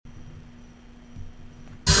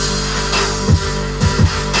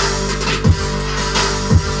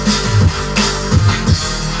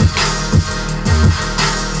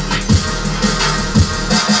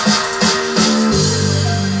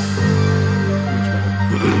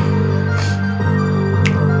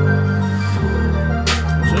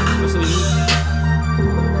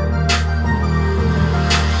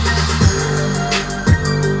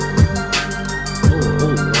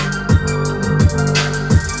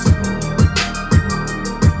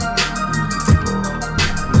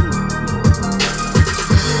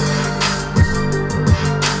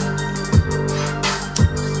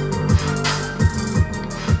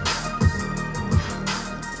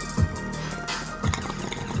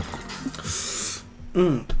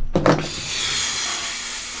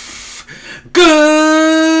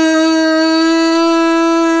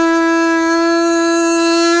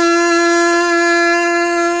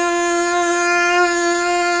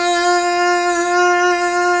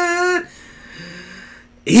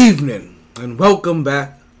Evening and welcome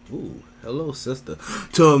back. Ooh, hello, sister.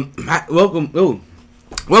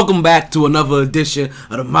 Welcome back to another edition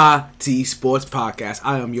of the MyT Sports Podcast.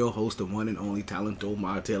 I am your host, the one and only Talento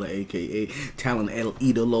Mar Taylor, aka Talent El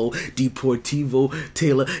Idolo Deportivo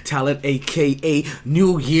Taylor, Talent aka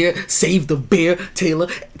New Year Save the Bear Taylor,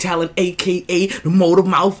 Talent aka the Motor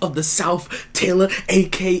Mouth of the South Taylor,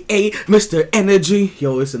 aka Mr. Energy.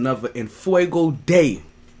 Yo, it's another Enfuego day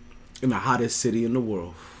in the hottest city in the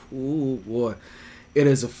world. Ooh, boy. It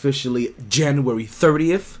is officially January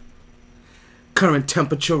 30th. Current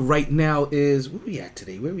temperature right now is... Where we at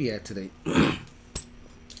today?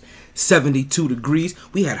 72 degrees.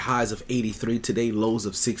 We had highs of 83 today, lows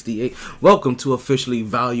of 68. Welcome to officially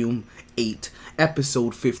Volume 8,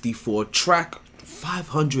 Episode 54, Track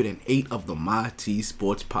 508 of the MyT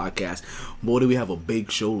Sports Podcast. Boy, do we have a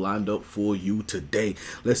big show lined up for you today.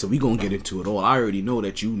 Listen, we're going to get into it all. I already know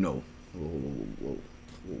that you know. Whoa.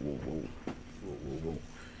 Hold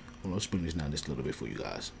on, let's bring this down just a little bit for you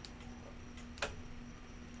guys.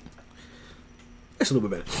 That's a little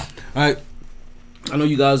bit better. Alright. I know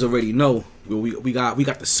you guys already know. We got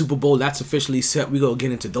the Super Bowl. That's officially set. We're going to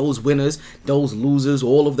get into those winners, those losers,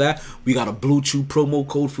 all of that. We got a Blue Chew promo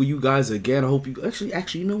code for you guys again. I hope you...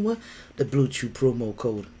 Actually, you know what? The Blue Chew promo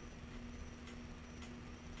code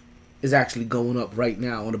is actually going up right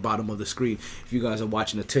now on the bottom of the screen if you guys are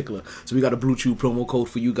watching the tickler. So we got a Blue Chew promo code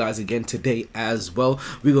for you guys again today as well.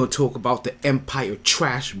 We're going to talk about the Empire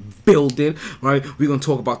Trash building, right? We're going to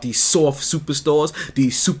talk about these soft superstars,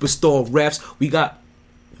 these superstar refs. We got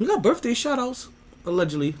birthday shout-outs,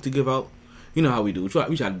 allegedly, to give out. You know how we do. We try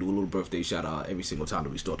to do a little birthday shout-out every single time that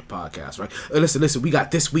we start the podcast, right? Listen. We got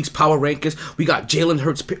this week's Power Rankings. We got Jalen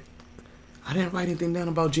Hurts. I didn't write anything down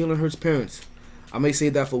about Jalen Hurts' parents. I may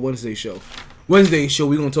save that for Wednesday's show. Wednesday's show,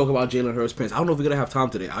 we're going to talk about Jalen Hurts' parents. I don't know if we're going to have time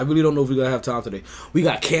today. I really don't know if we're going to have time today. We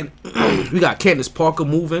got Candace Parker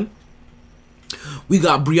moving. We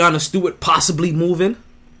got Breanna Stewart possibly moving.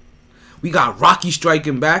 We got Rocky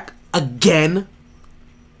striking back again.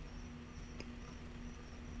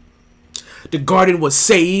 The Garden was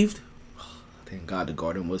saved. Thank God the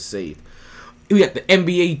Garden was saved. We got the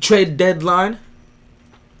NBA trade deadline.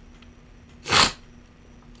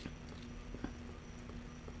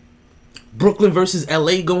 Brooklyn versus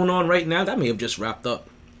LA going on right now. That may have just wrapped up.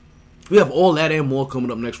 We have all that and more coming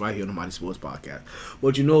up next right here on the MyT Sports Podcast.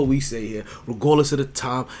 But you know what we say here. Regardless of the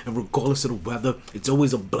time and regardless of the weather, it's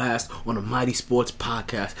always a blast on the MyT Sports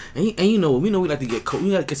Podcast. And you know what? We like to get we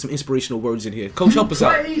got to get some inspirational words in here. Coach, help us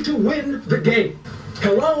out. Play to win the game.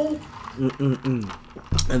 Hello?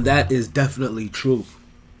 And that is definitely true.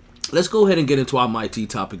 Let's go ahead and get into our MyT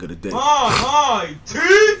topic of the day. MyT!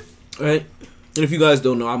 All right. And if you guys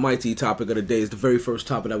don't know, our MyT topic of the day is the very first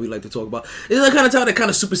topic that we like to talk about. It's the kind of topic that kind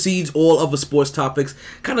of supersedes all other sports topics.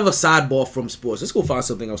 Kind of a sidebar from sports. Let's go find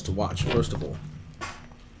something else to watch, first of all.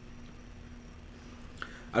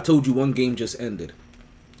 I told you one game just ended.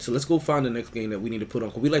 So let's go find the next game that we need to put on.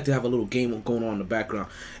 Because we like to have a little game going on in the background.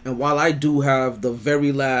 And while I do have the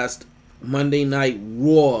very last Monday Night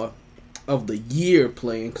Raw of the year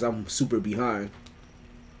playing, because I'm super behind,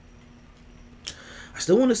 I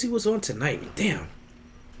still want to see what's on tonight. Damn.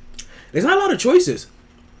 There's not a lot of choices.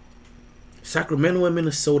 Sacramento and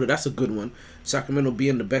Minnesota, that's a good one. Sacramento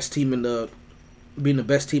being the best team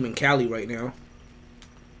in Cali right now.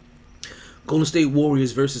 Golden State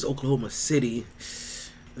Warriors versus Oklahoma City.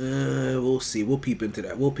 We'll see. We'll peek into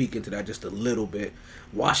that just a little bit.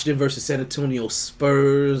 Washington versus San Antonio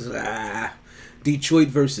Spurs. Detroit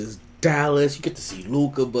versus Dallas. You get to see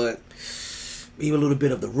Luka, but maybe a little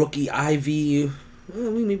bit of the rookie Ivy.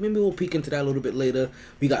 Maybe we'll peek into that a little bit later.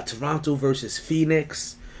 We got Toronto versus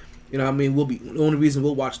Phoenix. You know what I mean? The only reason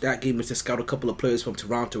we'll watch that game is to scout a couple of players from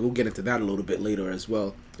Toronto. We'll get into that a little bit later as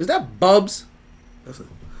well. Is that Bubs?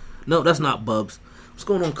 No, that's not Bubs. What's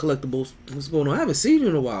going on, Collectibles? What's going on? I haven't seen you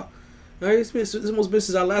in a while. Right? It's almost been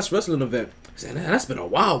since our last wrestling event. I said, man, that's been a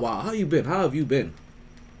while. How you been? How have you been?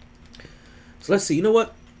 So let's see. You know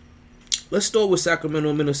what? Let's start with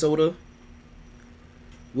Sacramento, Minnesota.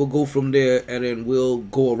 We'll go from there, and then we'll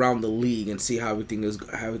go around the league and see how everything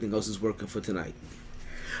else is working for tonight.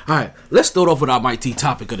 All right, let's start off with our MyT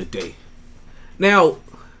topic of the day. Now,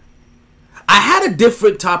 I had a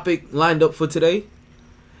different topic lined up for today,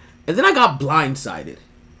 and then I got blindsided.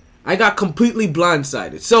 I got completely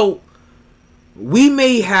blindsided. So, we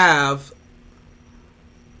may have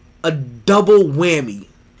a double whammy,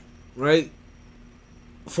 right,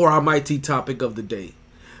 for our MyT topic of the day.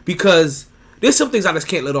 Because there's some things I just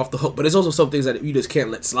can't let off the hook, but there's also some things that you just can't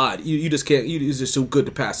let slide. You just can't, it's just so good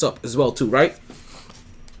to pass up as well too, right?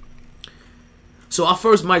 So our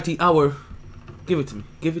first MyT hour, give it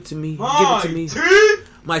to me.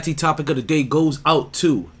 MyT topic of the day goes out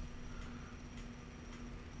to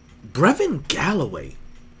Brevin Galloway.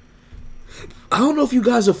 I don't know if you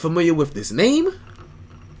guys are familiar with this name,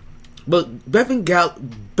 but Brevin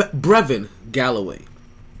Galloway,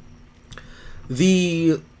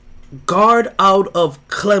 the guard out of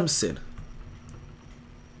Clemson,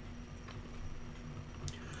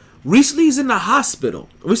 recently is in the hospital.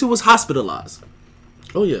 Recently was hospitalized.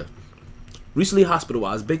 Oh yeah, recently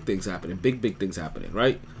hospitalized. Big things happening. Big things happening.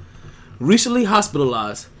 Right? Recently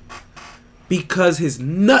hospitalized because his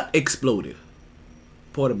nut exploded.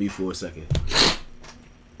 Pardon me for a second.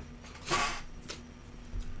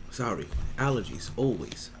 Sorry, allergies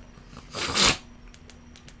always.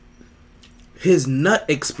 His nut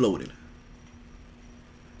exploded.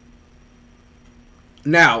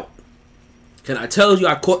 Now, can I tell you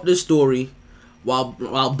I caught this story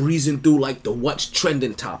while breezing through like the what's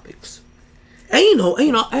trending topics. And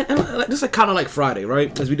this is kind of like Friday,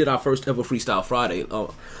 right? As we did our first ever Freestyle Friday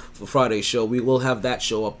for Friday's show. We will have that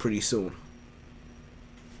show up pretty soon.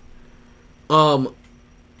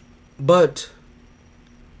 But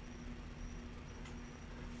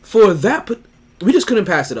for that, we just couldn't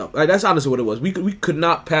pass it up. Like, that's honestly what it was. We could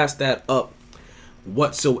not pass that up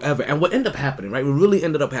whatsoever. And what ended up happening, right? What really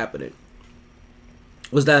ended up happening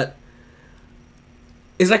was that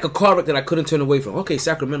it's like a car wreck that I couldn't turn away from. Okay,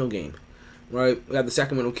 Sacramento game, right? We have the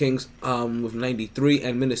Sacramento Kings with 93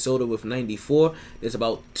 and Minnesota with 94. There's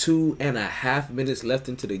about 2.5 minutes left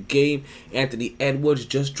into the game. Anthony Edwards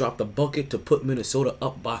just dropped a bucket to put Minnesota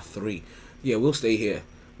up by 3. Yeah, we'll stay here.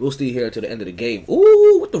 We'll stay here until the end of the game.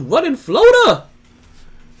 Ooh, with the running floater.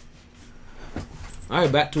 All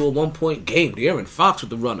right, back to a 1-point game. De'Aaron Fox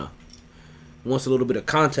with the runner. Wants a little bit of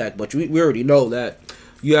contact, but we already know that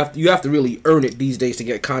you have to really earn it these days to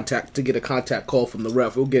get a contact call from the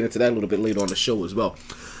ref. We'll get into that a little bit later on the show as well.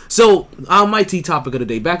 So, our MyT topic of the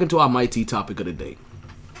day. Back into our MyT topic of the day.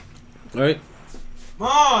 All right?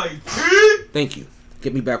 MyT! Thank you.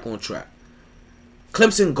 Get me back on track.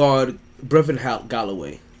 Clemson guard Brevin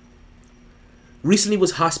Galloway recently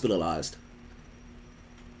was hospitalized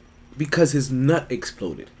because his nut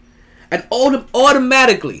exploded. And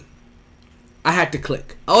automatically, I had to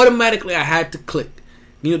click.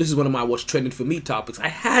 You know, this is one of my what's trending for me topics. I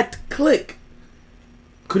had to click.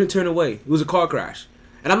 Couldn't turn away. It was a car crash.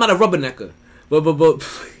 And I'm not a rubbernecker. But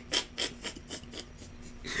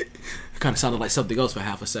it kind of sounded like something else for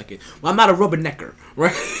half a second. Well, I'm not a rubbernecker,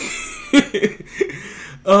 right?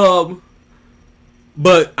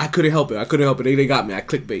 But I couldn't help it. They got me. I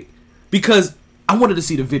clickbait. Because I wanted to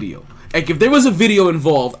see the video. Like, if there was a video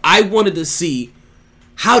involved, I wanted to see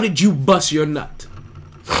how did you bust your nut.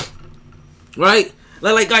 Right?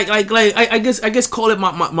 Like I guess call it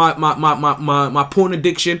my porn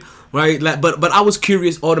addiction, right? But I was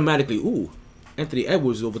curious automatically. Ooh, Anthony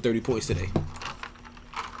Edwards is over 30 points today.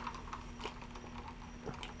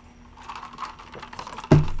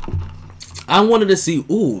 I wanted to see,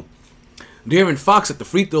 De'Aaron Fox at the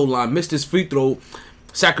free throw line missed his free throw.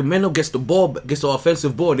 Sacramento gets the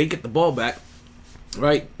offensive board. They get the ball back,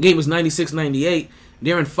 right? Game was 96-98.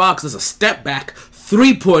 De'Aaron Fox does a step back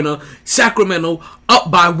 3-pointer. Sacramento up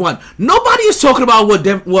by 1. Nobody is talking about what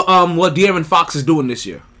De'Aaron Fox is doing this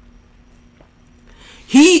year.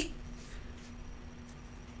 He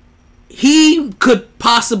could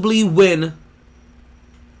possibly win.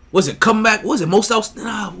 Was it comeback? Was it most else?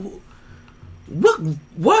 What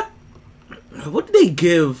did they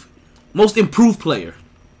give? Most improved player.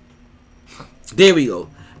 There we go.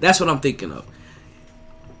 That's what I'm thinking of.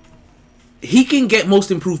 He can get most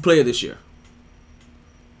improved player this year.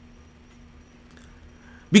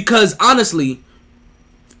 Because honestly,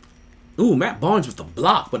 Matt Barnes with the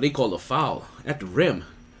block, but they call a foul at the rim.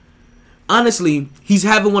 Honestly, he's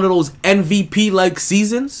having one of those MVP-like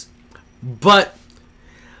seasons, but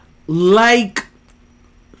like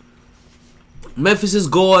Memphis is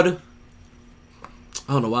God.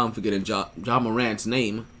 I don't know why I'm forgetting Ja Morant's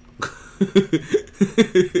name.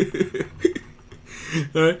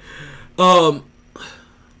 Alright.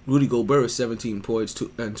 Rudy Gobert is 17 points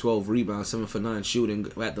and 12 rebounds, 7 for 9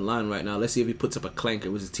 shooting at the line right now. Let's see if he puts up a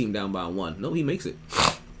clanker with his team down by 1. No, he makes it.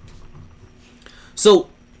 So,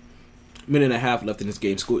 minute and a half left in this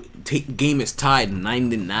game. Game is tied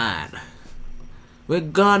 9-9. We're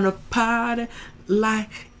gonna party like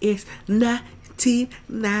it's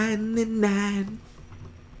 1999.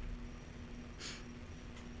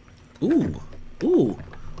 Ooh,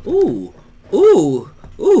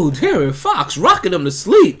 Darren Fox rocking them to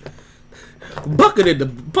sleep. Bucket in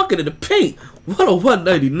the paint. What a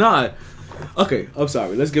 199. Okay, I'm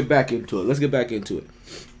sorry. Let's get back into it.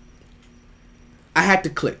 I had to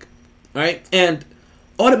click, right? And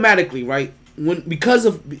automatically, right? Because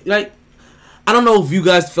of like, I don't know if you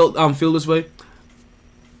guys feel this way,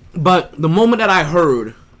 but the moment that I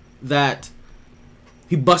heard that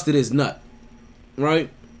he busted his nut, right?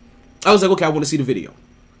 I was like, okay, I want to see the video.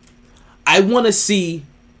 I want to see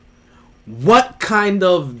what kind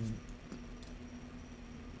of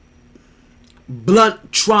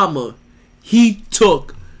blunt trauma he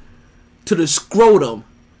took to the scrotum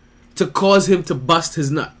to cause him to bust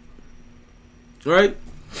his nut. Right?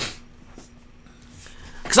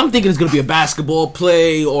 Because I'm thinking it's going to be a basketball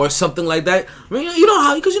play or something like that. I mean, you know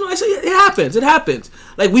how, because, I say it happens. It happens.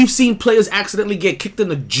 Like, we've seen players accidentally get kicked in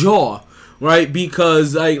the jaw, right?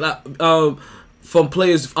 Because, from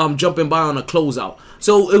players jumping by on a closeout.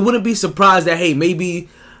 So it wouldn't be surprised that, hey, maybe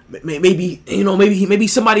somebody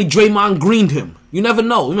Draymond Greened him. You never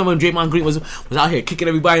know. Remember when Draymond Green was out here kicking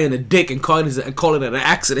everybody in the dick and calling it an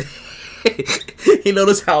accident? You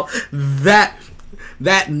notice how that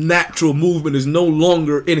natural movement is no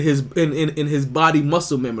longer in his body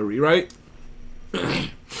muscle memory, right?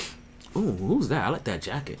 Ooh, who's that? I like that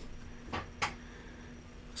jacket.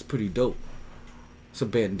 It's pretty dope. It's a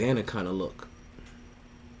bandana kind of look.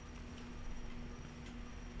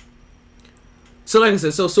 So like I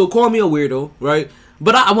said, so call me a weirdo, right?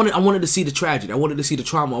 But I wanted to see the tragedy. I wanted to see the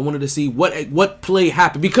trauma. I wanted to see what play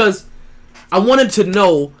happened, because I wanted to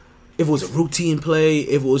know if it was a routine play,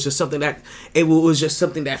 if it was just something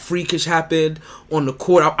that freakish happened on the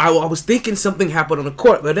court. I was thinking something happened on the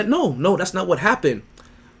court, but no, that's not what happened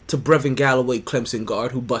to Brevin Galloway, Clemson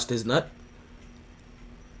guard, who busted his nut.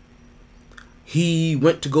 He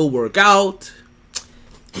went to go work out.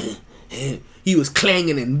 He was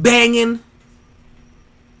clanging and banging.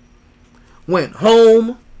 Went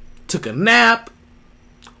home, took a nap,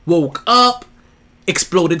 woke up,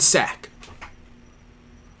 exploded sack.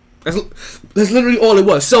 That's literally all it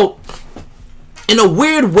was. So, in a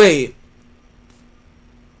weird way,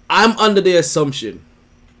 I'm under the assumption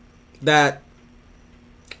that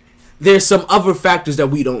there's some other factors that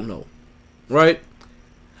we don't know, right?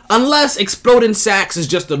 Unless exploding sacks is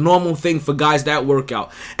just a normal thing for guys that work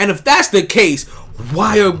out. And if that's the case,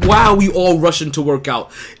 why are we all rushing to work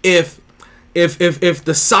out? If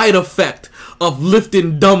the side effect of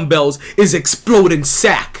lifting dumbbells is exploding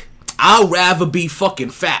sack, I'd rather be fucking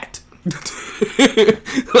fat.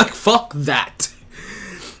 Like, fuck that.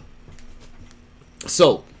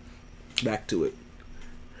 So, back to it.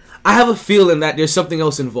 I have a feeling that there's something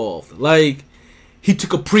else involved. Like, he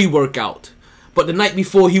took a pre-workout, but the night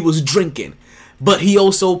before he was drinking. But he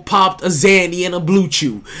also popped a Xanny and a Blue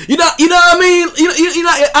Chew. You know what I mean?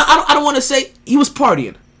 I don't want to say he was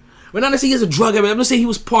partying. We're not gonna say he's a drug addict. I'm gonna say he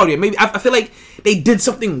was partying. Maybe I feel like they did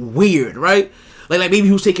something weird, right? Like maybe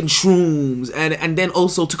he was taking shrooms and then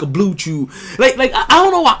also took a Blue Chew. Like I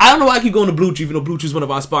don't know why I keep going to Blue Chew, even though Blue Chew is one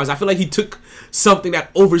of our sponsors. I feel like he took something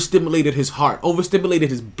that overstimulated his heart, overstimulated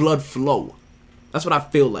his blood flow. That's what I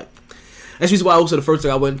feel like. That's the reason why also the first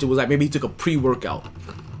thing I went to was like maybe he took a pre-workout. You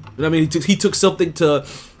know what I mean? He took something to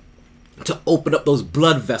open up those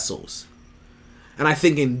blood vessels. And I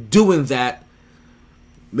think in doing that,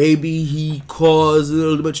 maybe he caused a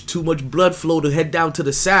little bit too much blood flow to head down to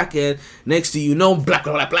the sack, and next thing you know, black.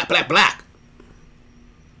 You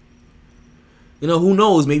know, who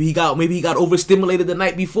knows? Maybe he got overstimulated the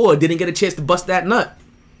night before, didn't get a chance to bust that nut.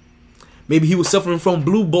 Maybe he was suffering from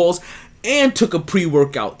blue balls and took a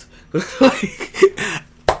pre-workout.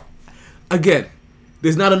 Again,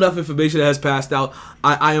 there's not enough information that has passed out.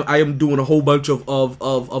 I am doing a whole bunch of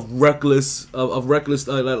reckless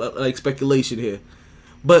like speculation here.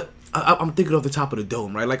 But I'm thinking off the top of the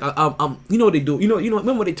dome, right? Like I'm you know what they do? You know.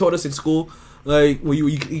 Remember what they taught us in school? Like when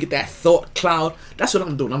you get that thought cloud. That's what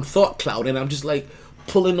I'm doing. I'm thought cloud, and I'm just like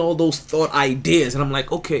pulling all those thought ideas, and I'm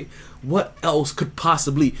like, okay, what else could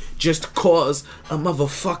possibly just cause a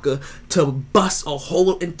motherfucker to bust a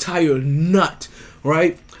whole entire nut,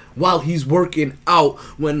 right? While he's working out,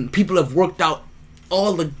 when people have worked out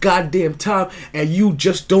all the goddamn time and you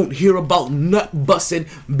just don't hear about nut busting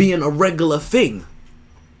being a regular thing.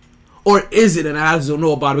 Or is it? And I just don't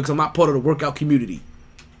know about it because I'm not part of the workout community.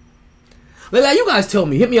 Like, you guys tell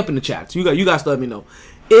me, hit me up in the chat. You guys let me know.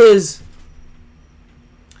 Is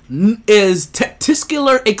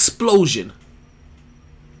testicular explosion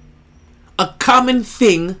a common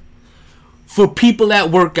thing for people that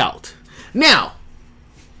work out? Now,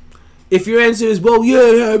 if your answer is, well,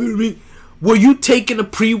 yeah, were you taking a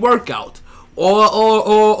pre-workout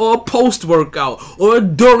or post-workout or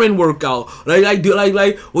during workout?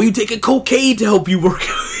 Like, were you taking cocaine to help you work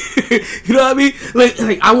out? You know what I mean?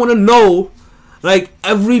 Like I want to know, like,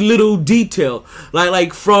 every little detail,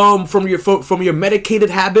 like from your medicated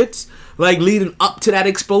habits, like leading up to that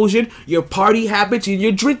explosion, your party habits and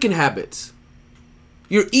your drinking habits,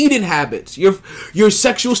 your eating habits, your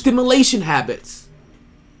sexual stimulation habits.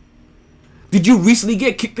 Did you recently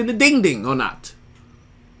get kicked in the ding ding or not?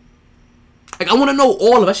 Like, I want to know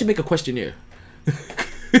all of it. I should make a questionnaire.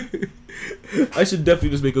 I should definitely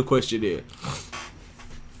just make a questionnaire.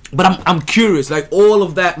 But I'm curious. Like, all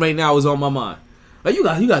of that right now is on my mind. Like, you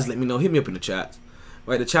guys let me know. Hit me up in the chat.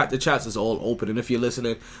 Right, the chats is all open, and if you're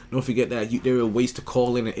listening, don't forget that there are ways to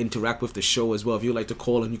call in and interact with the show as well. If you like to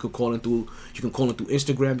call in, you can call in through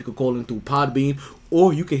Instagram, you can call in through Podbean,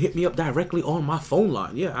 or you can hit me up directly on my phone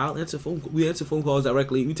line. Yeah, I'll answer we answer phone calls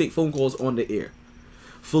directly. We take phone calls on the air,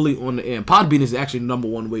 fully on the air. And Podbean is actually the number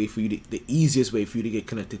one way for you, the easiest way for you to get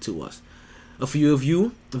connected to us. A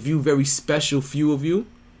few very special few of you,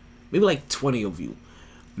 maybe like 20 of you,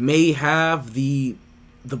 may have the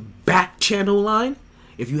back channel line.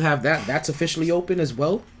 If you have that, that's officially open as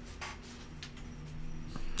well.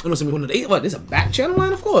 I know somebody what? There's a back channel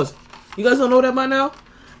line, of course. You guys don't know that by now.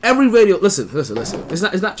 Every radio, listen.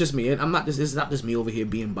 It's not just me. It's not just me over here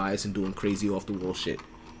being biased and doing crazy off the wall shit.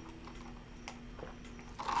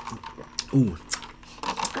 Ooh,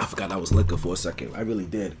 I forgot I was liquor for a second. I really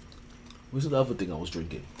did. What's the other thing I was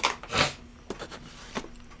drinking?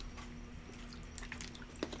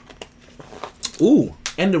 Ooh.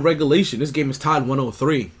 End of regulation. This game is tied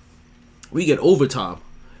 103. We get overtime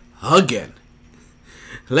again.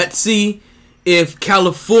 Let's see if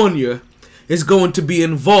California is going to be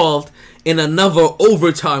involved in another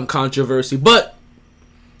overtime controversy. But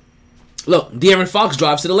look, De'Aaron Fox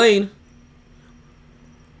drives to the lane.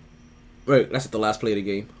 Right, that's at the last play of the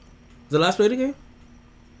game. Is the last play of the game?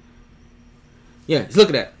 Yeah, look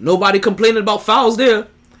at that. Nobody complaining about fouls there.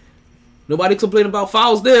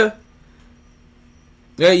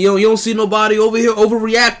 Yeah, you don't see nobody over here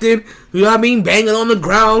overreacting. You know what I mean? Banging on the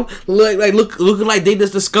ground, looking like they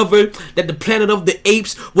just discovered that the planet of the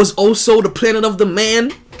apes was also the planet of the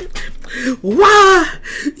man. Why?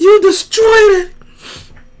 You destroyed it.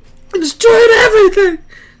 You destroyed everything.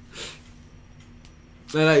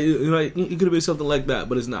 And it could have been something like that,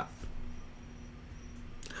 but it's not.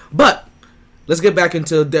 But let's get back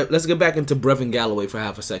into Brevin Galloway for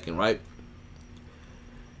half a second, right?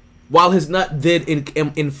 While his nut did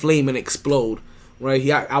inflame and explode, right? He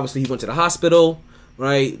went to the hospital,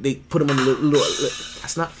 right? They put him on the little.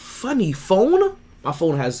 That's not funny, phone. My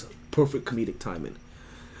phone has perfect comedic timing,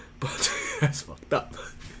 but that's fucked up.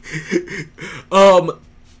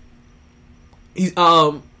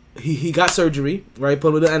 He got surgery, right? Put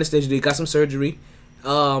him with the anesthesia. He got some surgery.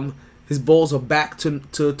 His balls are back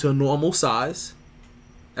to normal size.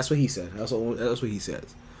 That's what he said. That's what he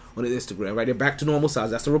says on his Instagram, right? They're back to normal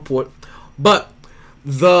size. That's the report. But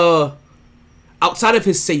outside of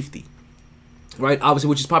his safety, right? Obviously,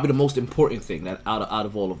 which is probably the most important thing that out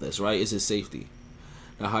of all of this, right? Is his safety.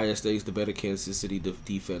 The higher stakes, the better Kansas City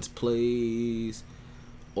defense plays.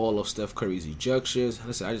 All of Steph Curry's ejections.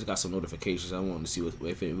 Listen, I just got some notifications. I wanted to see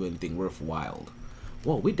if anything worthwhile.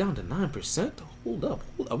 Whoa, we down to 9%? Hold up.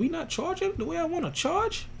 Are we not charging the way I want to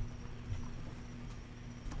charge?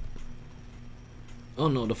 Oh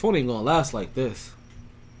no, the phone ain't gonna last like this.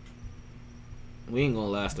 We ain't gonna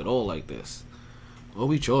last at all like this. What are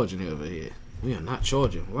we charging over here? We are not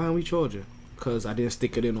charging. Why are we charging? Because I didn't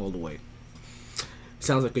stick it in all the way.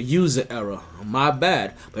 Sounds like a user error. My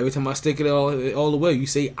bad. But every time I stick it all the way, you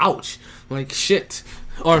say ouch. Like shit.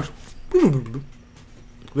 Or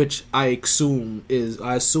which I assume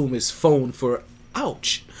is phone for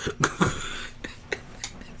ouch.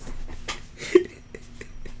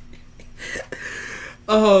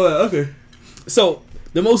 Oh, okay. So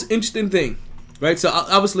the most interesting thing, right? So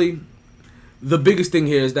obviously, the biggest thing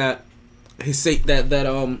here is that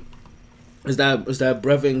is that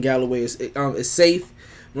Brevin Galloway is safe,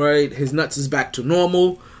 right? His nuts is back to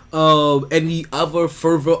normal. Any other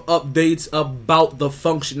further updates about the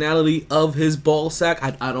functionality of his ball sack?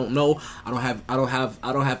 I don't know. I don't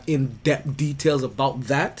have in-depth details about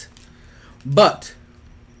that. But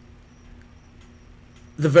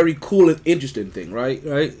the very cool and interesting thing, right,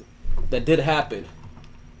 that did happen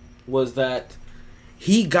was that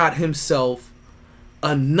he got himself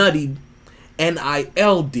a nutty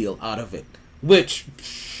NIL deal out of it, which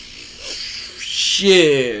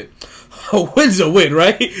shit. A win's a win,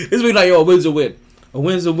 right? This week, like, yo, a win's a win. A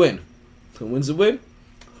win's a win. A win's a win.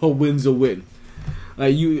 A win's a win.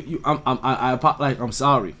 Like I'm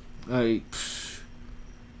sorry. Like,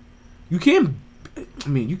 you can't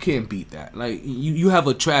beat that. Like, you have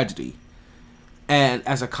a tragedy, and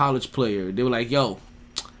as a college player, they were like, yo,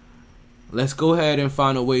 let's go ahead and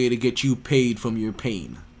find a way to get you paid from your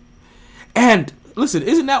pain. And listen,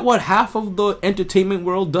 isn't that what half of the entertainment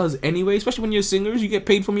world does anyway? Especially when you're singers, you get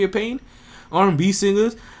paid from your pain. R&B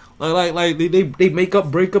singers, like they make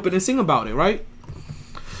up, break up, and then sing about it, right?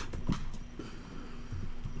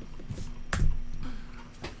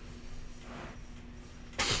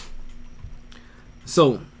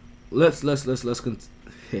 So let's This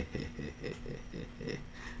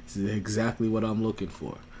is exactly what I'm looking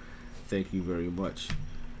for. Thank you very much.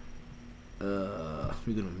 We're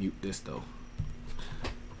gonna mute this though.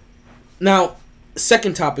 Now,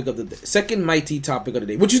 second topic of the day. Second MyT topic of the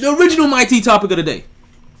day, which is the original MyT topic of the day.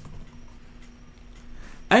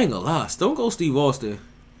 I ain't gonna lie, Stone Cold Steve Austin,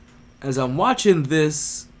 as I'm watching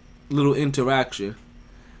this little interaction,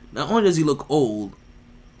 not only does he look old,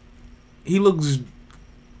 he looks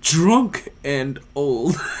drunk and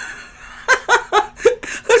old.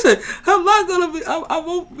 Listen, I'm not gonna be,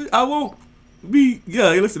 I won't be, yeah,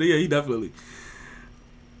 listen, yeah, he definitely.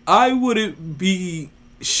 I wouldn't be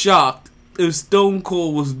shocked if Stone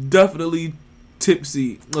Cold was definitely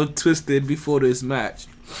tipsy or twisted before this match.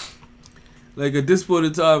 Like, at this point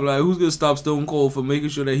in time, like, who's gonna stop Stone Cold from making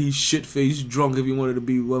sure that he's shit-faced drunk if he wanted to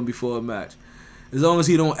be one before a match? As long as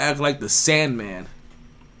he don't act like the Sandman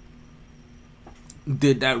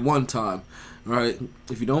did that one time, right?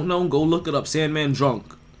 If you don't know, go look it up. Sandman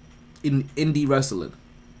drunk in indie wrestling.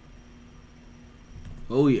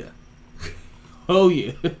 Oh yeah. Oh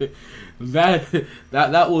yeah.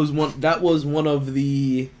 That was one of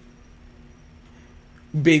the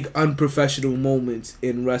big unprofessional moments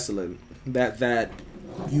in wrestling that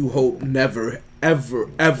you hope never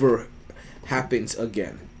ever happens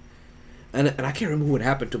again. And I can't remember who it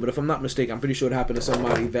happened to, but if I'm not mistaken, I'm pretty sure it happened to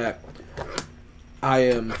somebody that I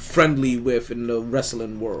am friendly with in the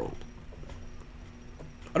wrestling world.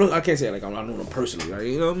 I can't say it like I don't know them personally, right?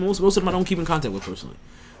 You know, most of them I don't keep in contact with personally.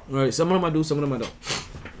 Right? Some of them I do, some of them I don't.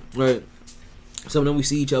 Right? Some of them we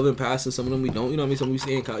see each other in passing, some of them we don't. You know what I mean? Some we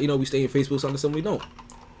stay in, we stay in Facebook, some we don't.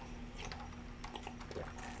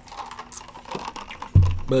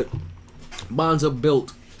 But bonds are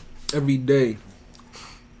built every day,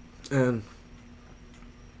 and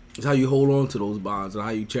it's how you hold on to those bonds and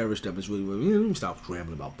how you cherish them. It's really, let me stop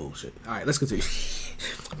rambling about bullshit. All right, let's continue.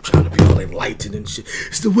 I'm trying to be all enlightened and shit.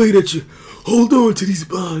 It's the way that you hold on to these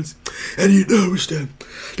bonds and you nourish them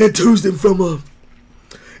that turns them from a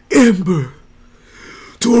ember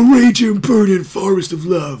to a raging, burning forest of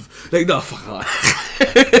love. Like, no, fuck off.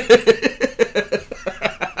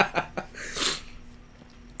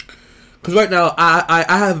 Because right now,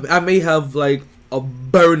 I may have like a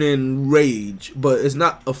burning rage, but it's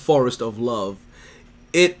not a forest of love.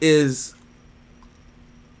 It is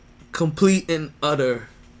complete and utter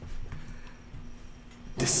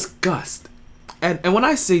disgust. And when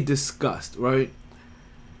I say disgust, right?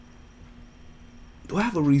 Do I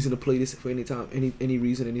have a reason to play this for any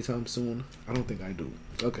reason anytime soon? I don't think I do.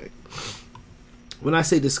 Okay. When I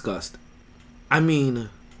say disgust, I mean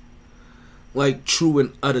like true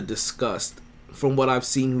and utter disgust from what I've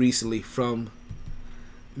seen recently from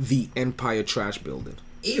the Empire Trash Building.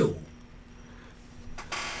 Ew.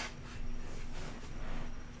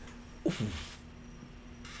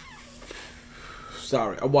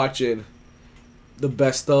 Sorry, I'm watching the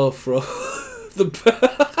best of from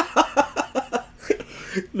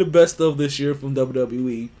the best of this year from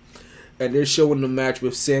WWE, and they're showing the match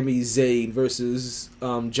with Sami Zayn versus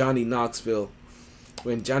Johnny Knoxville.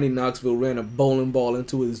 When Johnny Knoxville ran a bowling ball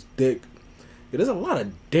into his dick. Yeah, there's a lot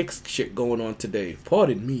of dick shit going on today.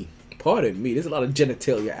 Pardon me. There's a lot of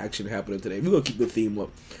genitalia action happening today. We're going to keep the theme up.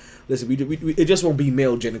 Listen, it just won't be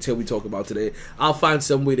male genitalia we talk about today. I'll find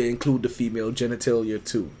some way to include the female genitalia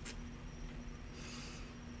too.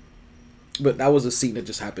 But that was a scene that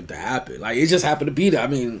just happened to happen. Like it just happened to be there. I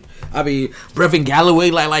mean, Brevin Galloway,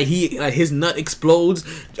 like his nut explodes.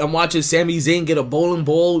 I'm watching Sami Zayn get a bowling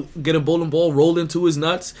ball rolled into his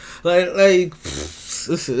nuts. This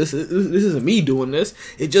isn't me doing this.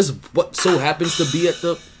 It just what so happens to be at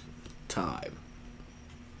the time.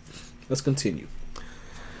 Let's continue.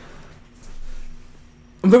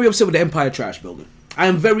 I'm very upset with the Empire trash building. I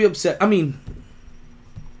am very upset. I mean,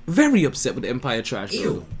 very upset with the Empire trash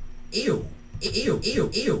building. Ew.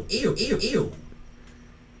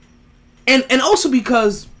 And also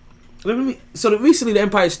because recently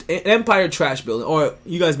the Empire trash building, or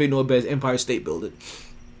you guys may know it as Empire State Building,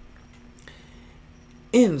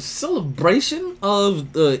 in celebration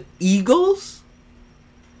of the Eagles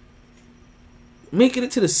making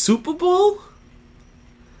it to the Super Bowl,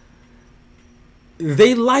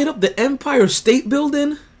 they light up the Empire State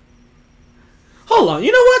Building. Hold on,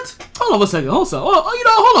 you know what? Hold on one second. Hold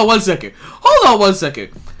on one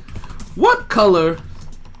second. What color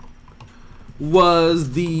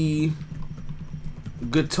was the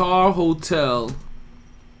Guitar Hotel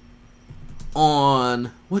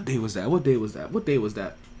on... What day was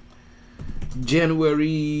that?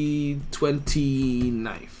 January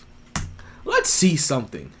 29th. Let's see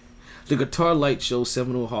something. The Guitar Light Show,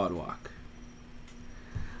 Seminole Hard Rock.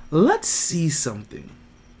 Let's see something.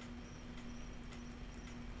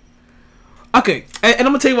 Okay, and I'm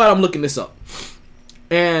gonna tell you why I'm looking this up.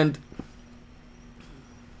 And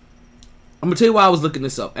I'm gonna tell you why I was looking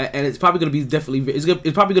this up. And it's probably gonna be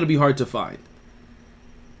it's probably gonna be hard to find.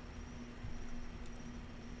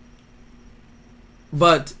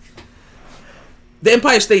 But the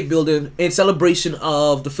Empire State Building, in celebration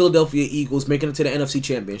of the Philadelphia Eagles making it to the NFC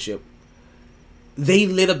Championship, they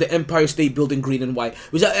lit up the Empire State Building green and white.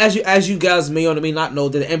 Which, as you guys may or may not know,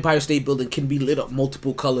 that the Empire State Building can be lit up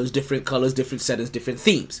multiple colors, different settings, different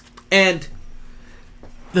themes. And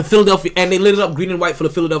they lit it up green and white for the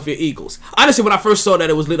Philadelphia Eagles. Honestly, when I first saw that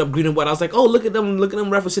it was lit up green and white, I was like, oh, look at them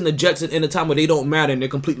referencing the Jets in a time where they don't matter and they're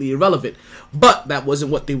completely irrelevant. But that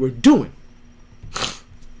wasn't what they were doing.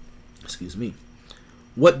 Excuse me.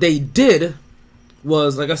 What they did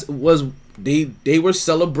was, like I said, they were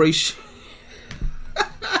celebration.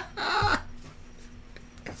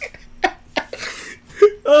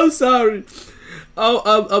 I'm sorry.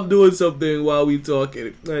 I'm doing something while we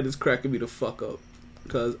talking, and it's cracking me the fuck up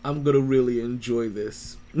because I'm gonna really enjoy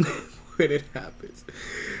this when it happens.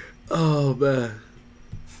 Oh man.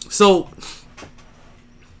 So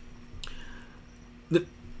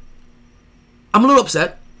I'm a little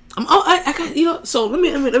upset. So let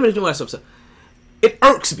me do my upset. It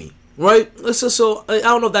irks me, right? So I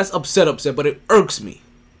don't know if that's upset, but it irks me.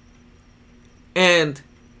 And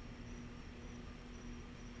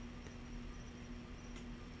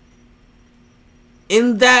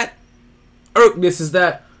in that irkness is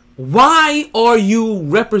that, why are you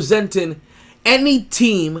representing any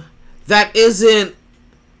team that isn't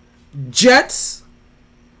Jets,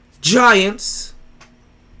 Giants,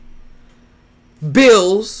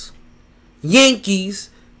 Bills, Yankees,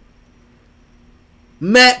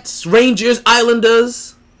 Mets, Rangers,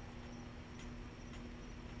 Islanders?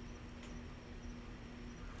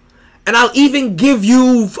 And I'll even give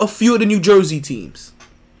you a few of the New Jersey teams.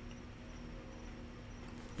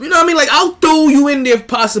 You know what I mean? Like, I'll throw you in there if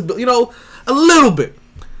possible, a little bit.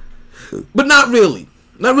 But not really.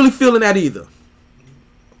 Not really feeling that either.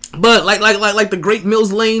 But like the great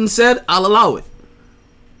Mills Lane said, I'll allow it.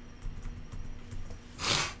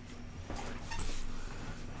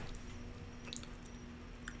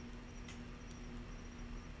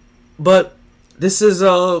 But this is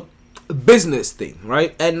a business thing,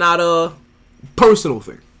 right? And not a personal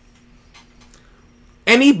thing.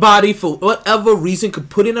 Anybody, for whatever reason, could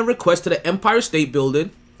put in a request to the Empire State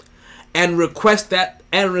Building and request that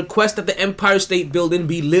the Empire State Building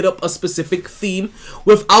be lit up a specific theme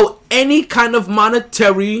without any kind of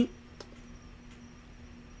monetary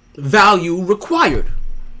value required,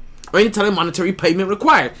 or any kind of monetary payment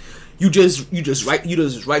required. You just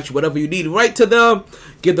write whatever you need to write to them,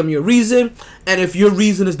 give them your reason, and if your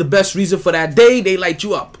reason is the best reason for that day, they light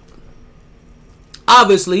you up.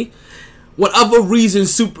 Obviously, whatever reason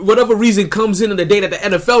comes in the day that the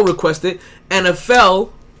NFL requested,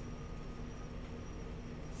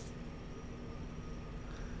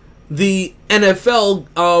 the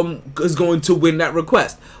NFL is going to win that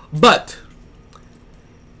request. But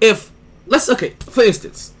for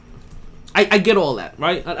instance, I get all that,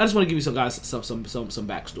 right? I just want to give you some guys some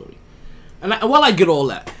backstory. And while I get all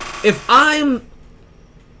that, if I'm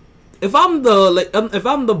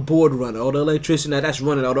the board runner or the electrician that's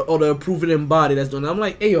running or the approving body that's doing it, I'm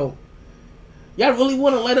like, hey y'all Y'all really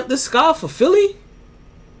want to light up the sky for Philly?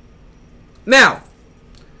 Now,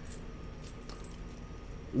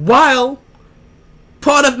 while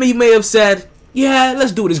part of me may have said, yeah,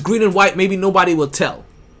 let's do it. It's green and white. Maybe nobody could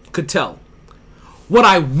tell. What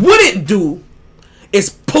I wouldn't do is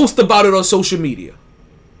post about it on social media.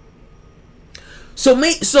 So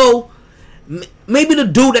maybe the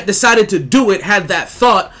dude that decided to do it had that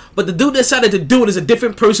thought, but the dude that decided to do it is a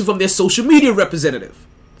different person from their social media representative.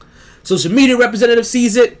 Social media representative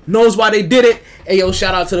sees it, knows why they did it. Hey, yo,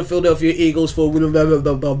 shout out to the Philadelphia Eagles for blah, blah,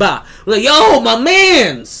 blah, blah, blah. We're like, yo, my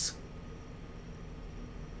mans.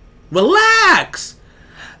 Relax.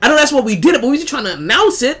 I know that's what we did it, but we just trying to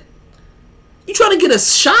announce it. You trying to get a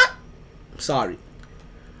shot? Sorry.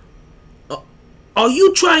 Are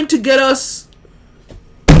you trying to get us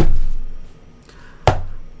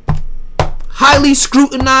highly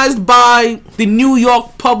scrutinized by the New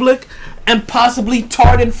York public and possibly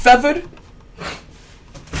tarred and feathered?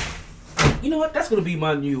 You know what? That's gonna be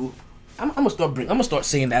my new. I'm gonna start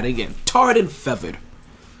saying that again. Tarred and feathered.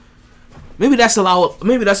 Maybe that's a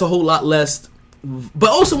whole lot less. But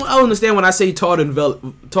also, I understand when I say tarred and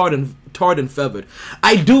feathered.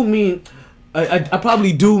 I do mean. I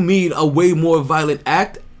probably do mean a way more violent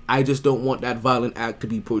act. I just don't want that violent act to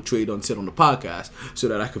be portrayed on the podcast, so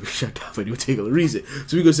that I could be shut down for any particular reason.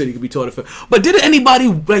 So we gonna say he could be tarred and feathered. But didn't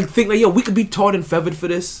anybody think yo, we could be tarred and feathered for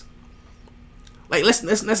this? Let's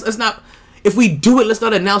not. If we do it, let's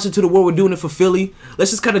not announce it to the world we're doing it for Philly.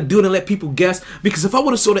 Let's just kind of do it and let people guess. Because if I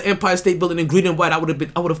would have saw the Empire State Building in green and white, I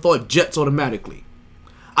would have thought Jets automatically.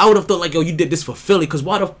 I would have thought yo, you did this for Philly. Because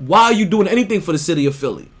why are you doing anything for the city of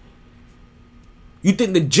Philly? You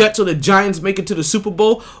think the Jets or the Giants make it to the Super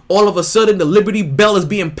Bowl? All of a sudden, the Liberty Bell is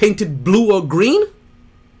being painted blue or green?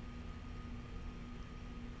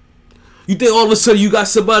 You think all of a sudden you got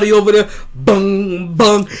somebody over there, bung,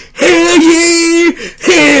 bung, hear ye,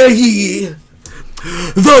 hear ye.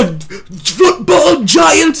 The football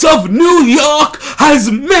giants of New York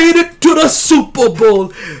has made it to the Super Bowl.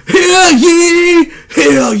 Hear ye,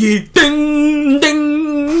 ding,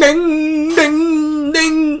 ding, ding, ding,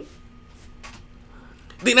 ding.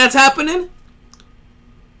 Think that's happening?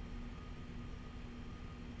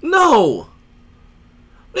 No.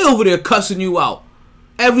 They're over there cussing you out.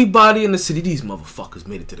 Everybody in the city, these motherfuckers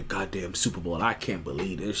made it to the goddamn Super Bowl. I can't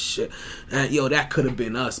believe this shit. Yo, that could have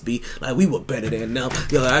been us, B. Like, we were better than them.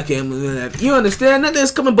 Yo, I can't believe that. You understand?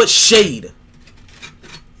 Nothing's coming but shade.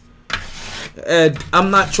 And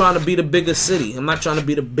I'm not trying to be the bigger city. I'm not trying to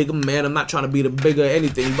be the bigger man. I'm not trying to be the bigger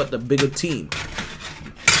anything but the bigger team.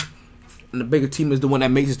 And the bigger team is the one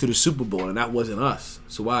that makes it to the Super Bowl, and that wasn't us.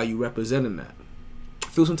 So why are you representing that? I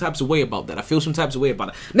feel some types of way about that.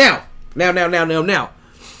 Now.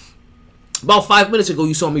 About 5 minutes ago,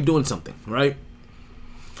 you saw me doing something, right?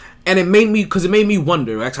 And it made me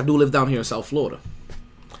wonder. Actually, I do live down here in South Florida.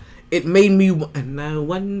 It made me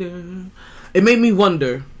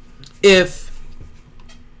wonder if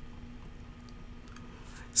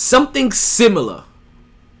something similar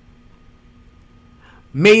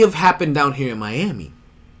may have happened down here in Miami.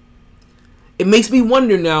 It makes me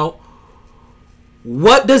wonder now,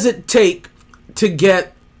 what does it take to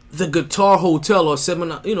get the Guitar Hotel or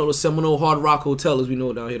the Seminole Hard Rock Hotel, as we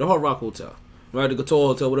know it down here, the Hard Rock Hotel, right? The Guitar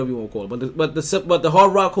Hotel, whatever you want to call it, but the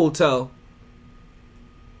Hard Rock Hotel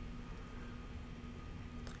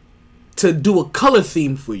to do a color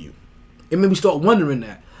theme for you. It made me start wondering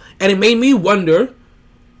that, and it made me wonder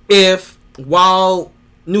if while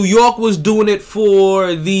New York was doing it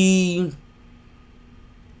for the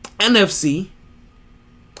NFC,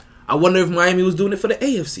 I wonder if Miami was doing it for the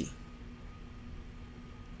AFC.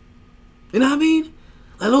 You know what I mean?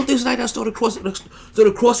 I know things like that started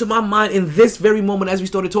crossing my mind in this very moment as we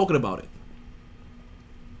started talking about it.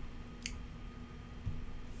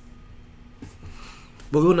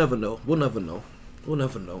 But we'll never know.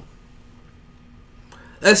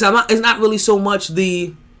 Listen, it's not really so much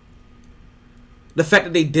the fact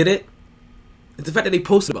that they did it. It's the fact that they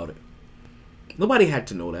posted about it. Nobody had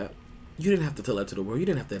to know that. You didn't have to tell that to the world. You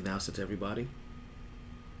didn't have to announce it to everybody.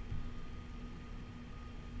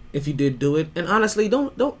 If you did do it, and honestly,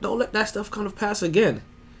 don't let that stuff kind of pass again.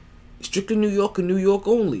 Strictly New York and New York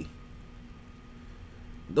only.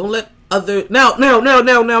 Don't let other now.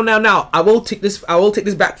 I will take this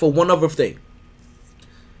back for one other thing.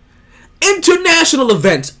 International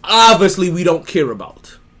events, obviously, we don't care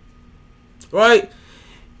about. Right?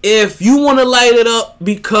 If you want to light it up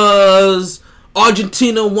because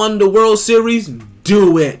Argentina won the World Series,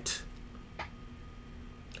 do it.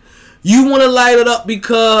 You want to light it up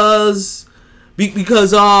because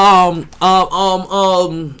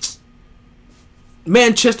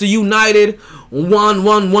Manchester United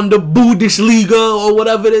won the Bundesliga or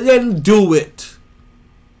whatever it is, then do it.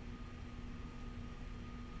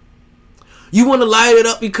 You want to light it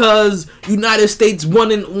up because United States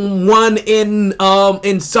won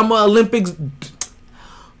in Summer Olympics.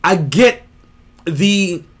 I get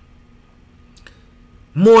the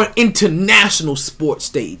more international sports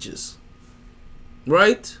stages,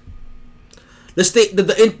 right?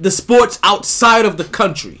 The sports outside of the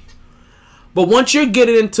country. But once you're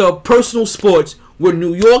getting into personal sports where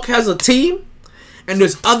New York has a team and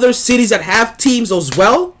there's other cities that have teams as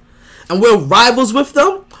well, and we're rivals with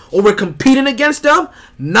them or we're competing against them,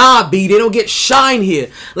 nah, B, they don't get shine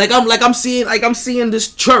here. I'm seeing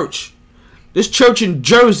this church in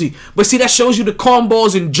Jersey, but see, that shows you the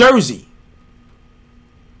cornballs in Jersey,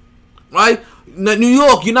 right? New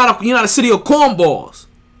York, you're not a city of cornballs.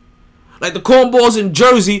 Like the cornballs in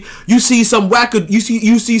Jersey, you see some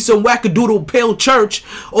wackadoodle pale church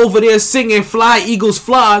over there singing "Fly Eagles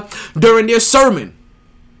Fly" during their sermon.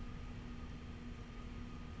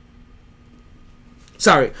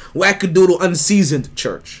 Sorry, wackadoodle unseasoned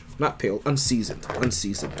church, not pale, unseasoned.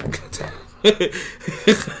 That's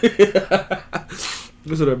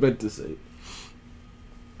what I meant to say.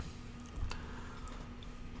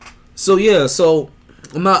 So yeah,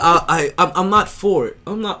 I'm not for it.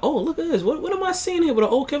 I'm not. Oh, look at this. What am I seeing here with an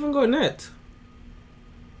old Kevin Garnett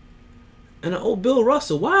and an old Bill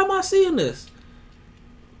Russell? Why am I seeing this?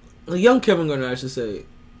 A young Kevin Garnett, I should say,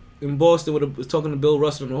 in Boston, was talking to Bill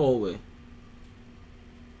Russell in the hallway.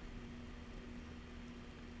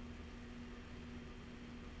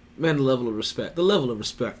 Man, the level of respect, the level of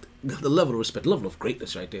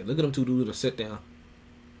greatness right there. Look at them two dudes sit down.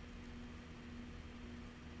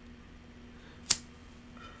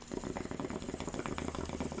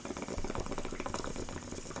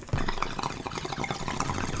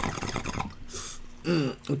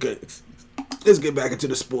 Okay, let's get back into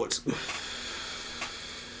the sports.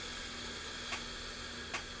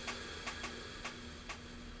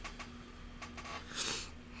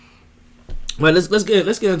 Well, let's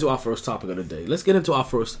get into our first topic of the day. Let's get into our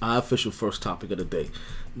official first topic of the day.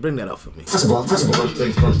 Bring that up for me. First of all,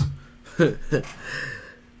 things first.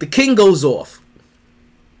 The king goes off,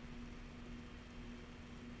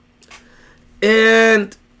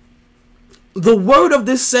 and the word of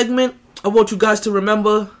this segment I want you guys to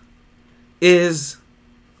remember is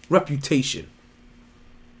reputation.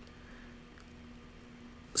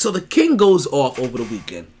 So the king goes off over the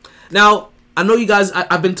weekend. Now, I know you guys,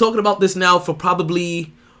 I've been talking about this now for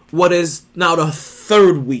probably what is now the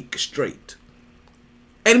third week straight.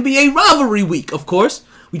 NBA rivalry week, of course.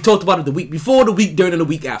 We talked about it the week before, the week during, and the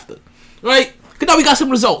week after. Right? Because now we got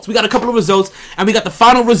some results. We got a couple of results, and we got the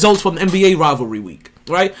final results from the NBA rivalry week.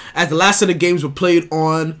 Right? As the last of the games were played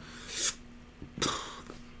on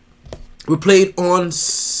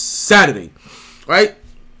Saturday, right?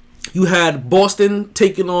 You had Boston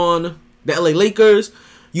taking on the LA Lakers.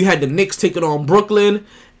 You had the Knicks taking on Brooklyn.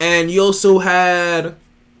 And you also had...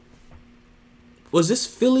 Was this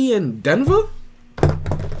Philly and Denver?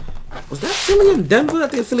 Was that Philly and Denver? I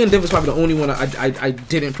think Philly and Denver is probably the only one I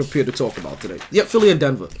didn't prepare to talk about today. Yep, Philly and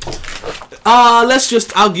Denver. I'll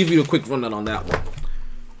give you a quick rundown on that one.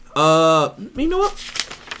 You know what?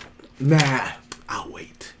 Nah, I'll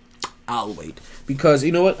wait. Because,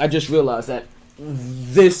 you know what? I just realized that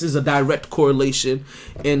this is a direct correlation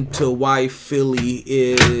into why Philly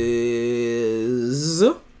is...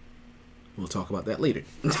 We'll talk about that later.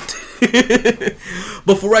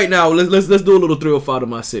 But for right now, let's do a little 305 to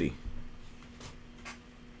my city.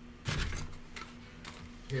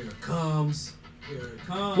 Here it comes.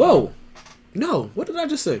 Whoa. No, what did I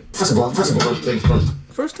just say? First of all, things first.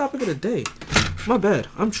 First topic of the day. My bad.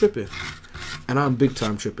 I'm tripping. And I'm big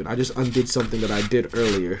time tripping. I just undid something that I did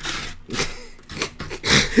earlier.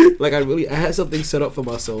 I had something set up for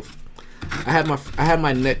myself. I had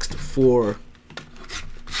my next 4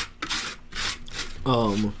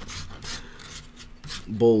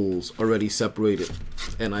 bowls already separated,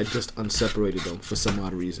 and I just unseparated them for some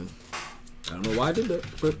odd reason. I don't know why I did that,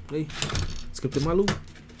 but hey, skipped in my loop.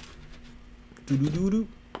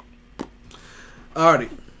 Alrighty.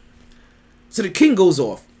 So the king goes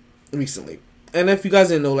off recently. And if you guys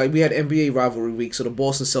didn't know, we had NBA rivalry week, so the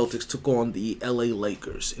Boston Celtics took on the LA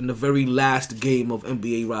Lakers in the very last game of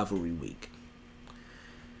NBA rivalry week.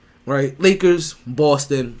 Right? Lakers,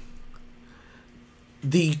 Boston,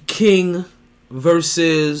 the king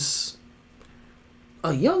versus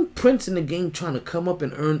a young prince in the game trying to come up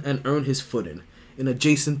and earn his footing in a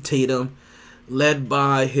Jason Tatum, led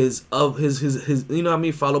by his you know what I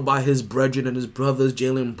mean, followed by his brethren and his brothers,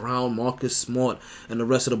 Jaylen Brown, Marcus Smart, and the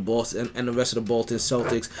rest of the Boston and the rest of the Boston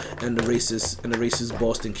Celtics and the racist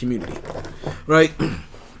Boston community. Right?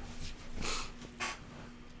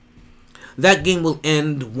 That game will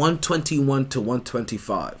end 121 to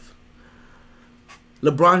 125.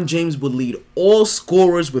 LeBron James would lead all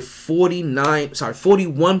scorers with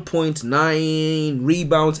 41 points, 9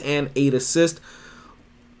 rebounds, and 8 assists.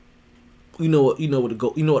 You know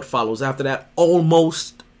what follows after that.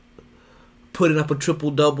 Almost putting up a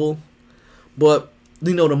triple-double. But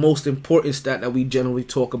the most important stat that we generally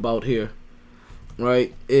talk about here,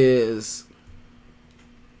 right, is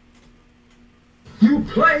you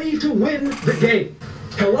play to win the game.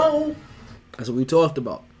 Hello? That's what we talked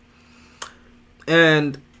about.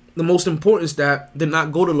 And the most important stat did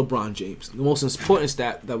not go to LeBron James. The most important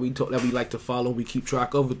stat that we like to follow, we keep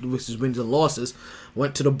track of, which is wins and losses,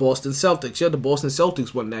 went to the Boston Celtics. Yeah, the Boston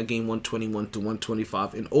Celtics won that game 121 to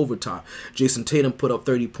 125 in overtime. Jason Tatum put up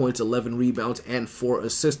 30 points, 11 rebounds, and 4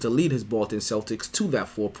 assists to lead his Boston Celtics to that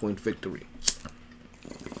 4-point victory.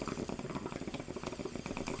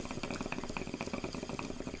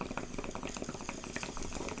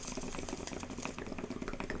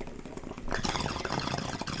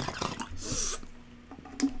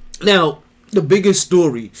 Now, the biggest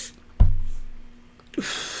story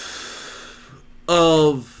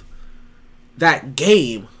of that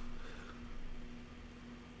game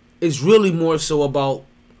is really more so about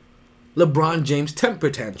LeBron James'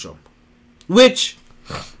 temper tantrum. Which,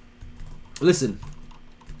 listen,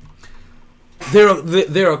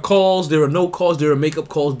 there are calls, there are no calls, there are makeup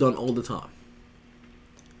calls done all the time.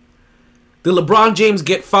 Did LeBron James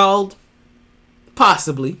get fouled?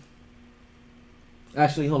 Possibly.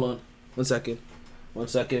 Actually, hold on. One second.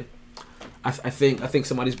 I think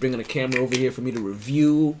somebody's bringing a camera over here for me to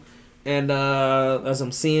review. And as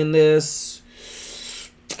I'm seeing this,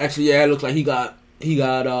 actually, yeah, it looks like he got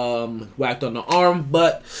whacked on the arm.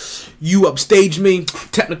 But you upstaged me.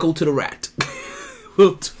 Technical to the rat.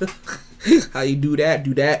 How you do that?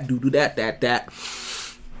 Do that.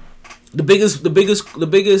 The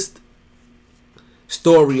biggest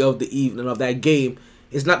story of the evening of that game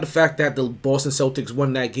is not the fact that the Boston Celtics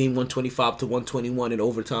won that game 125 to 121 in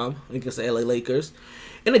overtime against the LA Lakers.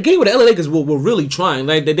 In a game where the LA Lakers were really trying.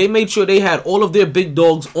 Like, they made sure they had all of their big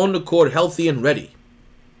dogs on the court healthy and ready.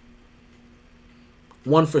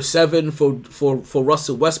 1 for 7 for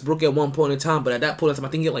Russell Westbrook at one point in time. But at that point in time, I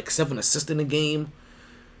think he had like 7 assists in the game.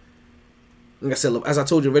 Like I said, as I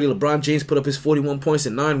told you already, LeBron James put up his 41 points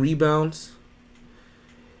and 9 rebounds.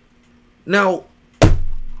 Now,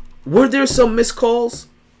 were there some missed calls?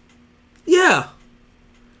 Yeah.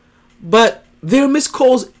 But there are missed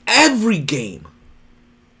calls every game.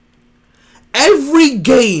 Every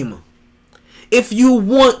game. If you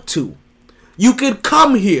want to, you could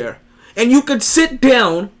come here and you could sit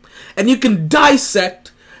down and you can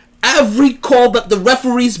dissect every call that the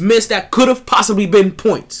referees missed that could have possibly been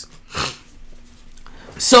points.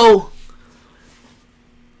 So,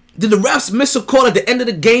 did the refs miss a call at the end of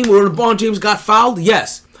the game where LeBron James got fouled?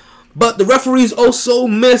 Yes. But the referees also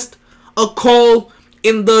missed a call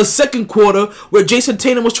in the second quarter where Jason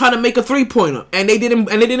Tatum was trying to make a 3-pointer, and they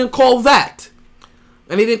didn't call that.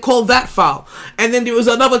 And they didn't call that foul. And then there was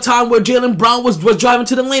another time where Jaylen Brown was driving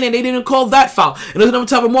to the lane, and they didn't call that foul. And there was another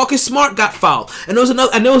time where Marcus Smart got fouled. And there was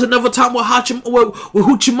another time where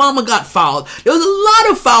Hoochie Mama got fouled. There was a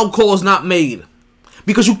lot of foul calls not made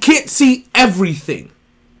because you can't see everything.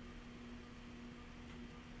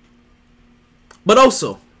 But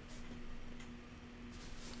also,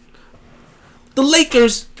 the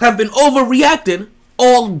Lakers have been overreacting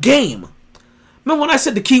all game. Remember when I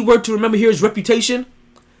said the key word to remember here is reputation?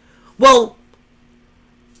 Well,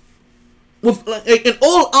 in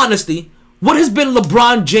all honesty, what has been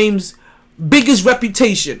LeBron James' biggest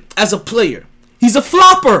reputation as a player? He's a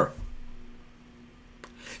flopper.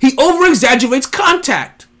 He over-exaggerates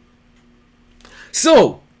contact.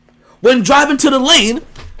 So, when driving to the lane,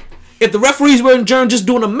 if the referees were in turn just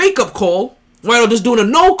doing a makeup call, right, or just doing a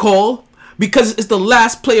no call, because it's the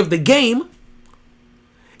last play of the game,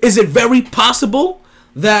 is it very possible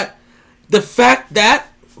that the fact that...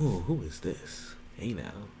 Oh, who is this? Hey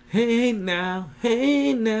now. Hey now.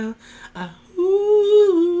 Hey now.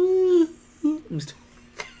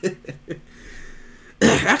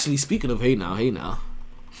 Actually, speaking of hey now.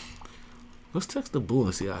 Let's text the boo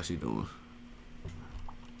and see how she doing.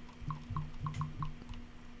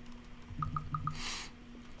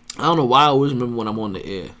 I don't know why I always remember when I'm on the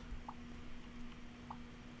air.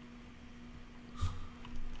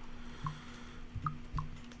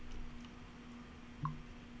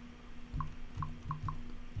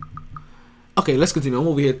 Okay, let's continue. I'm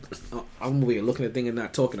over here looking at things and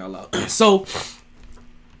not talking out loud. So,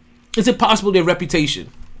 is it possible their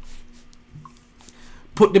reputation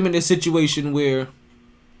put them in a situation where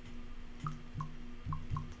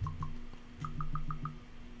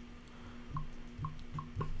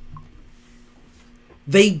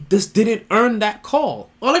they just didn't earn that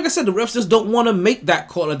call? Or like I said, the refs just don't want to make that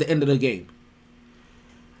call at the end of the game.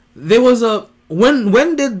 There was a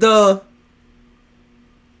when did the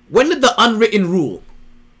unwritten rule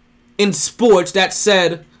in sports that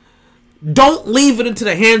said don't leave it into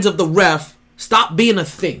the hands of the ref stop being a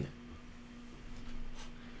thing?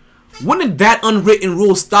 When did that unwritten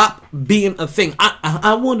rule stop being a thing?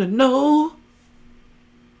 I want to know.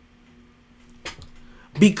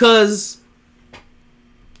 Because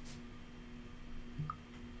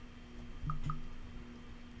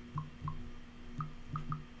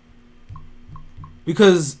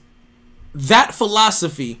that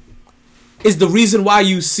philosophy is the reason why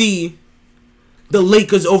you see the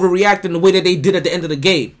Lakers overreacting the way that they did at the end of the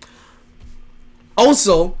game.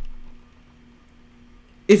 Also,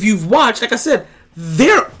 if you've watched, like I said,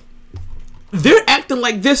 they're acting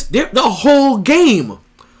like this the whole game.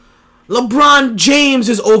 LeBron James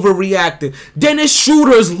is overreacting. Dennis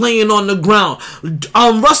Schroeder's laying on the ground.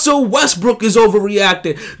 Russell Westbrook is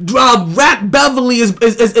overreacting. Rat Beverly is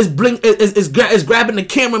grabbing the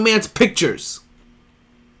cameraman's pictures.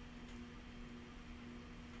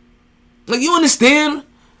 Like, you understand?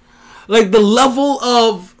 Like, the level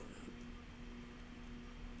of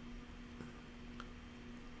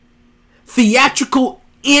theatrical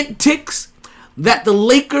antics that the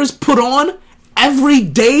Lakers put on every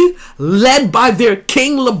day, led by their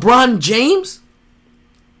king LeBron James.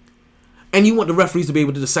 And you want the referees to be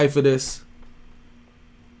able to decipher this.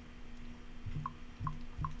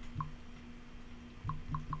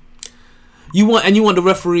 You want the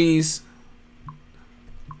referees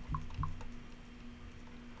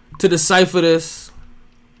to decipher this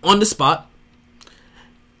on the spot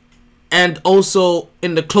and also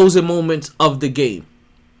in the closing moments of the game.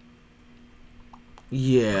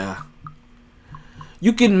 Yeah.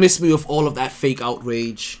 You can miss me with all of that fake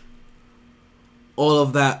outrage. All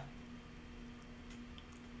of that.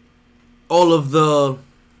 All of the.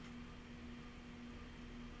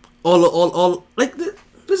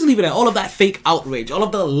 Let's leave it at all of that fake outrage. All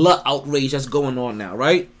of the outrage that's going on now,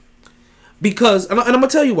 right? Because, and I'm going to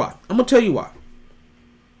tell you why.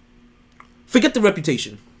 Forget the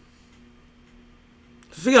reputation.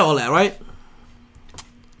 Forget all that, right?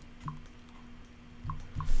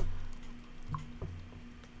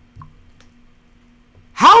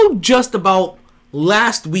 How just about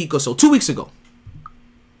last week or so, 2 weeks ago,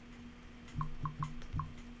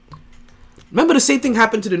 remember the same thing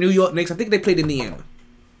happened to the New York Knicks? I think they played Indiana.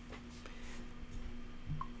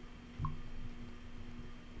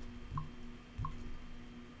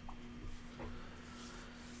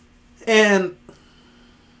 And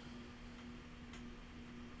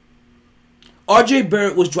RJ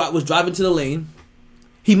Barrett was driving to the lane.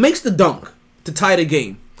 He makes the dunk to tie the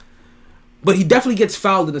game. But he definitely gets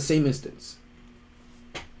fouled in the same instance.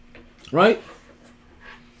 Right?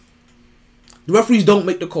 The referees don't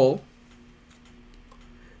make the call.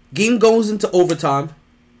 Game goes into overtime.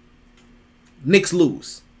 Knicks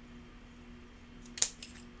lose.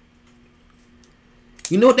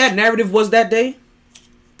 You know what that narrative was that day?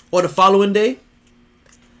 Or the following day?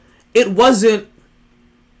 It wasn't,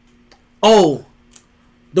 oh,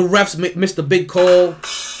 the refs missed a big call.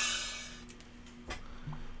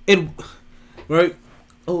 Right?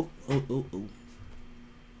 Oh.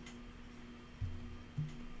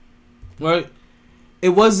 Right? It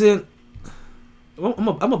wasn't. I'm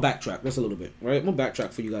gonna backtrack just a little bit. Right? I'm gonna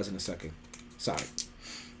backtrack for you guys in a second. Sorry.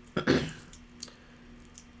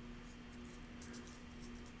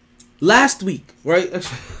 Last week, right?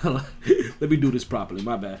 Let me do this properly.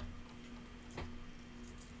 My bad.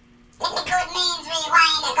 If the good means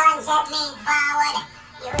rewind, the concept means forward.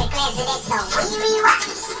 You requested it, so we rewind.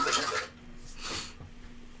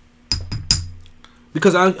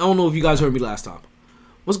 Because I don't know if you guys heard me last time.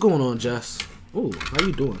 What's going on, Jess? Ooh, how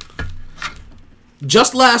you doing?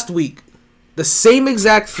 Just last week, the same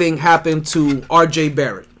exact thing happened to RJ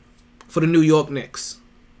Barrett for the New York Knicks.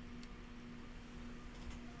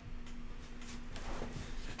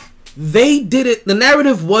 They did it. The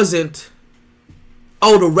narrative wasn't,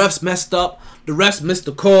 oh, the refs messed up. The refs missed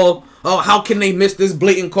the call. Oh, how can they miss this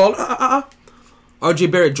blatant call? RJ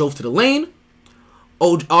Barrett drove to the lane.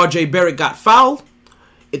 RJ Barrett got fouled.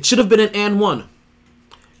 It should have been an and one.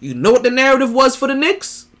 You know what the narrative was for the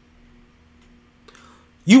Knicks?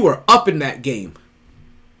 You were up in that game.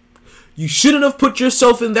 You shouldn't have put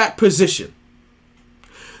yourself in that position.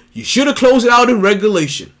 You should have closed it out in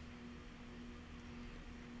regulation.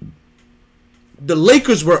 The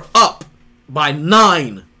Lakers were up by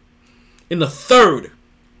 9 in the third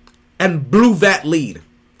and blew that lead.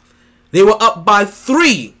 They were up by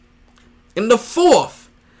 3 in the fourth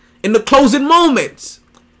in the closing moments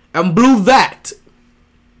and blew that.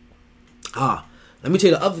 Let me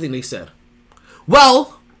tell you the other thing they said.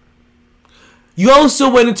 Well, you also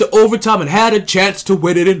went into overtime and had a chance to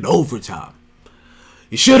win it in overtime.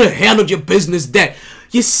 You should have handled your business then.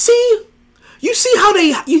 You see how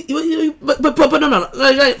they... But no.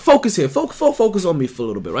 Like, focus here. Focus on me for a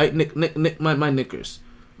little bit, right? Nick, my knickers,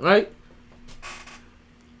 right?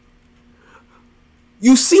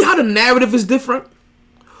 You see how the narrative is different?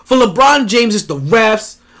 For LeBron James, it's the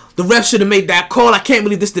refs. The refs should have made that call. I can't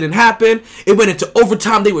believe this didn't happen. It went into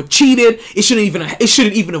overtime. They were cheated. It shouldn't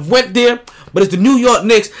even have went there. But it's the New York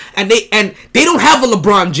Knicks, and they don't have a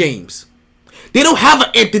LeBron James. They don't have an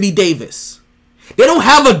Anthony Davis. They don't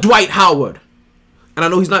have a Dwight Howard. And I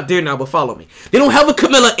know he's not there now, but follow me. They don't have a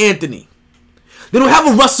Camilla Anthony. They don't have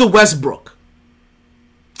a Russell Westbrook.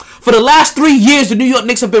 For the last 3 years, the New York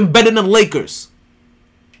Knicks have been better than the Lakers.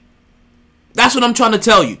 That's what I'm trying to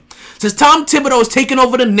tell you. Since Tom Thibodeau has taken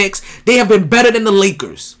over the Knicks, they have been better than the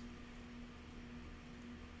Lakers.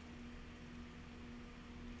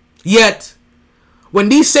 Yet, when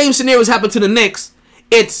these same scenarios happen to the Knicks,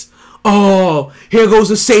 it's, oh, here goes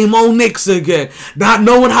the same old Knicks again. Not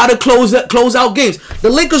knowing how to close out games. The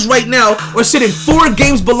Lakers right now are sitting 4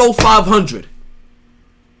 games below 500.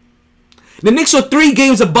 The Knicks are 3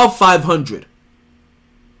 games above 500.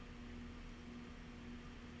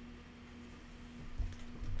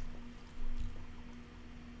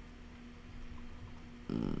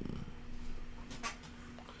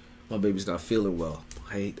 My baby's not feeling well.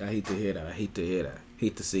 I hate to hear that. I hate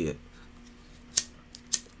to see it.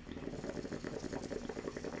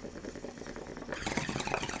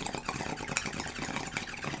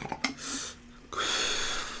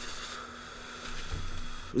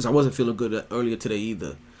 I wasn't feeling good earlier today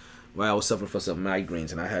either. Right, I was suffering from some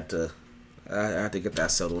migraines, and I had to get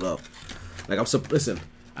that settled up. Like listen,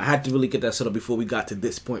 I had to really get that settled before we got to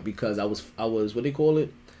this point because I was what do they call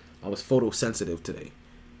it? I was photosensitive today.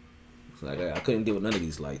 Like I couldn't deal with none of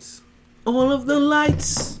these lights. All of the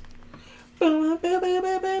lights. All of the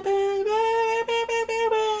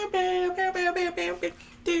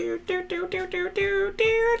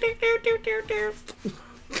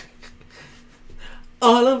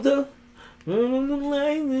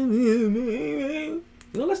lights.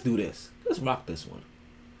 Let's do this. Let's rock this one.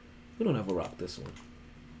 We don't ever rock this one.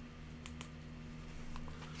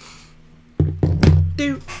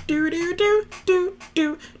 Do do do do do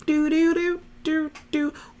do do do do do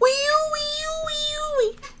do wee wee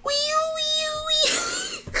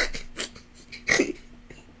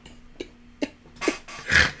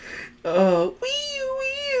oh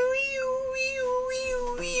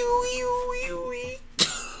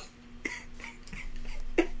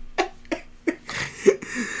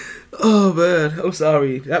oh man, I'm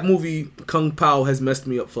sorry. That movie Kung Pao has messed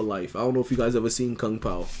me up for life. I don't know if you guys ever seen Kung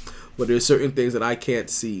Pao. But there's certain things that I can't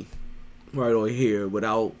see right or here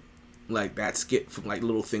without like that skit from like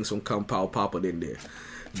little things from Kung Pao popping in there.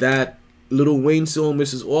 That Lil Wayne song,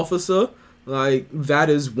 Mrs. Officer, like that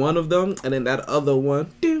is one of them, and then that other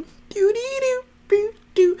one, do do do do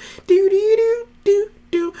do do do do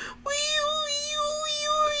do.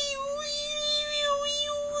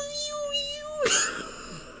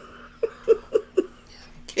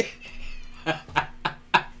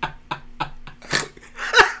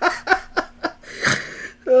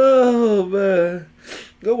 Oh man,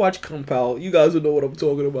 go watch Kung Pao. You guys will know what I'm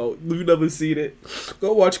talking about. If you've never seen it,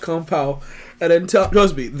 go watch Kung Pao, and then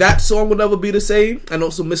trust me, that song will never be the same, and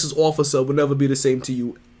also Mrs. Officer will never be the same to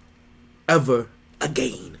you ever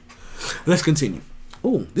again. Let's continue.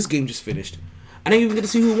 Oh, this game just finished. I didn't even get to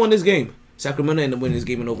see who won this game. Sacramento ended up winning this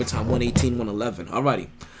game in overtime, 118-111. Alrighty,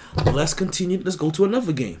 let's continue. Let's go to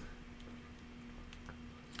another game.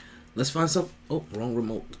 Let's find some. Oh, wrong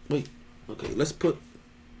remote. Wait. Okay, let's put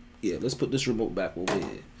this remote back over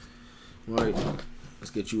here. Right. Let's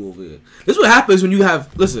get you over here. This is what happens when you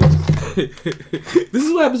have. Listen. This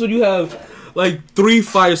is what happens when you have like 3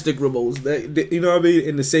 Fire Stick remotes. That you know what I mean,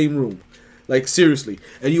 in the same room. Like seriously,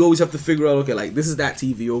 and you always have to figure out. Okay, like this is that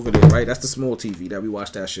TV over there, right? That's the small TV that we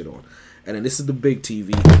watch that shit on, and then this is the big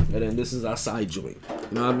TV, and then this is our side joint. You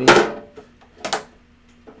know what I mean?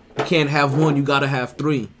 You can't have one. You gotta have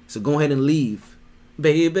 3. So go ahead and leave,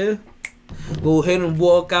 baby. Go ahead and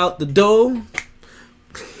walk out the door.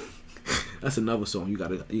 That's another song you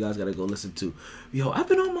guys gotta go listen to. Yo, I've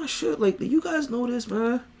been on my shit lately. You guys know this,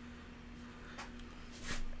 man.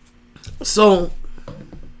 So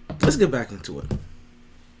let's get back into it.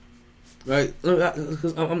 Right?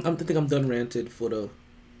 Because I think I'm done ranted for the.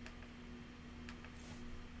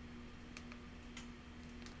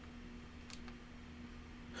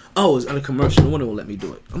 Oh, it's on a commercial. No one will let me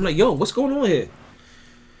do it. I'm like, yo, what's going on here?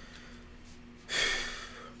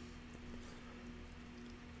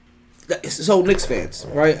 So Knicks fans,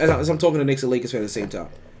 right? As I'm talking to Knicks and Lakers fans at the same time.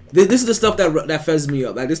 This is the stuff that fezz me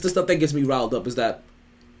up. Like, this is the stuff that gets me riled up. Is that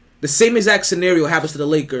the same exact scenario happens to the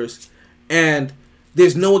Lakers, and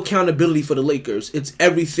there's no accountability for the Lakers. It's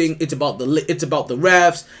everything. It's about the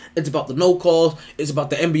refs. It's about the no calls. It's about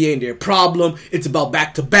the NBA and their problem. It's about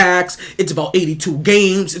back-to-backs. It's about 82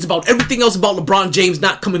 games. It's about everything else about LeBron James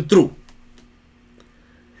not coming through.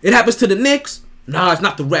 It happens to the Knicks. Nah, it's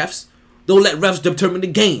not the refs. Don't let refs determine the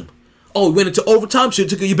game. Oh, you went into overtime?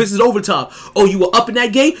 Should have took your business to overtime. Oh, you were up in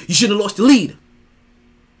that game? You shouldn't have lost the lead.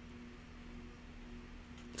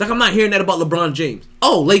 It's like I'm not hearing that about LeBron James.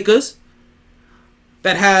 Oh, Lakers.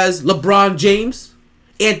 That has LeBron James,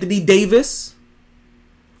 Anthony Davis,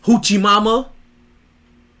 Hoochie Mama,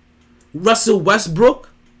 Russell Westbrook,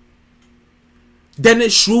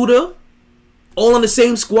 Dennis Schroeder, all on the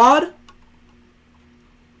same squad.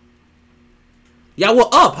 Y'all were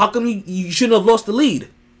up. How come you shouldn't have lost the lead?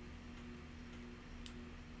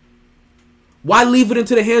 Why leave it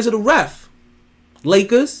into the hands of the ref?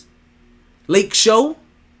 Lakers? Lake Show?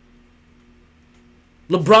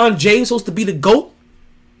 LeBron James supposed to be the GOAT?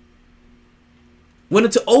 Went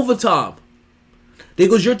into overtime. There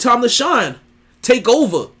goes your time to shine. Take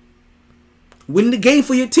over. Win the game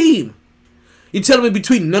for your team. You telling me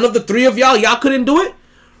between none of the three of y'all couldn't do it?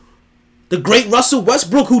 The great Russell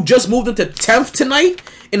Westbrook, who just moved into 10th tonight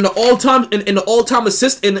in the all-time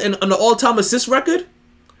assist record,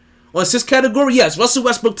 or assist category, yes, Russell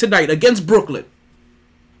Westbrook tonight against Brooklyn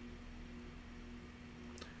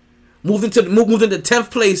moved into 10th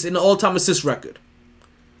place in the all-time assist record.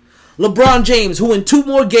 LeBron James, who in 2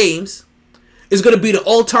 more games is going to be the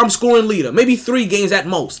all-time scoring leader, maybe 3 games at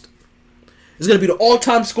most, is going to be the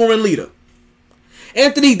all-time scoring leader.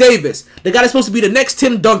 Anthony Davis, the guy that's supposed to be the next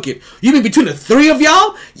Tim Duncan. You mean between the 3 of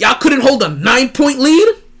y'all couldn't hold a 9-point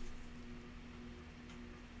lead?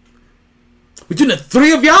 Between the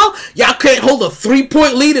 3 of y'all can't hold a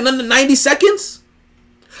 3-point lead in under 90 seconds?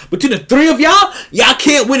 Between the 3 of y'all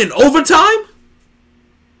can't win in overtime?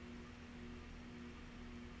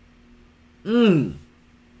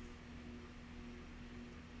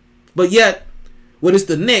 But yet, when it's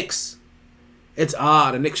the Knicks, it's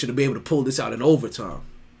the Knicks should be able to pull this out in overtime.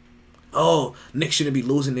 Oh, Knicks shouldn't be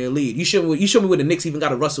losing their lead. You show me where the Knicks even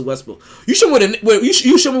got a Russell Westbrook. You show me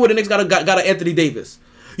where the Knicks got a Anthony Davis.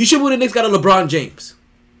 You show me where the Knicks got a LeBron James.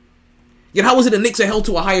 Yet how is it the Knicks are held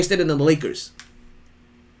to a higher standard than the Lakers?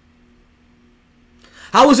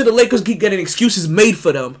 How is it the Lakers keep getting excuses made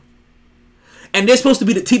for them, and they're supposed to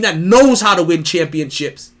be the team that knows how to win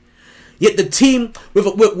championships? Yet the team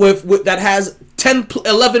with that has 10,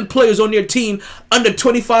 11 players on their team under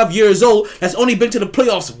 25 years old that's only been to the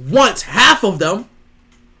playoffs once, half of them,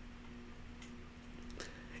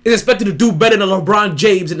 is expected to do better than LeBron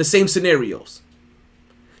James in the same scenarios.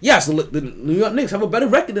 Yes, the New York Knicks have a better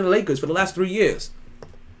record than the Lakers for the last 3 years.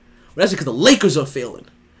 But that's because the Lakers are failing.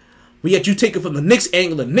 But yet you take it from the Knicks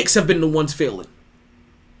angle, the Knicks have been the ones failing.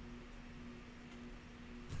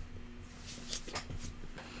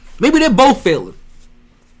 Maybe they're both failing.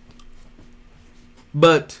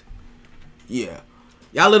 But, yeah.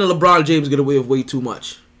 Y'all letting LeBron James get away with way too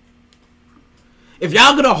much. If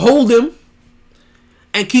y'all gonna hold him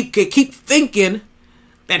and keep thinking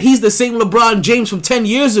that he's the same LeBron James from 10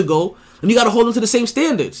 years ago, then you gotta hold him to the same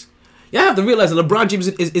standards. Y'all have to realize that LeBron James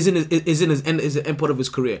is in his end part of his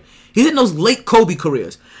career. He's in those late Kobe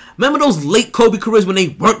careers. Remember those late Kobe careers when they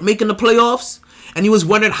weren't making the playoffs? And he was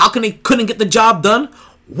wondering how come they couldn't get the job done?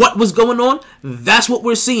 What was going on? That's what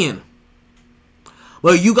we're seeing.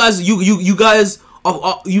 Well, you guys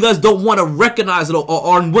don't want to recognize it or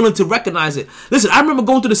are unwilling to recognize it. Listen, I remember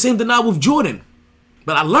going through the same denial with Jordan,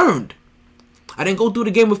 but I learned. I didn't go through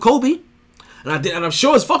the game with Kobe, and I'm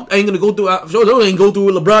sure as fuck I ain't gonna go through. I'm sure I ain't go through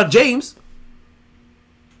with LeBron James.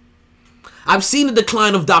 I've seen the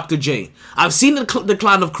decline of Dr. J. I've seen the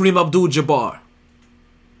decline of Kareem Abdul-Jabbar.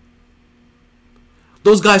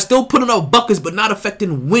 Those guys still putting out buckets, but not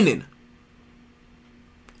affecting winning.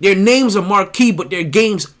 Their names are marquee, but their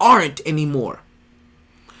games aren't anymore.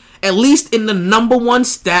 At least in the number one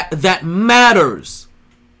stat that matters.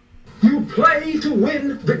 You play to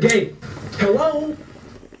win the game. Hello?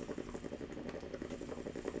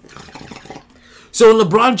 So in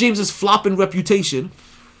LeBron James's flopping reputation,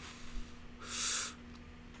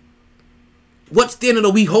 what standard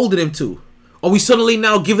are we holding him to? Are we suddenly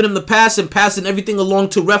now giving him the pass and passing everything along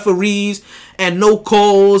to referees and no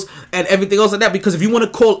calls and everything else like that? Because if you want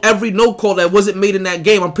to call every no call that wasn't made in that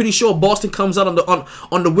game, I'm pretty sure Boston comes out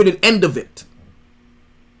on the winning end of it.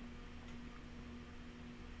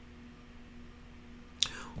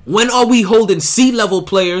 When are we holding C-level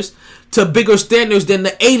players to bigger standards than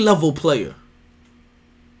the A-level player?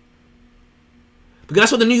 Because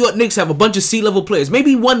that's what the New York Knicks have, a bunch of C-level players.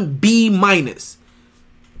 Maybe one B-.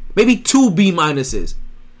 Maybe 2 B- in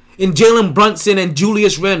Jalen Brunson and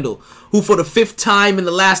Julius Randle, who for the 5th time in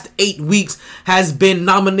the last 8 weeks has been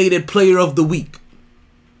nominated Player of the Week.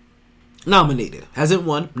 Nominated. Hasn't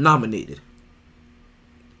won, nominated.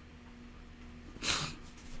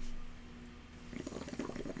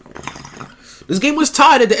 This game was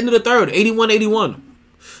tied at the end of the third, 81-81.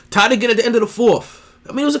 Tied again at the end of the fourth.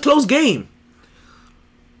 I mean, it was a close game.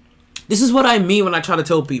 This is what I mean when I try to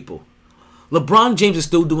tell people. LeBron James is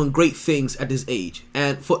still doing great things at his age.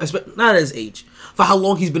 And not at his age. For how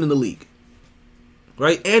long he's been in the league.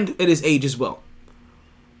 Right? And at his age as well.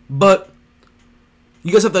 But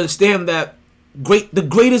you guys have to understand that the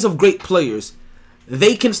greatest of great players,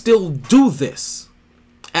 they can still do this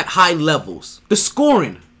at high levels. The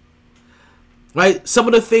scoring. Right? Some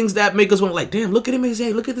of the things that make us want like, damn, look at him,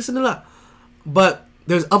 hey, look at this and that. But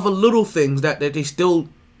there's other little things that they still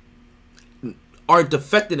aren't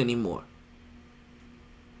affected anymore.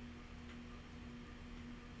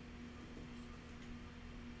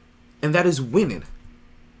 And that is winning.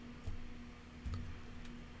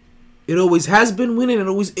 It always has been winning and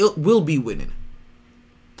always will be winning.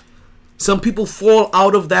 Some people fall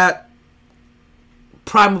out of that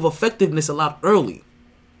prime of effectiveness a lot early.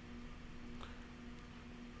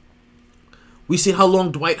 We see how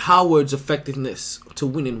long Dwight Howard's effectiveness to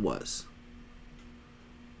winning was.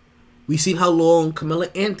 We seen how long Carmelo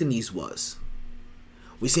Anthony's was.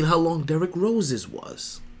 We seen how long Derrick Rose's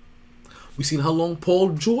was. We seen how long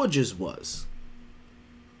Paul George's was.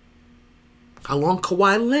 How long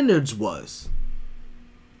Kawhi Leonard's was.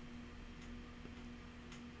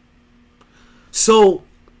 So,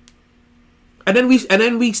 and then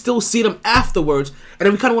we still see them afterwards, and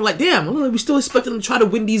then we kind of went like, damn, we still expecting them to try to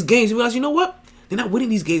win these games. And we realize, you know what? They're not winning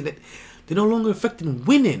these games. They're no longer affecting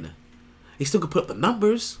winning. They still can put up the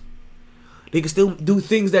numbers. They can still do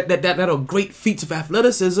things that are great feats of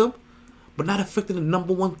athleticism, but not affecting the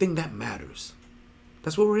number one thing that matters.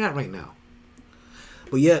 That's where we're at right now.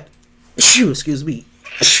 But yet, excuse me,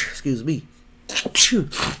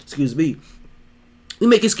 we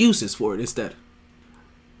make excuses for it instead.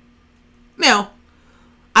 Now,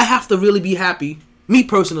 I have to really be happy, me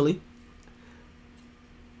personally,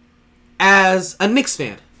 as a Knicks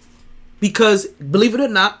fan. Because, believe it or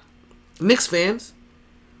not, Knicks fans,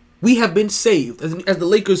 we have been saved. As the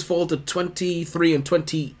Lakers fall to 23 and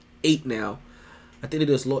 28 now. I think they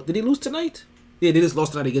just lost. Did they lose tonight? Yeah, they just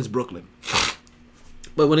lost tonight against Brooklyn.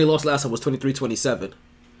 But when they lost last time, it was 23-27.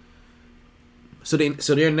 So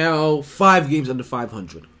they're now 5 games under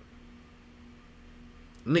 500.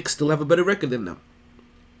 Knicks still have a better record than them.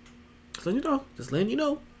 Just letting you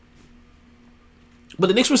know. But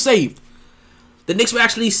the Knicks were saved. The Knicks were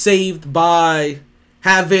actually saved by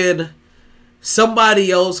having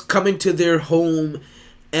somebody else come into their home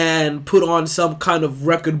and put on some kind of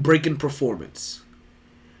record-breaking performance.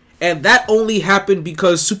 And that only happened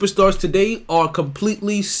because superstars today are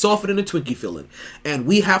completely softer than a Twinkie filling. And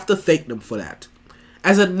we have to thank them for that.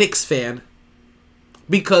 As a Knicks fan,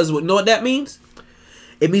 because you know what that means?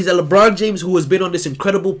 It means that LeBron James, who has been on this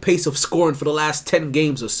incredible pace of scoring for the last 10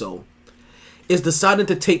 games or so, is decided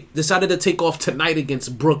to take off tonight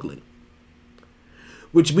against Brooklyn.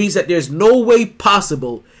 Which means that there's no way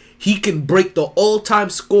possible he can break the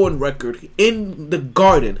all-time scoring record in the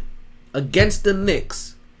Garden against the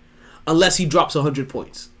Knicks unless he drops 100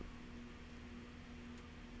 points.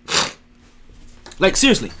 Like,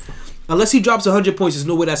 seriously. Unless he drops 100 points, there's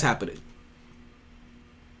no way that's happening.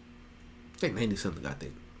 I think 90-something, I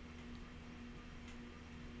think.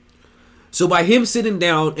 So by him sitting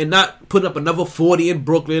down and not putting up another 40 in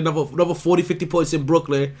Brooklyn, another 40, 50 points in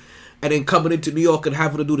Brooklyn, and then coming into New York and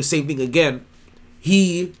having to do the same thing again,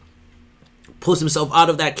 he pulls himself out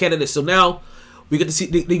of that candidate. So now you get to see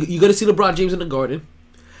LeBron James in the Garden.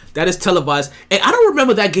 That is televised. And I don't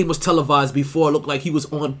remember that game was televised before. It looked like he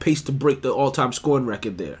was on pace to break the all-time scoring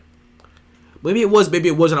record there. Maybe it was, maybe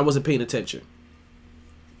it wasn't. I wasn't paying attention.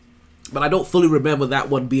 But I don't fully remember that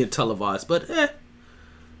one being televised. But,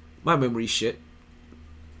 my memory's shit.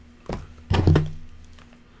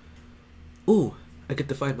 Ooh, I get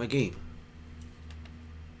to find my game.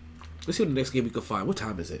 Let's see what the next game we can find. What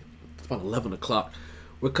time is it? It's about 11 o'clock.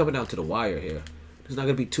 we're coming down to the wire here. There's not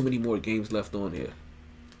gonna be too many more games left on here.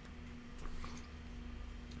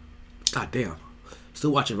 God damn.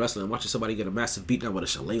 Still watching wrestling. I'm watching somebody get a massive beatdown with a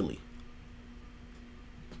shillelagh.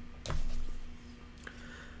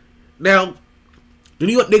 Now, the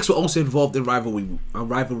New York Knicks were also involved in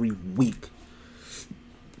rivalry week.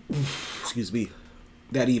 Excuse me.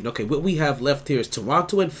 That evening. Okay, what we have left here is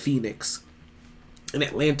Toronto and Phoenix. And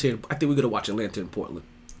Atlanta. I think we're going to watch Atlanta and Portland.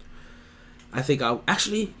 I think I'll...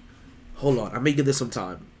 Actually, hold on. I may give this some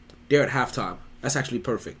time. They're at halftime. That's actually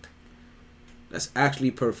perfect. That's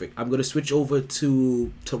actually perfect. I'm going to switch over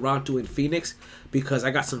to Toronto and Phoenix because I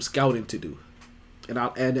got some scouting to do. And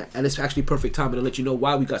it's actually perfect time to let you know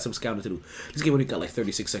why we got some scouting to do. This game only got like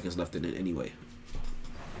 36 seconds left in it anyway.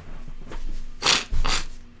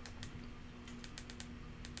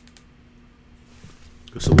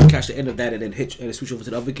 So we'll catch the end of that and then switch over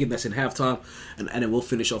to the other game that's in halftime, and then we'll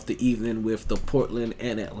finish off the evening with the Portland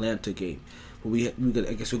and Atlanta game. But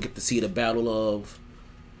I guess we'll get to see the battle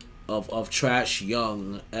of Trash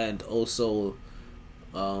Young and also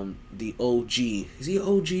the OG. Is he an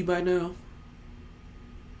OG by now?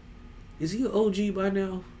 Is he an OG by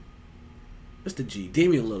now? What's the G?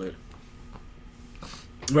 Damian Lillard.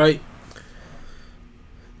 Right?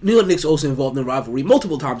 New York Knicks also involved in rivalry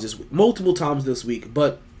multiple times this week,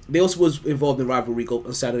 but they also was involved in rivalry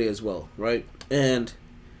on Saturday as well, right? And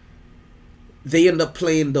they end up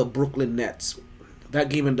playing the Brooklyn Nets. That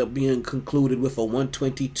game ended up being concluded with a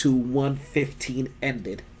 122-115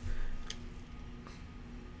 ended.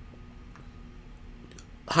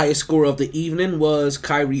 Highest scorer of the evening was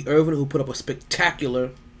Kyrie Irving, who put up a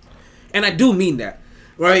spectacular, and I do mean that,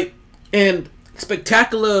 right? And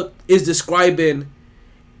spectacular is describing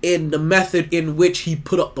in the method in which he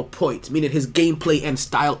put up the points, meaning his gameplay and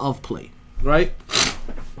style of play, right?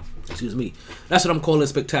 Excuse me. That's what I'm calling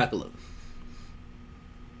spectacular.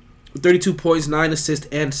 32 points, 9 assists,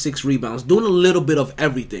 and 6 rebounds. Doing a little bit of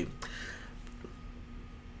everything.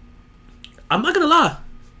 I'm not gonna lie.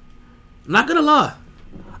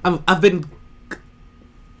 I've been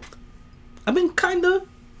kind of,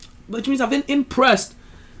 which means I've been impressed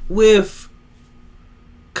with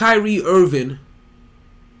Kyrie Irving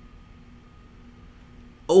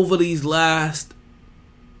over these last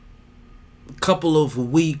couple of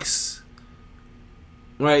weeks,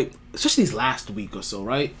 right? Especially these last week or so,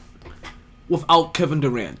 right? Without Kevin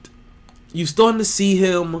Durant. You're starting to see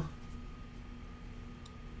him,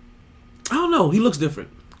 I don't know, he looks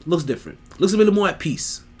different. Looks a little more at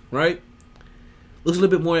peace, right? Looks a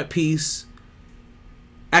little bit more at peace.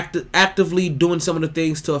 Actively doing some of the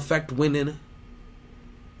things to affect winning.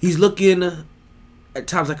 He's looking at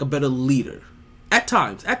times like a better leader. At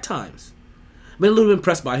times. I've been a little bit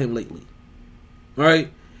impressed by him lately.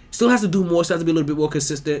 Alright? Still has to do more, still has to be a little bit more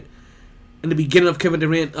consistent. In the beginning of Kevin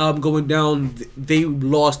Durant going down, they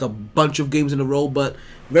lost a bunch of games in a row, but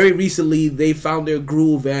very recently they found their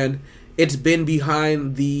groove, and it's been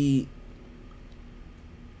behind the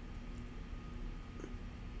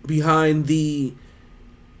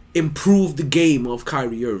improved game of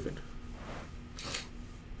Kyrie Irving.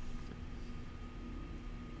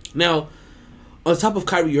 Now, on top of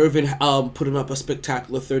Kyrie Irving putting up a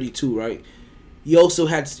spectacular 32, right? I want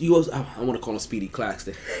to call him Speedy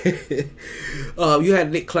Claxton. You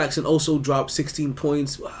had Nick Claxton also drop 16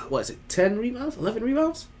 points. What is it? 10 rebounds? 11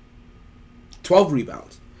 rebounds? 12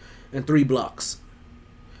 rebounds. And 3 blocks.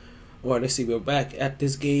 All right, let's see. We're back at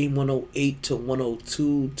this game,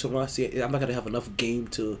 108-102. Toronto. I'm not going to have enough game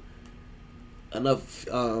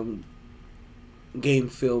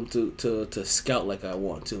film to scout like I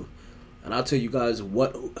want to. And I'll tell you guys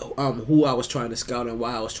who I was trying to scout and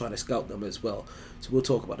why I was trying to scout them as well. So we'll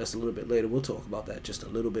talk about this a little bit later. We'll talk about that just a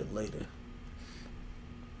little bit later.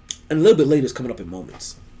 And a little bit later is coming up in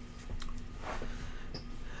moments.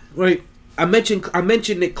 Right. I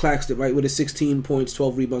mentioned Nick Claxton, right, with his 16 points,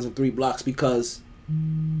 12 rebounds, and 3 blocks because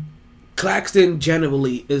Claxton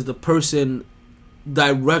generally is the person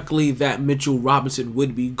directly that Mitchell Robinson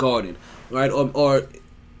would be guarding, right? Or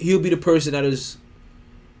he'll be the person that is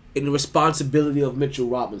in the responsibility of Mitchell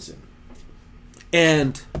Robinson.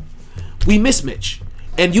 And we miss Mitch.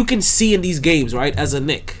 And you can see in these games, right, as a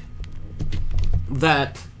Knick,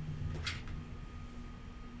 that,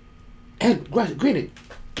 and granted,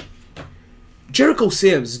 Jericho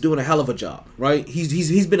Sims is doing a hell of a job, right?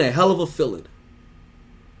 He's been a hell of a fill-in.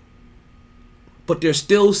 But there's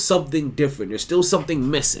still something different. There's still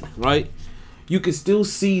something missing, right? You can still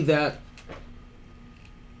see that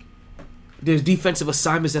there's defensive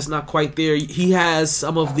assignments that's not quite there. He has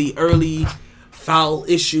some of the early foul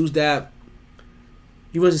issues that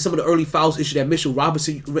He runs into some of the early fouls issue that Mitchell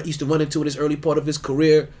Robinson used to run into in his early part of his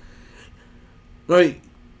career. Right?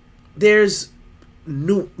 There's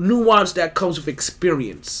nuance that comes with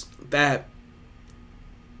experience that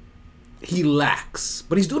he lacks.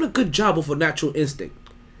 But he's doing a good job of a natural instinct.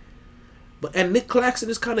 And Nick Claxton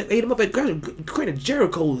is kind of ate him up. Granted,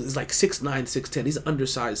 Jericho is like 6'9", 6'10". He's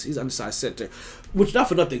undersized center. Which, not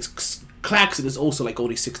for nothing, Claxton is also like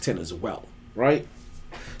only 6'10" as well. Right?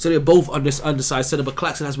 So they're both undersized center, but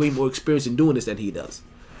Claxton has way more experience in doing this than he does.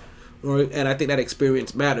 Right? And I think that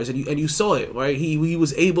experience matters. And you saw it, right? He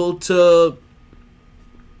was able to,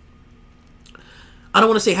 I don't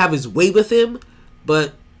want to say have his way with him,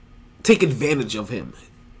 but take advantage of him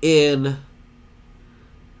in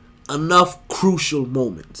enough crucial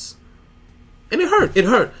moments. And it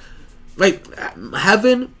hurt. Like,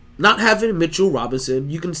 not having Mitchell Robinson,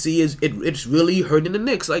 you can see it's really hurting the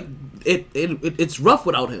Knicks. Like, it's rough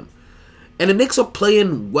without him. And the Knicks are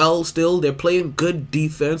playing well still. They're playing good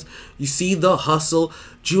defense. You see the hustle.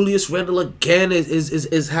 Julius Randle again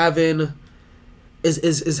is having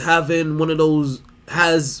one of those,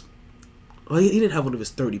 well, he didn't have one of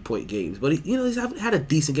his 30-point games, but he's had a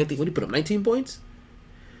decent game. When he put up 19 points?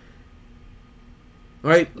 All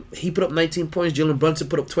right, he put up 19 points. Jalen Brunson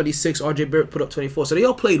put up 26. R.J. Barrett put up 24. So they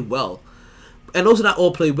all played well. And those are not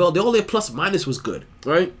all played well. Their plus-minus was good,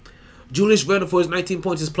 right? Julius Randle for his 19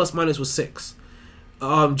 points, his plus-minus was 6.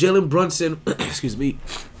 Jalen Brunson, excuse me.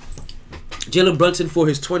 Jalen Brunson for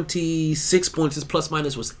his 26 points, his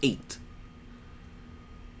plus-minus was 8.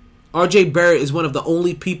 R.J. Barrett is one of the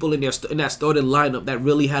only people in that starting lineup that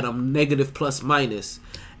really had a negative plus-minus.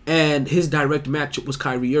 And his direct matchup was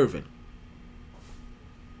Kyrie Irving.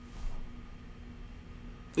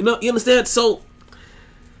 You understand? So,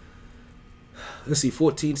 let's see,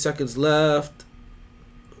 14 seconds left.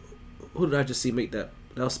 Who did I just see make that?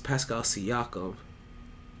 That was Pascal Siakam.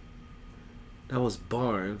 That was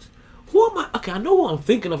Barnes. Who am I? Okay, I know who I'm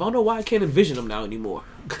thinking of. I don't know why I can't envision him now anymore.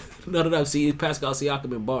 Now that I've seen Pascal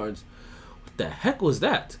Siakam and Barnes. What the heck was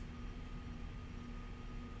that?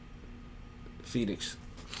 Phoenix.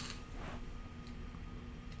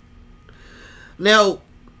 Now,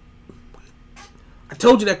 I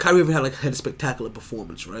told you that Kyrie Irving had a spectacular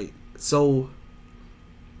performance, right? So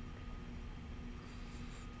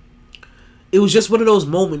it was just one of those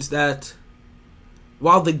moments that,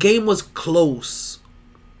 while the game was close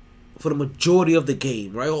for the majority of the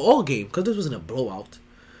game, right, or all game, because this wasn't a blowout,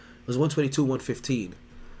 it was 122-115.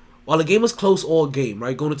 While the game was close all game,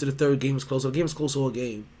 right, going into the third game was close. The game was close all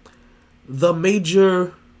game. The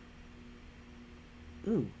major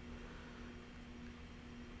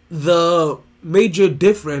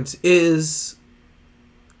difference is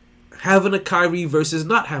having a Kyrie versus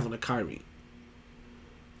not having a Kyrie.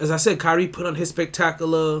 As I said, Kyrie put on his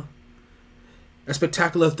spectacular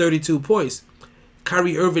 32 points.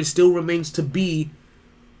 Kyrie Irving still remains to be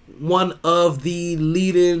one of the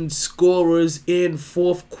leading scorers in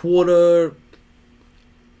fourth quarter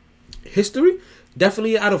history.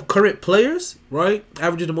 Definitely out of current players, right?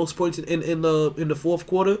 Averaging the most points in the fourth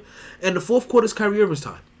quarter. And the fourth quarter is Kyrie Irving's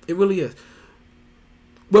time. It really is.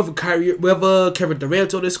 Whether Kevin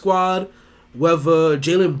Durant's on this squad, whether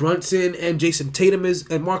Jalen Brunson and Jason Tatum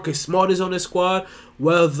and Marcus Smart is on this squad,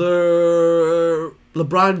 whether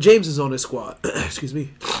LeBron James is on this squad. Excuse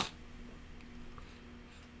me.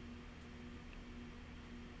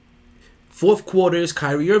 Fourth quarter is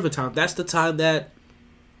Kyrie Irving time. That's the time that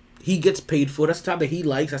he gets paid for. That's the time that he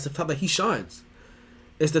likes. That's the time that he shines.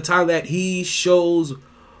 It's the time that he shows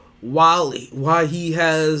why he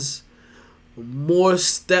has more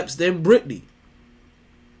steps than Brittany,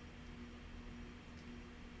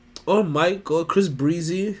 or Mike, or Chris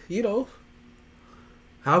Breezy,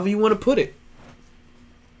 however you want to put it.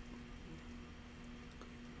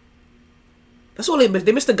 That's all they missed.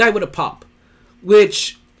 They missed a guy with a pop,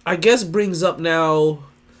 which I guess brings up now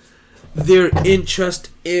their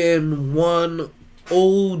interest in one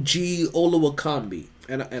OG Oluwakambi.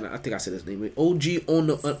 And I think I said his name. OG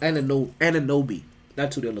Anunoby.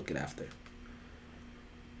 That's who they're looking after.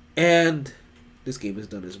 And this game is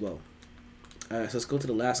done as well. Alright, so let's go to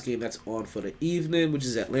the last game that's on for the evening, which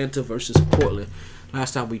is Atlanta versus Portland.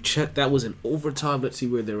 Last time we checked, that was in overtime. Let's see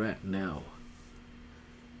where they're at now.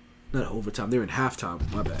 Not overtime. They're in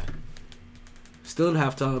halftime. My bad. Still in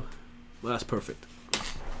halftime. Well, that's perfect.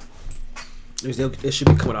 They should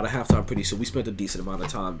be coming out of halftime pretty soon. We spent a decent amount of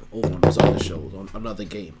time over on those other shows, on another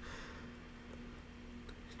game.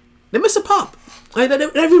 They miss a pop.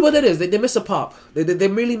 Everyone that is, they miss a pop. They're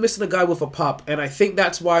really missing a guy with a pop, and I think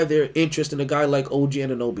that's why they're interested in a guy like OG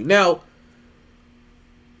Anunoby. Now,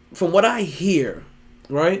 from what I hear,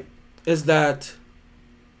 right, is that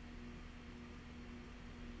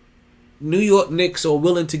New York Knicks are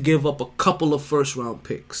willing to give up a couple of first-round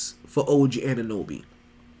picks for OG Anunoby.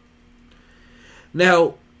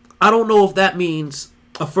 Now, I don't know if that means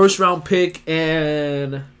a first-round pick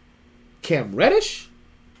and Cam Reddish,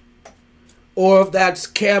 or if that's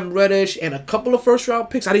Cam Reddish and a couple of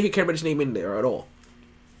first-round picks. I didn't hear Cam Reddish's name in there at all.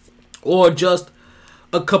 Or just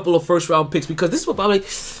a couple of first-round picks, because this is what I'm like,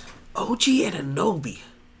 OG Anunoby.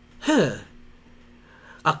 Huh.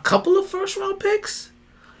 A couple of first-round picks?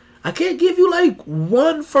 I can't give you like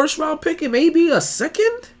one first-round pick and maybe a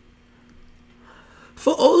second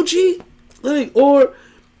for OG? Like, or,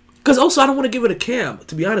 because also I don't want to give it a Cam,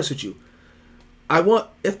 to be honest with you. I want,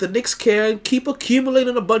 if the Knicks can, keep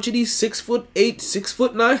accumulating a bunch of these 6'8",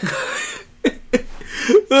 6'9".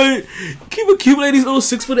 Like, keep accumulating these little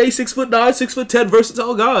 6'8", 6'9", 6'10"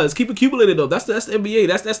 versatile guys. Keep accumulating them. That's the NBA.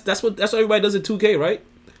 That's what everybody does in 2K, right?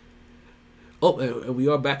 Oh, and we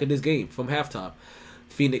are back in this game from halftime.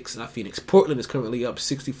 Portland is currently up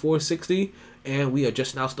 64-60, and we are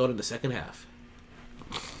just now starting the second half.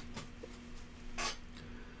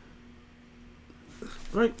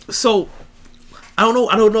 Right? So, I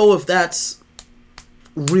don't know if that's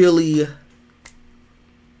really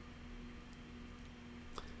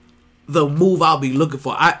the move I'll be looking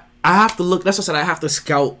for. I have to look. That's what I said. I have to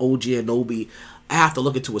scout OG Anunoby. I have to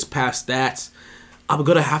look into his past stats. I'm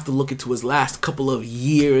gonna have to look into his last couple of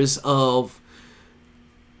years of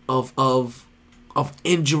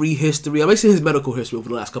injury history. I'm basically his medical history over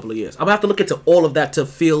the last couple of years. I'm gonna have to look into all of that to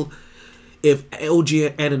feel if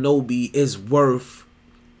OG Anunoby is worth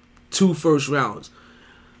 2 first rounds.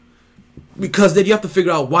 Because then you have to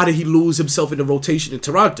figure out, why did he lose himself in the rotation in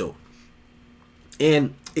Toronto?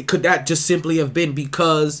 And could that just simply have been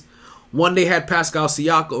because one, they had Pascal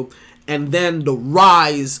Siakam, and then the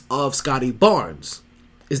rise of Scotty Barnes?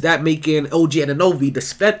 Is that making OG Anunoby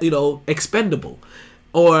expendable?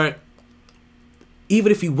 Or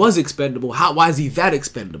even if he was expendable, why is he that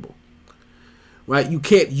expendable? Right? You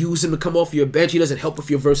can't use him to come off your bench. He doesn't help with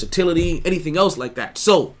your versatility, anything else like that.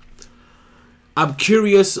 So I'm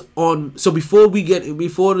curious on. So before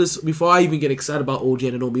I even get excited about OG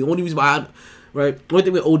Anunoby, the only reason why only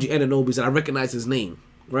thing with OG Anunoby is that I recognize his name,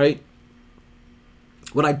 right?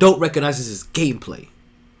 What I don't recognize is his gameplay.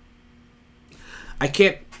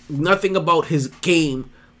 Nothing about his game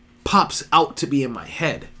pops out to me in my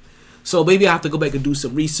head. So maybe I have to go back and do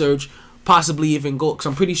some research, possibly even go, because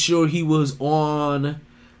I'm pretty sure he was on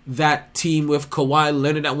that team with Kawhi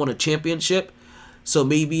Leonard that won a championship. So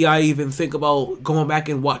maybe I even think about going back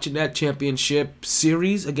and watching that championship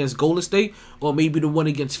series against Golden State, or maybe the one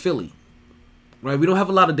against Philly. Right? We don't have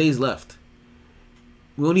a lot of days left.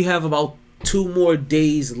 We only have about 2 more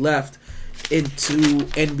days left into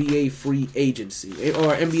NBA free agency,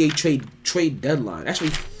 or NBA trade deadline. Actually,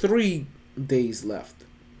 3 days left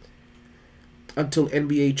until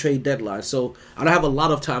NBA trade deadline. So I don't have a lot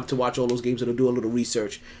of time to watch all those games, and to do a little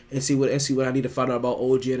research and see what I need to find out about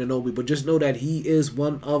OG Anunoby. But just know that he is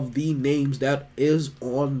one of the names that is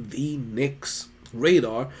on the Knicks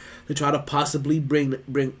radar to try to possibly bring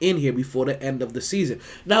in here before the end of the season.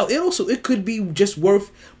 Now, it could be just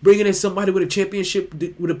worth bringing in somebody with a championship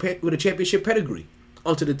pedigree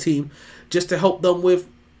onto the team, just to help them with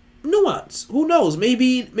nuance. Who knows?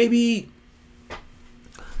 Maybe the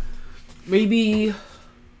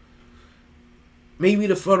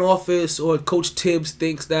front office or Coach Tibbs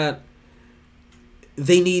thinks that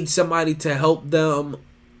they need somebody to help them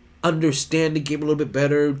understand the game a little bit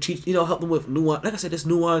better, help them with nuance. Like I said, this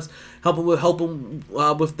nuance, help them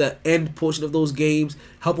with the end portion of those games,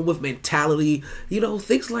 help them with mentality,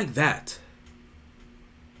 things like that.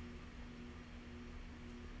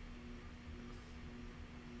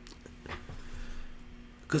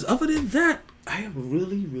 Because other than that, I am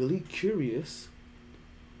really, really curious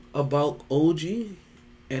about OG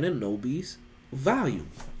Anunoby's value.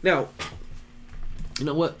 Now, you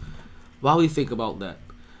know what? While we think about that,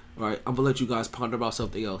 all right, I'm going to let you guys ponder about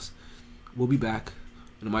something else. We'll be back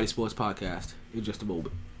in the MyT Sports Podcast in just a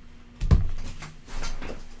moment.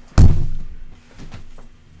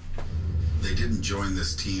 They didn't join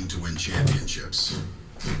this team to win championships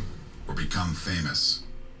or become famous.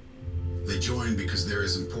 They joined because there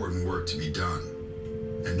is important work to be done,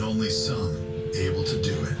 and only some able to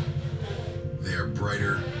do it. They are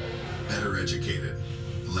brighter, better educated,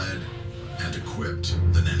 led, and equipped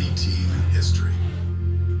than any team in history.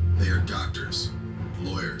 They are doctors,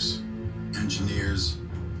 lawyers, engineers,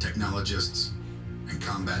 technologists, and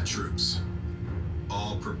combat troops,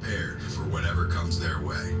 all prepared for whatever comes their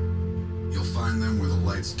way. You'll find them where the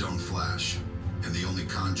lights don't flash, and the only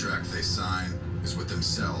contract they sign is with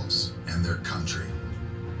themselves and their country.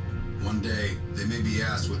 One day, they may be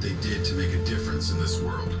asked what they did to make a difference in this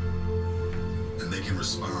world. And they can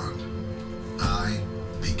respond, I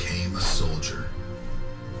became a soldier.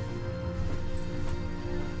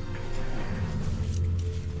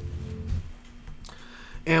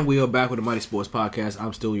 And we are back with the Mighty Sports Podcast.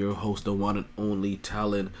 I'm still your host, the one and only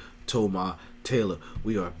Talon Toma Taylor.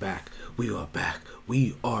 We are back. We are back.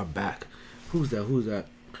 We are back. Who's that? Who's that?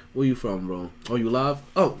 Where you from, bro? Are you live?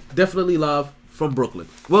 Oh, definitely live from Brooklyn.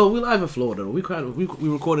 Well, we live in Florida. We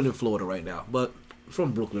recorded in Florida right now, but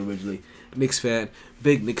from Brooklyn originally. Knicks fan,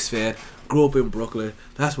 big Knicks fan. Grew up in Brooklyn.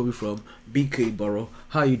 That's where we from. BK Borough.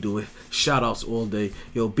 How you doing? Shout outs all day.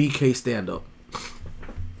 Yo, BK, stand up.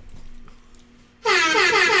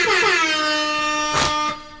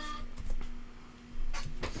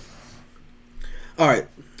 All right,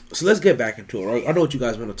 so let's get back into it. Right, I know what you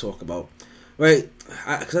guys want to talk about, right?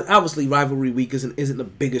 Because obviously, rivalry week isn't the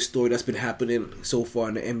biggest story that's been happening so far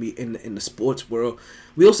in the NBA, in the sports world.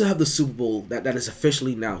 We also have the Super Bowl that is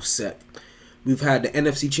officially now set. We've had the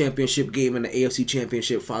NFC Championship game and the AFC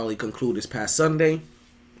Championship finally conclude this past Sunday.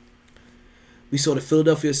 We saw the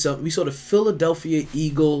Philadelphia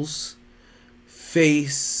Eagles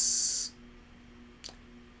face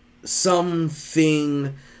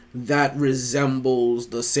something that resembles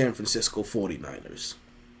the San Francisco 49ers.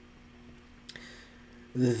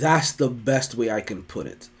 That's the best way I can put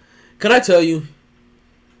it. Can I tell you,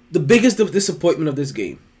 the biggest disappointment of this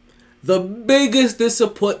game,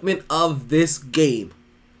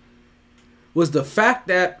 was the fact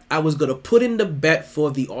that I was going to put in the bet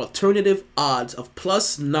for the alternative odds of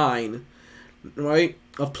 +9, right?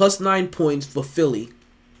 Of +9 points for Philly.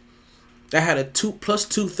 That had a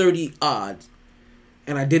 +230 odds.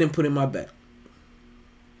 And I didn't put in my bet.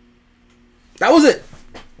 That was it.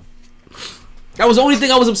 That was the only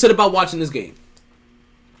thing I was upset about watching this game.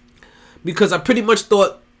 Because I pretty much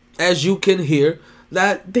thought, as you can hear,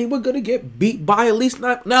 that they were going to get beat by at least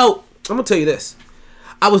not. Now, I'm going to tell you this.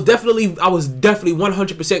 I was definitely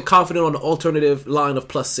 100% confident on the alternative line of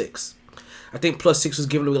 +6. I think +6 was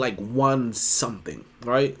giving away like 1 something,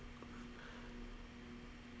 right?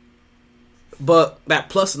 But that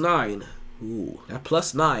 +9... Ooh, that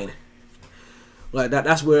 +9. Like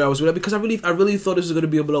that's where I was with it, because I really thought this was gonna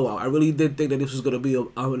be a blowout. I really did think that this was gonna be a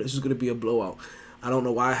blowout. I don't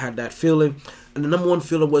know why I had that feeling. And the number one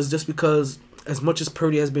feeling was just because, as much as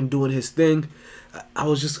Purdy has been doing his thing,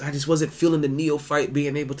 I just wasn't feeling the neophyte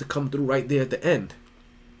being able to come through right there at the end.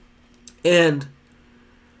 And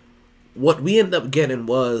what we ended up getting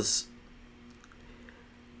was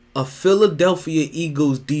a Philadelphia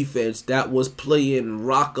Eagles defense that was playing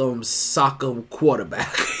Rock'em Sock'em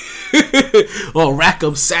quarterback. Or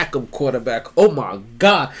Rack'em Sack'em quarterback. Oh my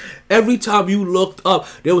God. Every time you looked up,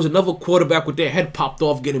 there was another quarterback with their head popped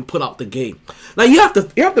off getting put out the game. Now you have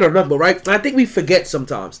to remember, right? I think we forget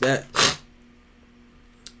sometimes that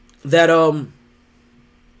the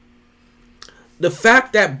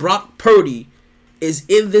fact that Brock Purdy is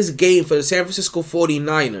in this game for the San Francisco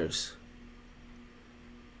 49ers.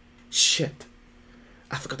 Shit.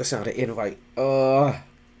 I forgot to send the invite.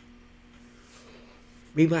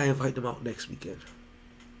 Maybe I invite them out next weekend.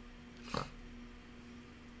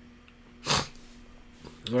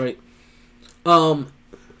 Alright. The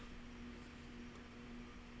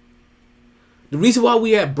reason why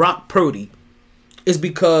we had Brock Purdy is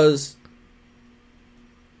because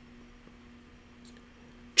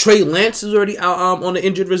Trey Lance is already out on the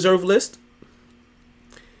injured reserve list.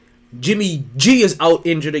 Jimmy G is out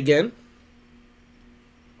injured again.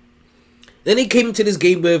 Then he came into this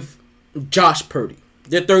game with Josh Purdy,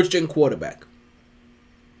 their third string quarterback.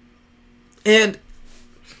 And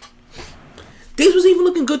things was even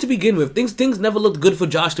looking good to begin with. Things never looked good for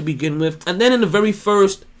Josh to begin with. And then in the very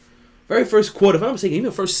first quarter, if I'm saying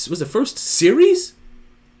even was the first series?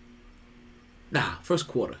 Nah, first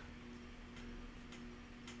quarter.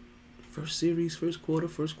 First series, first quarter.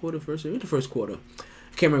 In the first quarter.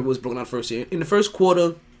 I can't remember what was broken out first year. In the first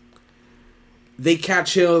quarter, they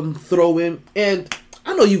catch him throwing. And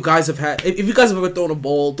I know you guys have had, if you guys have ever thrown a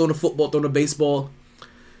ball, thrown a football, thrown a baseball,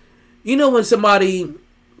 you know when somebody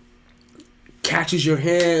catches your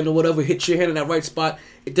hand or whatever, hits your hand in that right spot,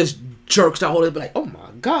 it just jerks that whole thing. Like, oh my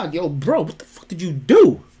God, yo, bro, what the fuck did you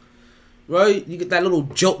do? Right? You get that little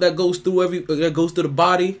jolt that goes through the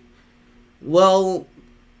body. Well,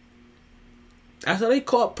 that's how they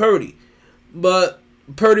caught Purdy. But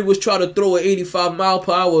Purdy was trying to throw an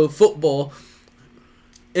 85-mile-per-hour football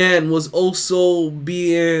and was also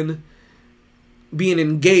being being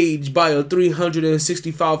engaged by a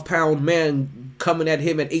 365-pound man coming at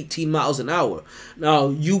him at 18 miles an hour. Now,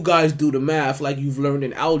 you guys do the math like you've learned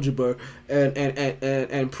in algebra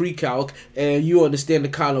and pre-calc, and you understand the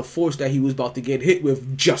kind of force that he was about to get hit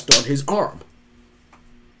with just on his arm.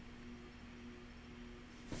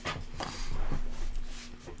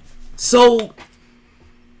 So,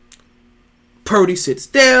 Purdy sits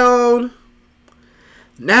down.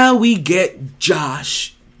 Now we get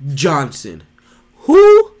Josh Johnson.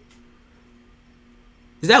 Who?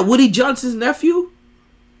 Is that Woody Johnson's nephew?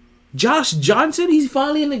 Josh Johnson? He's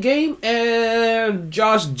finally in the game. And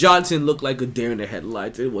Josh Johnson looked like a deer in the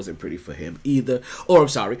headlights. It wasn't pretty for him either. Or, I'm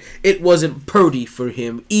sorry, it wasn't Purdy for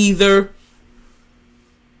him either.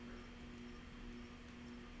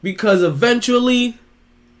 Because eventually,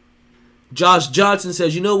 Josh Johnson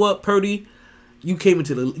says, you know what, Purdy? You came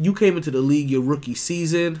into the league your rookie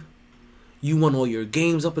season. You won all your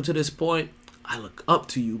games up until this point. I look up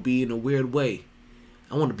to you, B, in a weird way.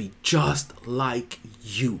 I want to be just like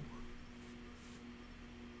you.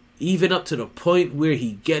 Even up to the point where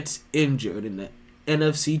he gets injured in the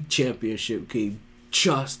NFC Championship game,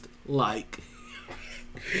 just like.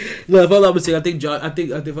 No, if I'm not mistaken, I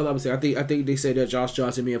think they said that Josh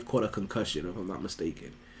Johnson may have caught a concussion. If I'm not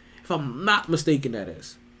mistaken, that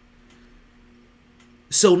is.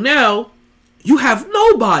 So now you have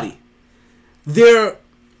nobody. Their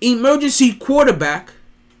emergency quarterback,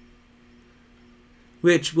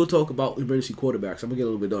 which we'll talk about emergency quarterbacks, I'm going to get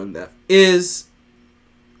a little bit on that, is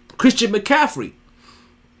Christian McCaffrey.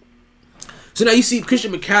 So now you see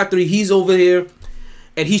Christian McCaffrey, he's over here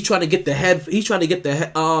and he's trying to get the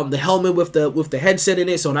helmet with the headset in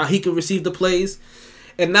it so now he can receive the plays.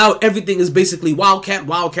 And now everything is basically wildcat.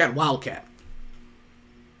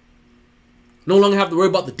 No longer have to worry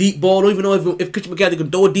about the deep ball. Don't even know if Christian McCaffrey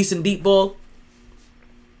can throw a decent deep ball.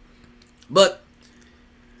 But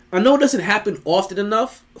I know it doesn't happen often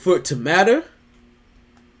enough for it to matter.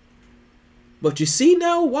 But you see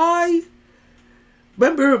now why?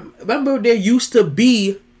 Remember there used to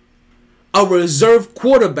be a reserve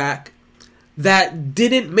quarterback that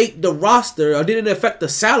didn't make the roster or didn't affect the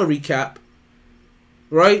salary cap,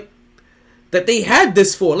 right? That they had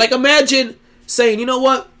this for. Like, imagine saying, you know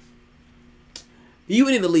what? You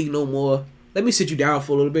ain't in the league no more. Let me sit you down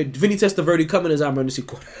for a little bit. Vinny Testaverde coming as our emergency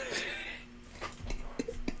quarterback.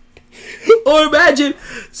 Or imagine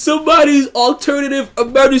somebody's alternative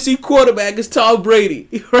emergency quarterback is Tom Brady,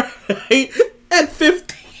 right? At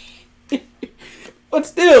 50. But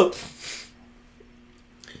still,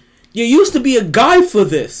 you used to be a guy for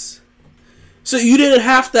this. So you didn't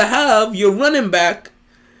have to have your running back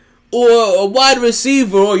or a wide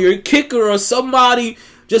receiver or your kicker or somebody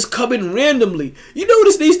just come in randomly. You know what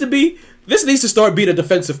this needs to be? This needs to start being a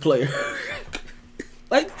defensive player.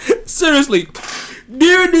 Like, seriously.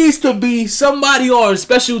 There needs to be somebody on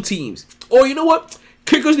special teams. Or you know what?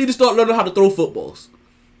 Kickers need to start learning how to throw footballs.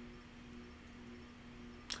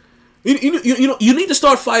 You need to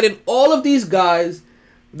start fighting all of these guys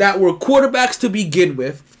that were quarterbacks to begin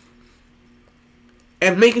with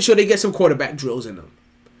and making sure they get some quarterback drills in them.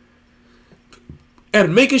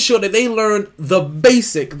 And making sure that they learn the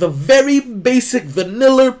very basic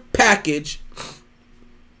vanilla package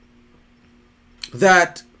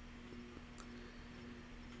that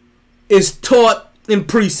is taught in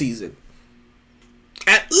preseason.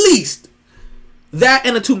 At least that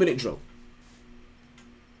and a 2-minute drill.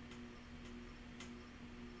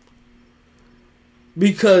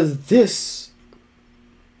 Because this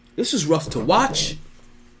is rough to watch.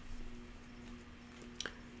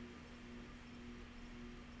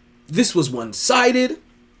 This was one-sided.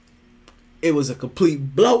 It was a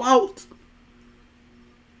complete blowout.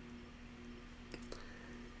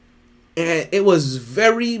 And it was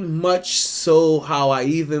very much so how I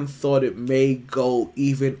even thought it may go,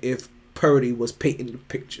 even if Purdy was painting the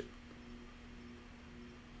picture.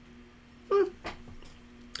 But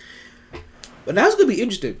now it's going to be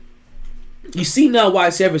interesting. You see now why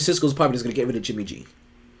San Francisco's probably just going to get rid of Jimmy G.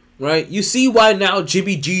 Right? You see why now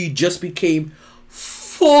Jimmy G just became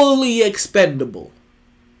fully expendable.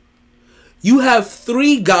 You have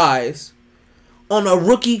 3 guys on a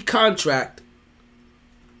rookie contract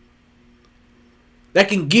that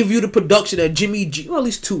can give you the production that Jimmy G, well, at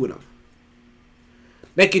least 2 of them,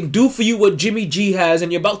 that can do for you what Jimmy G has,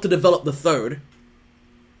 and you're about to develop the third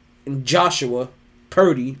in Joshua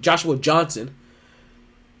Johnson.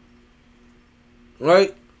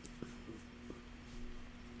 Right?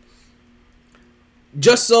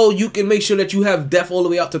 Just so you can make sure that you have depth all the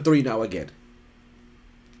way out to 3 now again.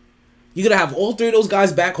 You're going to have all 3 of those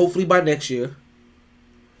guys back hopefully by next year.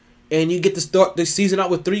 And you get to start the season out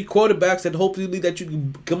with 3 quarterbacks, and hopefully that you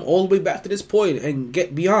can come all the way back to this point and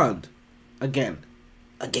get beyond. Again.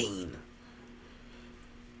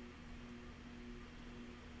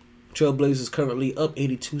 Trailblazers currently up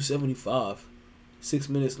 82-75. 6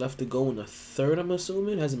 minutes left to go in the third, I'm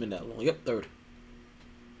assuming. Hasn't been that long. Yep, third.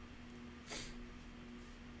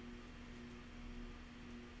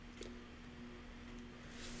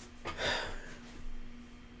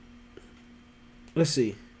 Let's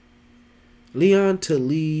see. Leon to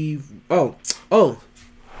leave. Oh,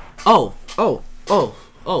 Leon.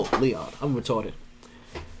 I'm retarded.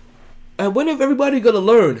 And when is everybody gonna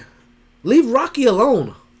learn? Leave Rocky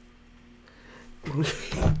alone.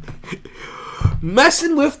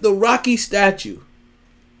 Messing with the Rocky statue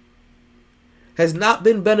has not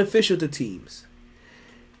been beneficial to teams.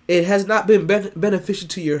 It has not been beneficial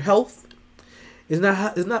to your health. It's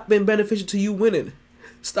not been beneficial to you winning.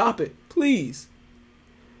 Stop it, please.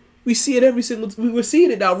 We see it every single. We're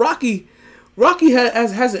seeing it now. Rocky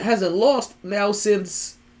hasn't lost now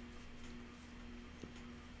since.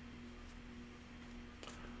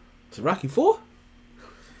 Is it Rocky 4?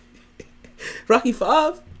 Rocky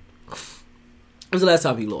 5? When was the last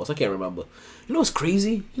time he lost? I can't remember. You know what's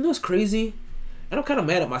crazy? And I'm kind of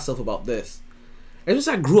mad at myself about this. It's just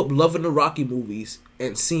I grew up loving the Rocky movies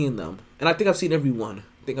and seeing them. And I think I've seen every one.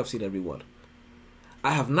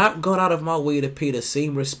 I have not gone out of my way to pay the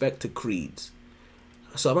same respect to creeds.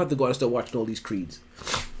 So I'm going to have to go out and start watching all these creeds.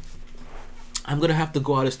 I'm going to have to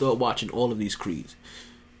go out and start watching all of these creeds.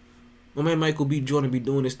 My man Michael B. Jordan be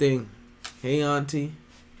doing this thing. Hey, auntie.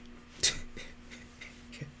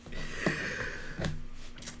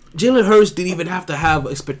 Jalen Hurts didn't even have to have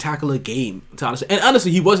a spectacular game. And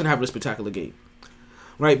honestly, he wasn't having a spectacular game.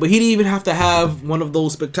 Right? But he didn't even have to have one of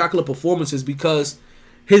those spectacular performances because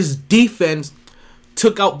his defense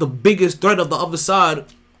took out the biggest threat of the other side,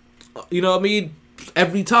 you know what I mean,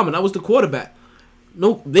 every time, and that was the quarterback.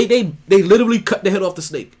 No, they literally cut the head off the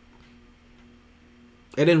snake.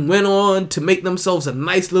 And then went on to make themselves a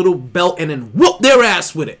nice little belt and then whoop their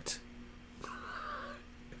ass with it.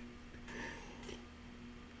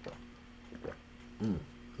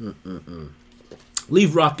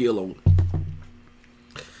 Leave Rocky alone.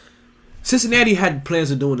 Cincinnati had plans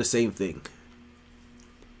of doing the same thing.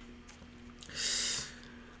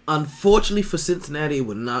 Unfortunately for Cincinnati, it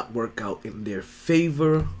would not work out in their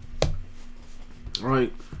favor. All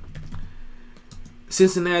right.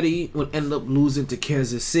 Cincinnati would end up losing to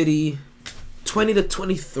Kansas City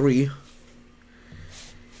 20-23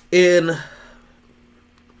 in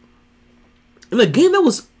a game that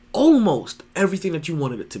was almost everything that you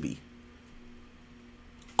wanted it to be.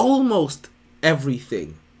 Almost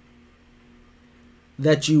everything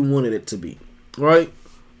that you wanted it to be. Right?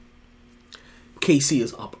 KC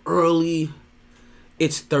is up early.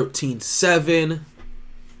 It's 13-7.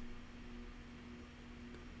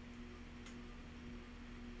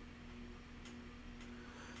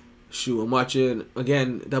 Shoot, I'm watching,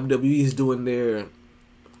 again, WWE is doing their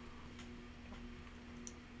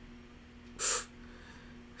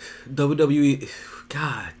WWE,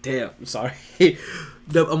 god damn, I'm sorry.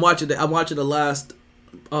 I'm watching the last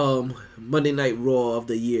Monday Night Raw of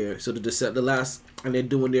the year. So the last, and they're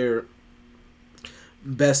doing their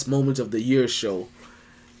best moments of the year show,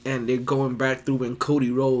 and they're going back through when Cody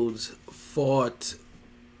Rhodes fought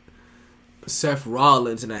Seth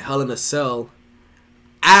Rollins in a Hell in a Cell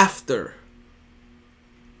after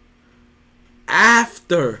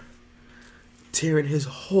tearing his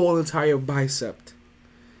whole entire bicep.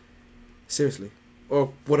 Seriously,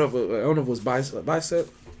 or whatever. I don't know if it was bicep,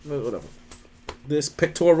 whatever. This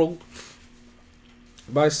pectoral,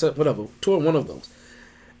 bicep, whatever. Tore one of those.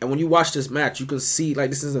 And when you watch this match, you can see, like,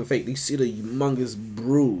 this isn't fake. You see the humongous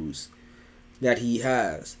bruise that he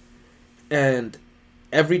has. And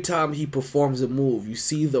every time he performs a move, you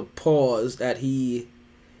see the pause that he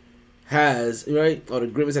has, right? Or the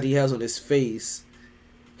grimace that he has on his face.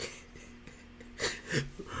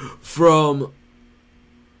 From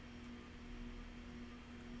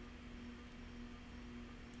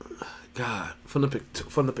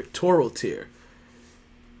the pectoral tear.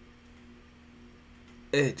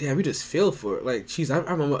 Damn, we just feel for it. Like, jeez, I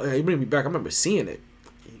remember. You bring me back. I remember seeing it.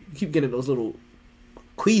 You keep getting those little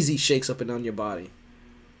queasy shakes up and down your body.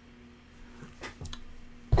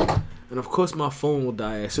 And of course, my phone will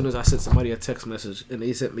die as soon as I sent somebody a text message, and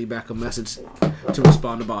they sent me back a message to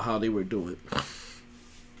respond about how they were doing.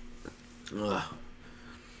 Yeah,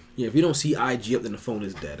 if you don't see IG up, then the phone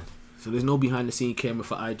is dead. So there's no behind the scene camera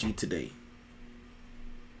for IG today.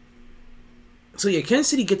 So yeah, Kansas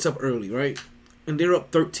City gets up early, right? And they're up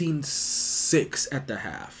 13-6 at the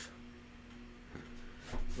half.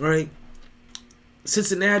 right?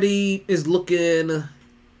 Cincinnati is looking.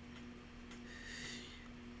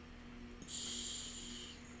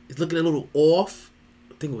 It's looking a little off.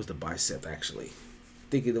 I think it was the bicep, actually. I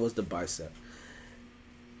think it was the bicep.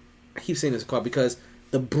 I keep saying this card because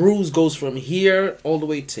the bruise goes from here all the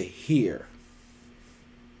way to here.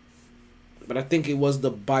 But I think it was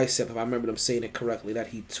the bicep, if I remember them saying it correctly, that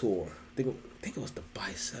he tore. I think it was the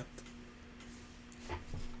bicep.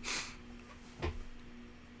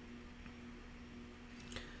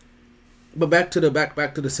 But back to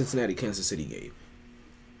the Cincinnati Kansas City game.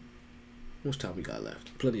 How much time we got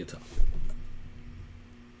left? Plenty of time.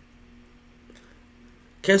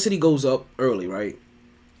 Kansas City goes up early, right?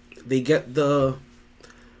 They get up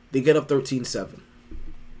 13-7.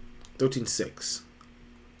 13-6.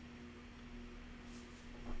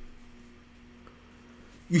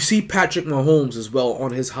 You see Patrick Mahomes as well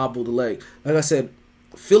on his hobbled leg. Like I said,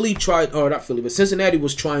 Cincinnati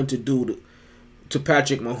was trying to do to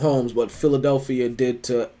Patrick Mahomes what Philadelphia did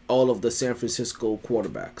to all of the San Francisco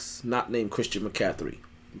quarterbacks, not named Christian McCaffrey.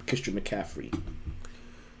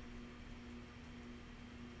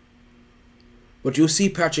 But you'll see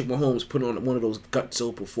Patrick Mahomes put on one of those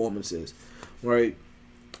gutso performances, right?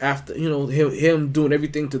 After him doing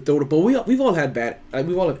everything to throw the ball. We've all had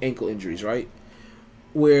we've all had ankle injuries, right?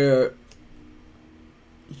 Where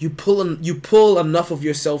you pull enough of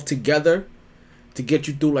yourself together to get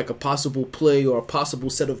you through like a possible play or a possible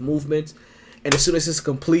set of movements, and as soon as it's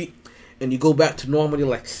complete and you go back to normal, you're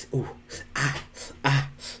like, ooh,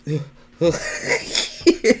 and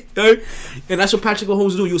that's what Patrick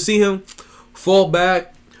Mahomes do. You'll see him fall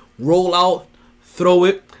back, roll out, throw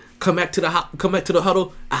it, come back to the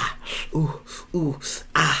huddle,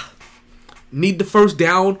 need the first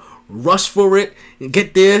down, rush for it, and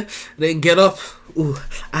get there, then get up, ooh.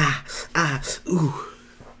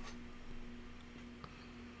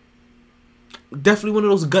 Definitely one of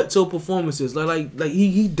those gutso performances. Like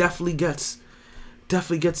he definitely gets a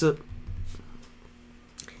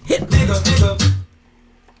hit.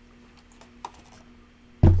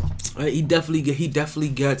 He definitely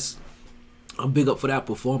gets a big up for that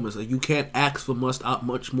performance. Like, you can't ask for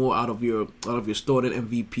much more out of your starting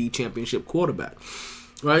MVP championship quarterback,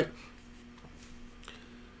 right?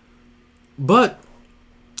 But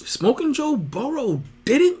Smoking Joe Burrow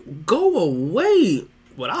didn't go away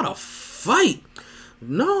without a fight.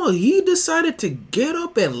 No, he decided to get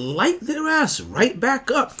up and light their ass right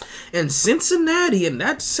back up. And Cincinnati in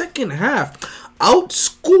that second half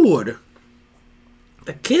outscored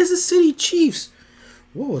the Kansas City Chiefs.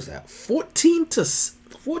 What was that?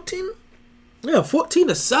 14-14? Yeah,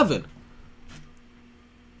 14-7.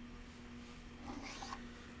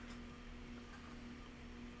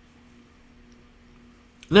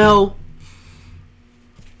 Now,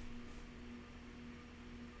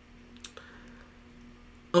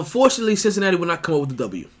 unfortunately, Cincinnati will not come up with the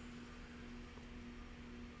W.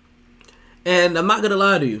 And I'm not going to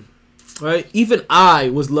lie to you, right? Even I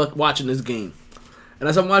was watching this game. And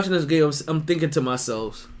as I'm watching this game, I'm thinking to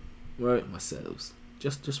myself, right? Myself.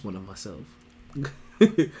 Just one of myself.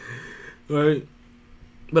 Right?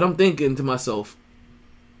 But I'm thinking to myself,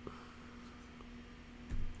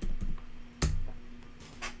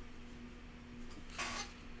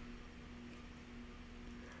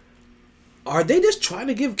 are they just trying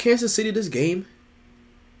to give Kansas City this game?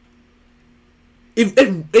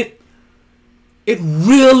 It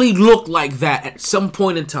really looked like that at some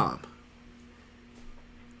point in time.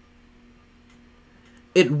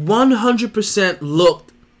 It 100%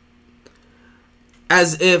 looked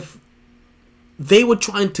as if they were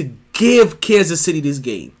trying to give Kansas City this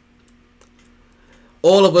game.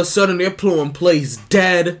 All of a sudden, their plays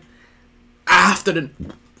dead after the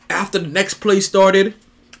next play started.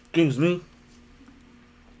 Excuse me.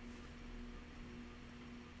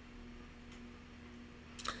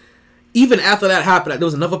 Even after that happened, there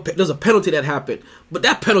was a penalty that happened. But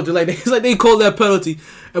that penalty, it's like they called that penalty.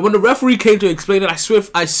 And when the referee came to explain it, I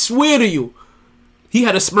swear to you, he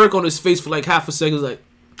had a smirk on his face for like half a second. He's like,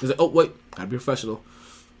 oh wait, gotta be professional.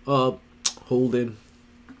 Holding.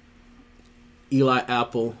 Eli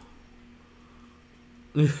Apple.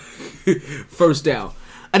 First down.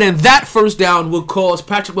 And then that first down would cause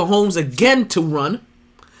Patrick Mahomes again to run.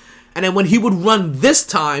 And then when he would run this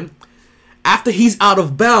time, after he's out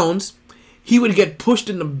of bounds, he would get pushed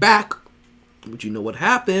in the back. But you know what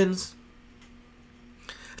happens.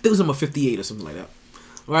 I think it was number 58 or something like that.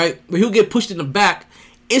 Right? But he'll get pushed in the back.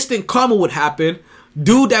 Instant karma would happen.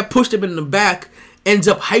 Dude that pushed him in the back ends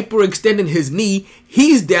up hyperextending his knee.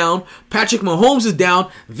 He's down. Patrick Mahomes is down.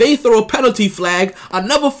 They throw a penalty flag.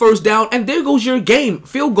 Another first down. And there goes your game.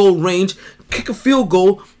 Field goal range. kick a field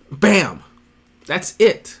goal, bam. That's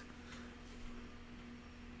it.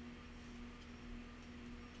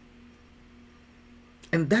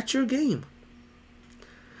 And that's your game.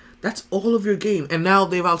 That's all of your game. And now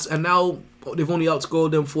they've only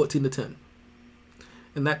outscored them 14-10.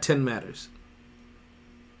 And that 10 matters.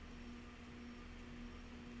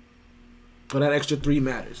 Or that extra 3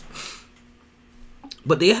 matters.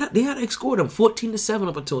 But they had outscored them 14-7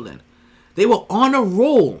 up until then. They were on a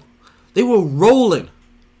roll. They were rolling.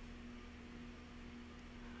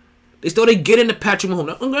 They started getting to Patrick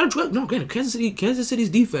Mahomes. No, granted, Kansas City's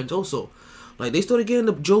defense also. Like, they started getting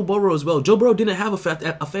to Joe Burrow as well. Joe Burrow didn't have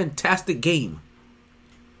a fantastic game.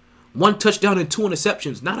 1 touchdown and 2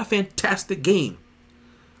 interceptions. Not a fantastic game.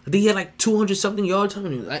 I think he had like 200-something yards. How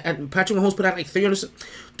many? Patrick Mahomes put out like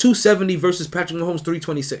 270 versus Patrick Mahomes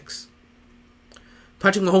 326.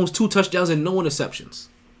 Patrick Mahomes 2 touchdowns and no interceptions.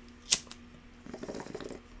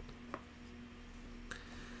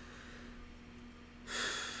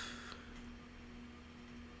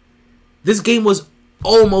 This game was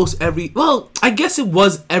almost I guess it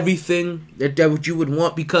was everything that you would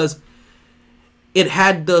want, because it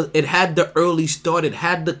had the early start, it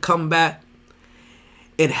had the comeback,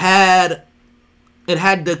 it had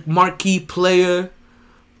the marquee player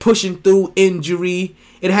pushing through injury,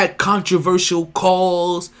 it had controversial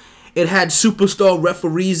calls, it had superstar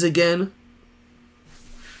referees again.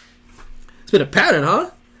 It's been a pattern,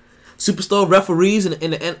 huh? Superstar referees in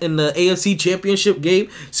the AFC Championship game.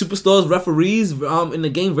 Superstars referees in the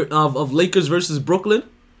game of Lakers versus Brooklyn.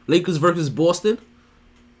 Lakers versus Boston.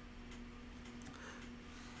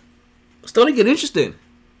 Starting to get interesting.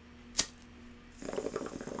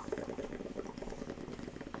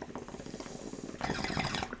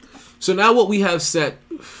 So now what we have set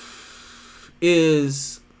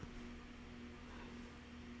is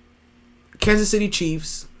Kansas City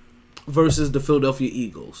Chiefs versus the Philadelphia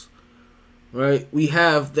Eagles. Right, we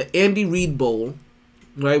have the Andy Reid Bowl.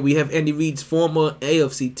 Right, we have Andy Reid's former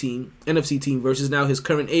NFC team versus now his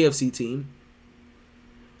current AFC team.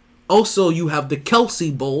 Also, you have the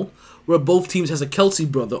Kelsey Bowl, where both teams has a Kelsey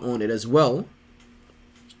brother on it as well.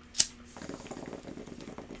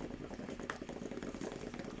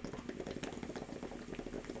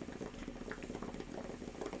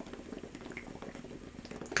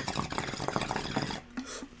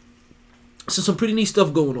 So some pretty neat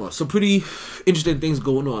stuff going on. Some pretty interesting things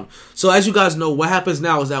going on. So as you guys know, what happens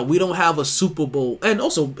now is that we don't have a Super Bowl. And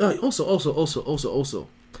also, big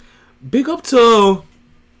up to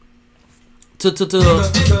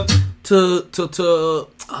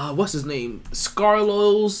what's his name?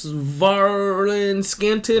 Scarlos Varlin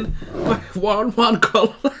Scanton. Juan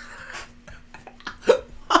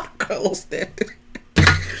Carlos Stanton.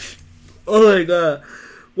 Oh my god.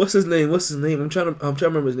 What's his name? I'm trying to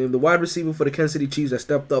remember his name. The wide receiver for the Kansas City Chiefs that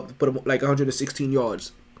stepped up to put him like 116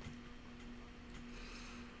 yards.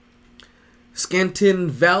 Scanton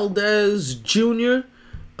Valdez Jr.,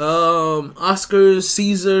 Oscar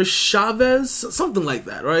Cesar Chavez, something like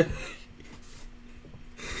that, right?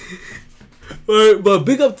 But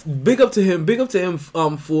big up to him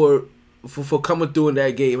for coming through in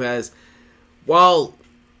that game, as while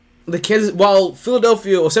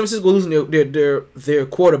Philadelphia or San Francisco was losing their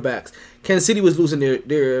quarterbacks, Kansas City was losing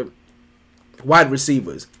their wide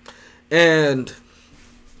receivers, and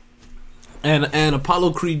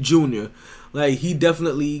Apollo Creed Jr. Like, he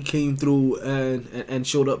definitely came through and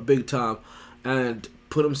showed up big time and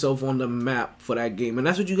put himself on the map for that game. And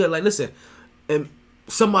that's what you got. Like, listen, and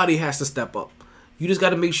somebody has to step up. You just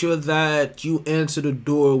got to make sure that you answer the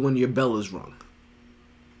door when your bell is rung,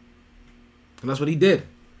 and that's what he did.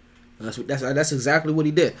 That's exactly what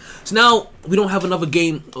he did. So now we don't have another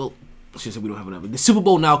game. Oh, I should say we don't have another. The Super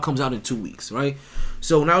Bowl now comes out in 2 weeks, right?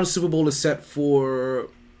 So now the Super Bowl is set for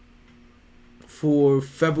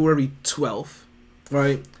February 12th,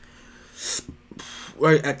 right?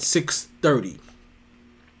 Right at 6:30.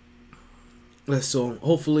 So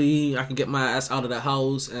hopefully I can get my ass out of the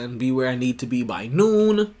house and be where I need to be by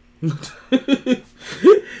noon.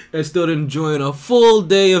 And still enjoying a full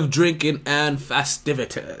day of drinking and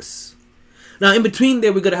festivities. Now, in between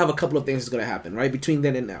there, we're going to have a couple of things that's going to happen, right? Between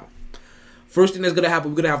then and now. First thing that's going to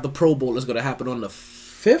happen, we're going to have the Pro Bowl that's going to happen on the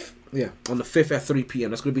 5th. Yeah, on the 5th at 3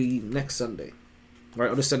 p.m. That's going to be next Sunday.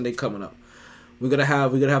 Right, on the Sunday coming up. We're going to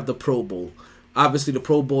have the Pro Bowl. Obviously, the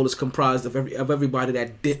Pro Bowl is comprised of everybody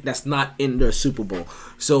that's not in the Super Bowl.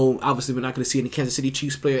 So, obviously, we're not going to see any Kansas City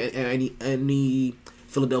Chiefs player and any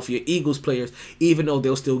Philadelphia Eagles players, even though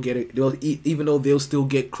they'll still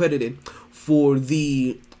get credited for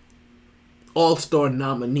the All-Star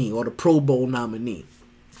nominee or the Pro Bowl nominee,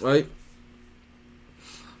 right?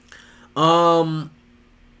 The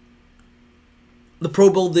Pro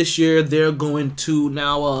Bowl this year, they're going to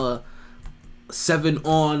now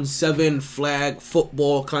 7-on-7 flag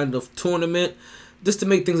football kind of tournament, just to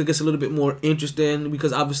make things, I guess, a little bit more interesting,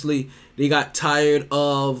 because obviously they got tired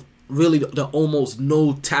of really the almost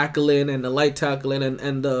no tackling and the light tackling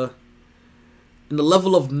and the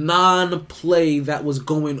level of non-play that was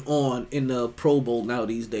going on in the Pro Bowl now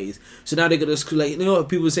these days. So now they're gonna, like,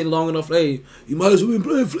 people are saying long enough, hey, you might as well be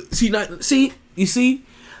playing. See,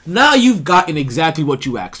 now you've gotten exactly what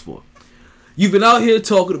you asked for. You've been out here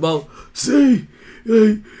talking about, say,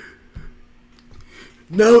 hey,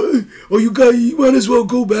 now, you might as well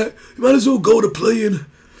go back. You might as well go to playing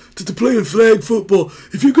flag football.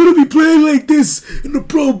 If you're gonna be playing like this in the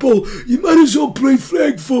Pro Bowl, you might as well play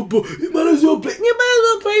flag football. You might as well play flag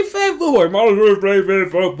football. You might as well play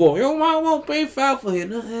flag football. You might as well play flag football.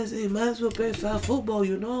 You might as well play flag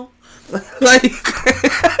football. Like,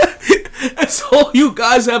 that's all you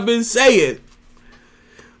guys have been saying.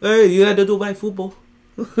 Hey, you had to do flag football.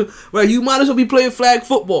 Right, you might as well be playing flag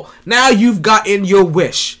football. Now you've gotten your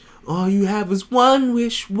wish. All you have is one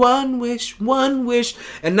wish.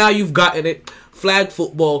 And now you've gotten it. Flag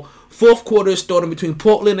football. Fourth quarter is starting between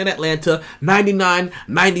Portland and Atlanta.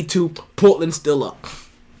 99-92. Portland still up.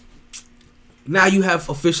 Now you have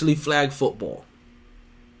officially flag football.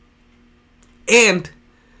 And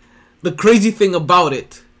the crazy thing about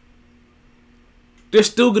it,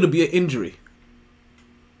 there's still going to be an injury.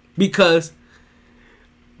 Because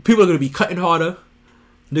people are going to be cutting harder.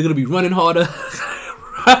 They're going to be running harder.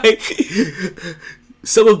 Right?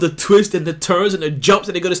 Some of the twists and the turns and the jumps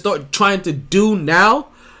that they're going to start trying to do now,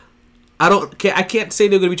 I can't say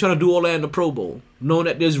they're going to be trying to do all that in the Pro Bowl, knowing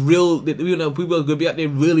that there's people are going to be out there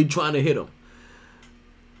really trying to hit them.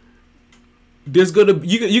 There's going to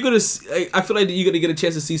I feel like you're going to get a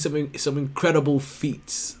chance to see some incredible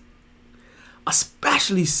feats,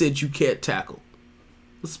 especially since you can't tackle.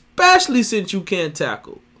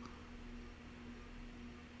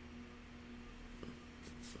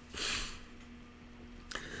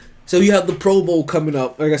 So you have the Pro Bowl coming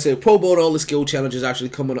up. Like I said, Pro Bowl and all the skill challenges actually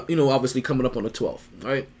coming up. Obviously coming up on the 12th,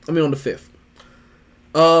 right? On the 5th.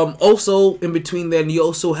 Also, in between then, you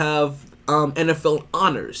also have NFL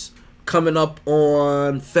Honors coming up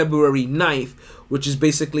on February 9th, which is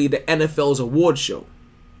basically the NFL's award show.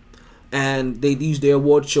 And they use their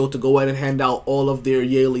award show to go ahead and hand out all of their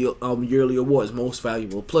yearly awards. Most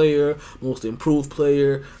valuable player, most improved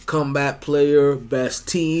player, comeback player, best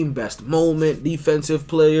team, best moment, defensive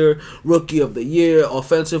player, rookie of the year,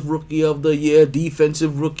 offensive rookie of the year,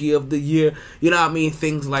 defensive rookie of the year. You know what I mean?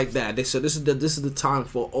 Things like that. So this is the time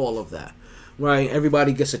for all of that. Right,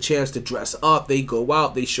 everybody gets a chance to dress up. They go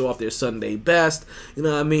out, they show off their Sunday best. You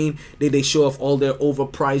know what I mean? They show off all their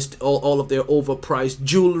overpriced, all of their overpriced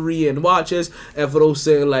jewelry and watches. And for those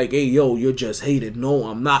saying like, "Hey, yo, you're just hated," no,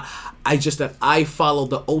 I'm not. I follow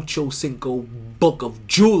the Ocho Cinco book of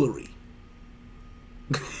jewelry.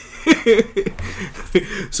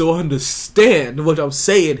 So understand what I'm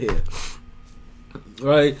saying here.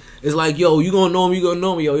 Right? It's like, yo, you gonna know me,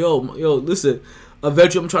 yo, listen.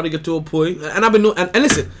 Eventually, I'm trying to get to a point, and I've been and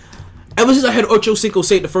listen. Ever since I heard Ocho Cinco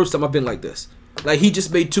say it the first time, I've been like this. Like, he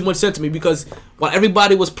just made too much sense to me, because while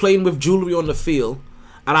everybody was playing with jewelry on the field,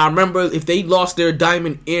 and I remember if they lost their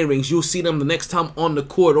diamond earrings, you'll see them the next time on the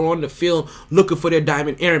court or on the field looking for their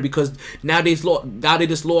diamond earring, because now they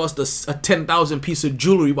just lost a 10,000 piece of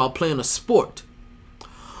jewelry while playing a sport.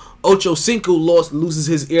 Ocho Cinco loses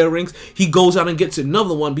his earrings. He goes out and gets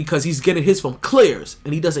another one because he's getting his from Claire's,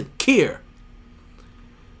 and he doesn't care.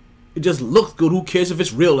 It just looks good. Who cares if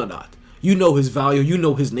it's real or not? You know his value. You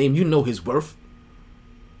know his name. You know his worth.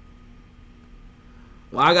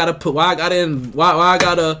 Why I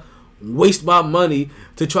gotta waste my money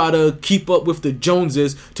to try to keep up with the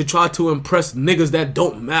Joneses, to try to impress niggas that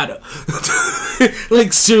don't matter?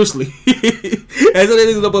 Like, seriously.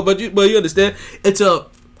 But you understand? It's a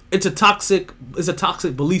toxic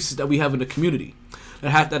belief that we have in the community.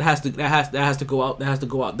 That has to go out.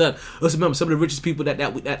 Then let's remember, some of the richest people that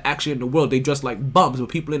actually in the world, they dress like bums. But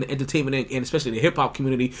people in the entertainment and especially the hip hop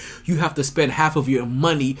community, you have to spend half of your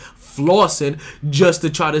money flossing just to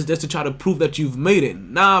try to prove that you've made it.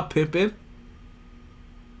 Nah, pimpin'.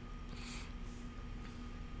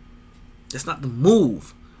 That's not the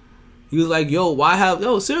move. He was like,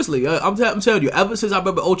 seriously, I'm telling you, ever since I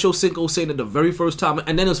remember Ocho Cinco saying it the very first time,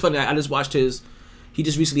 and then it was funny, I just watched his. He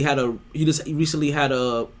recently had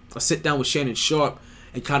a sit down with Shannon Sharp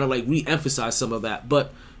and kind of like re-emphasize some of that.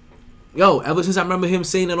 But ever since I remember him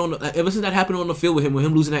saying that ever since that happened on the field with him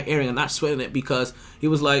losing that earring, I'm not sweating it, because he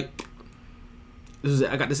was like,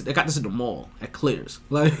 I got this in the mall at Claire's.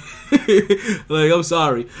 Like, like I'm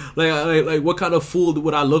sorry. Like, what kind of fool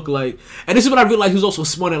would I look like? And this is what I realized he was also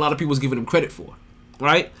smart, and a lot of people was giving him credit for.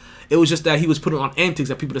 Right? It was just that he was putting on antics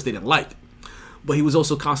that people just didn't like, but he was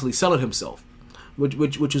also constantly selling himself, which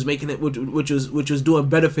was making it, which was doing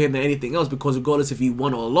better for him than anything else, because regardless if he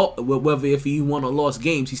won or lost, whether if he won or lost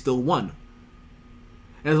games, he still won.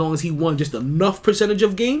 And as long as he won just enough percentage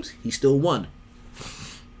of games, he still won.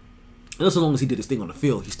 And as long as he did his thing on the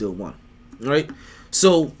field, he still won. Right?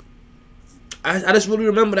 So, I just really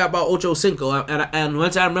remember that about Ocho Cinco. And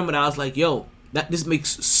once I remember that, I was like, yo, this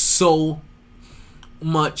makes so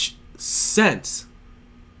much sense.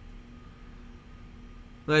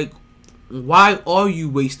 Like, why are you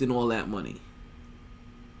wasting all that money?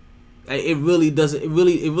 It really doesn't. It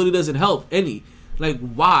really doesn't help any. Like,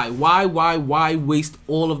 why waste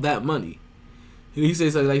all of that money? He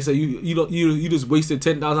says, like I said, you just wasted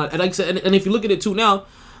 $10,000. And like I said, and if you look at it too now,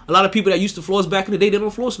 a lot of people that used to floss back in the day, they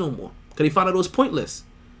don't floss no more because they found out it was pointless.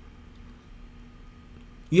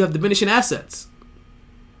 You have diminishing assets.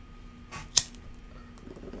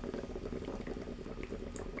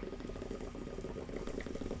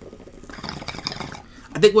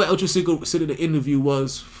 I think what Ocho Cinco said in the interview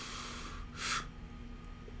was,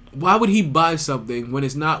 why would he buy something when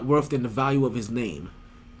it's not worth the value of his name?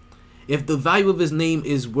 If the value of his name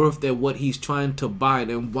is worth than what he's trying to buy,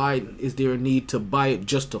 then why is there a need to buy it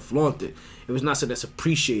just to flaunt it? If it's not something that's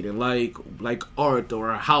appreciated, like art or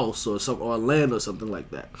a house or land or something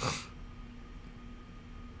like that.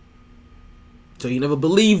 So he never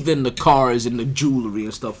believed in the cars and the jewelry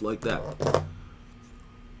and stuff like that.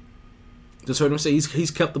 Just heard him say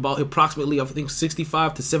he's kept about approximately, I think,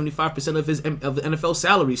 65 to 75% of the NFL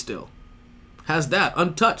salary still. Has that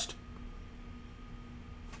untouched.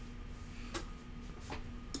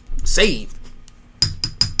 Saved.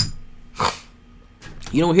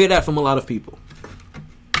 You don't hear that from a lot of people.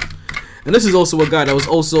 And this is also a guy that was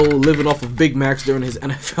also living off of Big Macs during his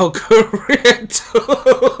NFL career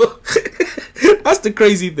too. That's the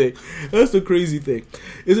crazy thing.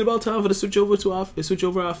 Is it about time for the switch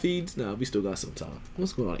over our feeds? Nah, we still got some time.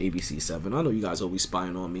 What's going on ABC 7? I know you guys always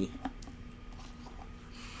spying on me.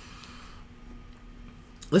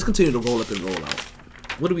 Let's continue to roll up and roll out.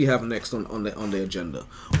 What do we have next on the agenda?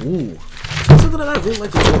 Ooh, something that I really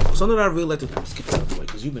like to talk. Something that I really like to skip that out the way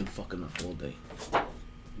because you've been fucking up all day.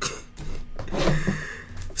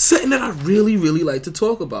 Something that I really like to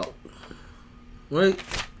talk about, right?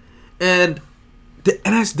 And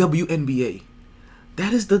that's WNBA.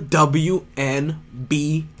 That is the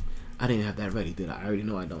WNB. I didn't have that ready, did I? I already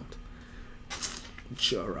know I don't.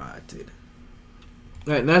 Sure, I did.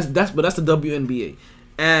 Right, and that's the WNBA,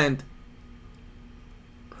 and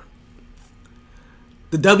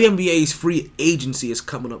the WNBA's free agency is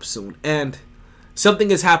coming up soon, and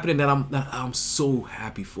something is happening that I'm so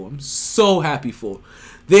happy for. I'm so happy for.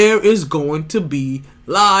 There is going to be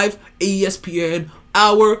live ESPN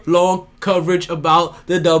hour-long coverage about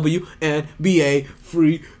the WNBA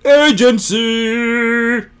free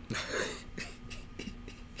agency.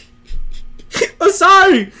 I'm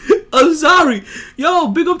sorry. Yo,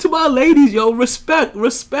 big up to my ladies, yo. Respect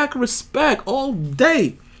all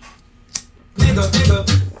day.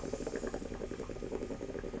 Nigga.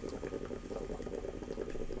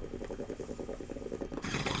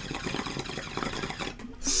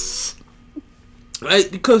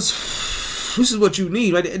 Right, because this is what you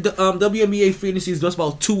need, right? The WNBA free agency is just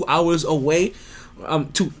about 2 hours away.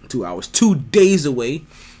 2 days away.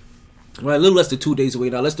 Right, a little less than 2 days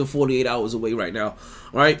away now, less than 48 hours away right now.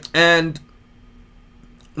 Right, and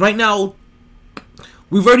right now,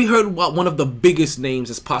 we've already heard about one of the biggest names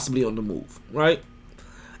that's possibly on the move, right?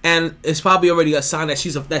 And it's probably already a sign that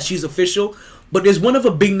she's official. But there's one of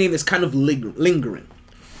a big name that's kind of lingering.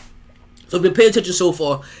 So if you pay attention so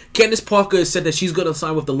far, Candace Parker has said that she's going to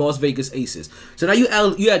sign with the Las Vegas Aces. So now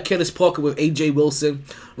you had Candace Parker with AJ Wilson,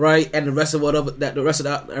 right, and the rest of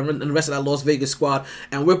that Las Vegas squad,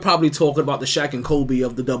 and we're probably talking about the Shaq and Kobe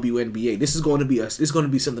of the WNBA. This is going to be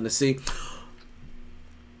something to see.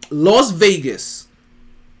 Las Vegas,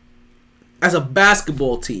 as a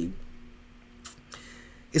basketball team,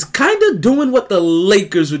 is kind of doing what the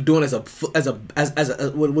Lakers were doing as a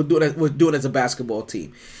basketball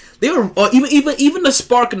team. They were even the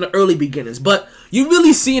spark in the early beginnings, but you're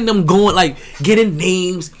really seeing them going, like, getting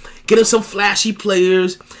names, getting some flashy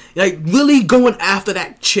players, like really going after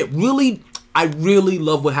that chip. Really, I really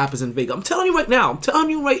love what happens in Vegas. I'm telling you right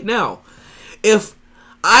now. If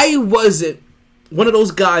I wasn't one of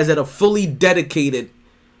those guys that are fully dedicated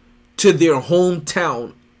to their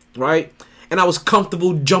hometown, right, and I was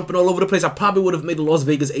comfortable jumping all over the place, I probably would have made the Las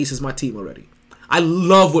Vegas Aces my team already. I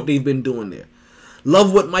love what they've been doing there.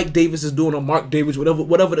 Love what Mike Davis is doing, or Mark Davis,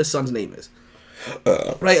 whatever the son's name is.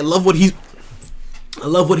 Right? I love what he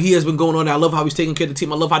has been going on. I love how he's taking care of the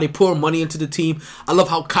team. I love how they pour money into the team. I love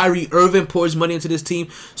how Kyrie Irving pours money into this team.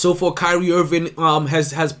 So far, Kyrie Irving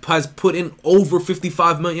has put in over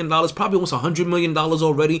 $55 million, probably almost $100 million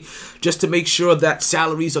already, just to make sure that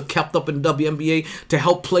salaries are kept up in the WNBA, to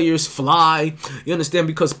help players fly. You understand?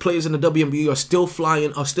 Because players in the WNBA are still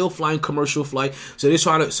flying commercial flight. So they're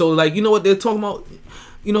trying to. So like, you know what they're talking about?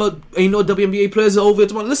 You know, WNBA players are over.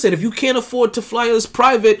 Listen, if you can't afford to fly as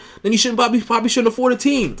private, then you probably shouldn't afford a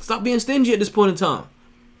team. Stop being stingy at this point in time.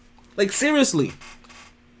 Like, seriously.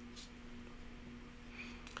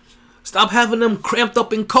 Stop having them cramped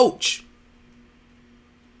up in coach.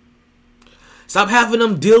 Stop having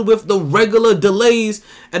them deal with the regular delays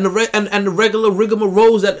and the regular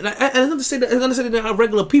rigmaroles that. I'm gonna say that they're not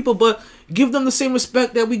regular people, but give them the same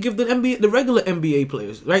respect that we give the regular NBA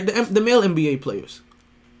players, right? The male NBA players.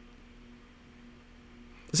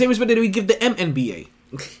 The same respect that we give the MNBA.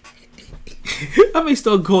 I may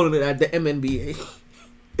start calling it the MNBA.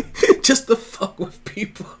 Just to fuck with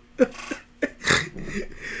people.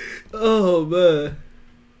 Oh, man.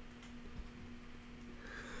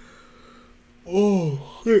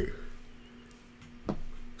 Oh, shit.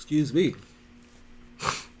 Excuse me.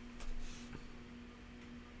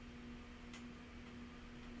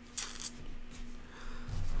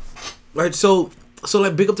 Right, so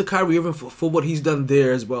like, big up to Kyrie Irving for what he's done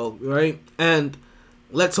there as well, right? And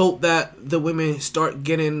let's hope that the women start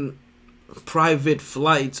getting private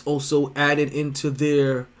flights also added into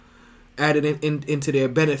their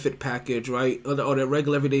benefit package, right? Or their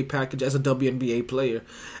regular everyday package as a WNBA player,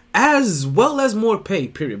 as well as more pay,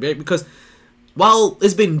 period, right? Because while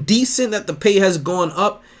it's been decent that the pay has gone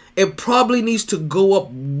up, it probably needs to go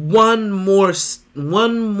up one more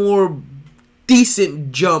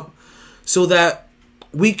decent jump, so that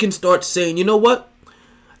we can start saying, you know what?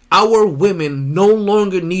 Our women no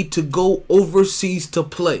longer need to go overseas to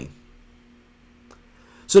play.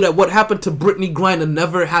 So that what happened to Brittany Griner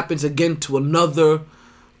never happens again to another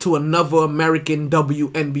American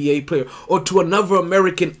WNBA player, or to another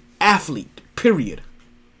American athlete, period.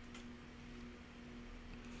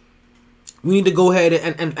 We need to go ahead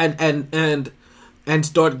and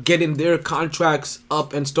start getting their contracts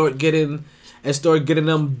up, and start getting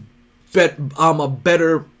them a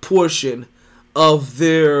better portion of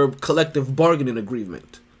their collective bargaining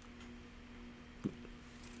agreement.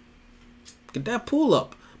 Get that pool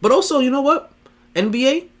up. But also, you know what?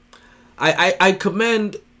 NBA, I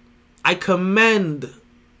commend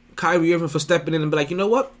Kyrie Irving for stepping in and be like, you know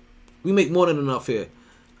what? We make more than enough here.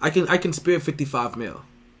 I can spare $55 million.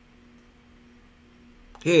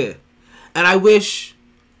 Here. And I wish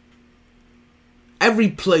every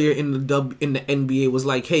player in the NBA was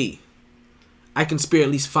like, hey, I can spare at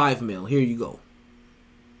least $5 million. Here you go.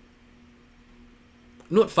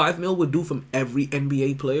 You know what $5 million would do from every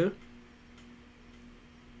NBA player?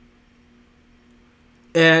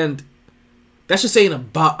 And that's just saying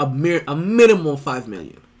about a minimum $5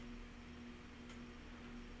 million.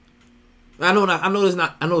 I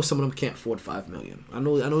know some of them can't afford $5 million. I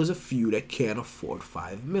know there's a few that can't afford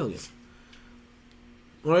 $5 million.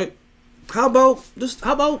 All right. How about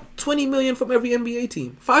 $20 million from every NBA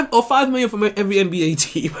team? $5 million from every NBA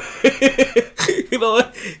team. You know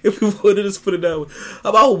what? If we wanted to just put it that way. How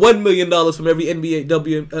about $1 million from every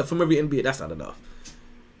NBA? That's not enough.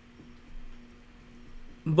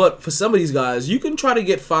 But for some of these guys, you can try to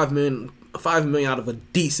get $5 million out of a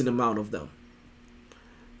decent amount of them.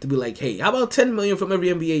 To be like, hey, how about $10 million from every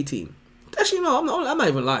NBA team? Actually, no, I'm not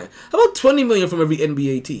even lying. How about $20 million from every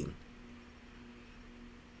NBA team?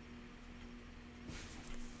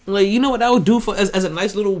 Like, you know what that would do for as a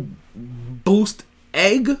nice little boost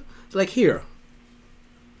egg? It's like, here,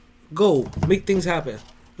 go make things happen.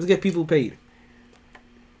 Let's get people paid.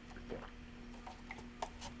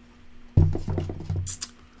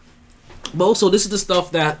 But also, this is the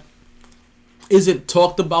stuff that isn't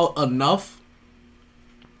talked about enough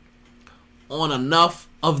on enough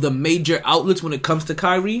of the major outlets when it comes to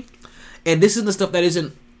Kyrie. And this is the stuff that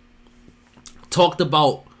isn't talked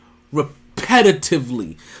about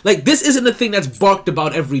repetitively. Like, this isn't the thing that's barked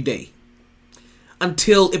about every day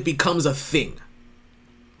until it becomes a thing.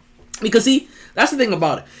 Because, see, that's the thing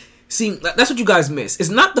about it. See, that's what you guys miss. It's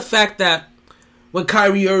not the fact that when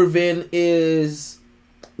Kyrie Irving is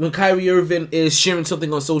sharing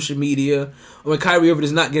something on social media, or when Kyrie Irving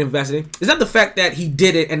is not getting vaccinated, it's not the fact that he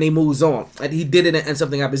did it and they moves on, that he did it and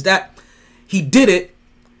something happens. That he did it,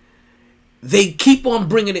 they keep on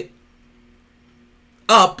bringing it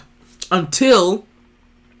up until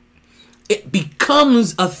it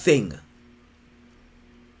becomes a thing.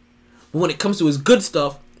 But when it comes to his good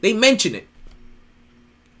stuff, they mention it.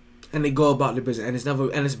 And they go about their business.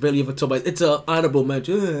 And it's barely ever talked about. It's an honorable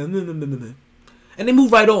mention. And they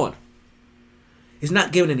move right on. It's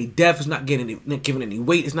not giving any depth. It's not giving any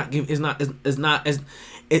weight. They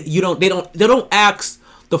don't ask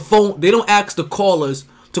the callers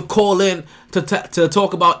to call in to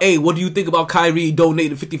talk about, hey, what do you think about Kyrie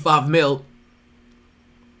donating $55 million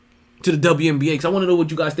to the WNBA? Because I want to know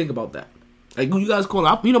what you guys think about that. Like, when you guys call,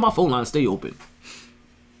 my phone lines stay open.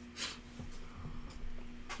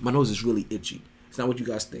 My nose is really itchy. It's not what you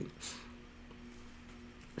guys think.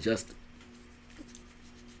 Just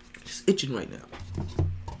itching right now.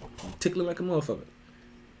 I'm tickling like a motherfucker.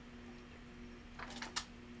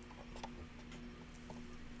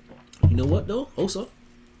 You know what, though? Also,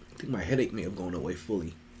 I think my headache may have gone away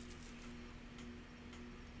fully.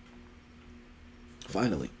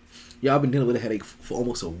 Finally. Yeah, I've been dealing with a headache for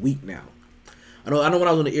almost a week now. I know when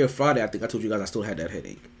I was on the air Friday, I think I told you guys I still had that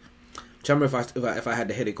headache. I can't remember if I had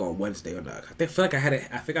the headache on Wednesday or not. I feel like I had it.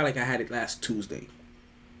 I forgot like I had it last Tuesday,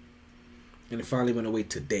 and it finally went away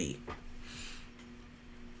today.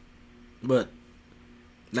 But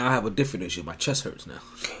now I have a different issue. My chest hurts now.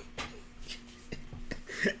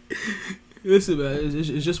 Listen, man,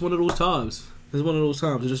 it's just one of those times. It's just one of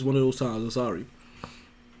those times. I'm sorry.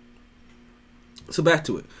 So back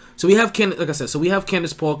to it. So we have like I said. So we have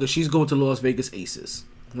Candace Parker. She's going to Las Vegas Aces,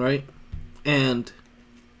 right? And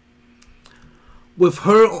with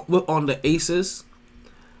her on the Aces,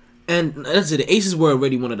 and that's it. The Aces were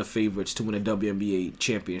already one of the favorites to win a WNBA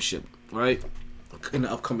championship, right, in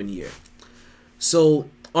the upcoming year. So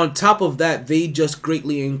on top of that, they just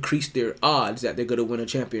greatly increased their odds that they're going to win a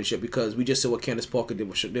championship, because we just saw what Candace Parker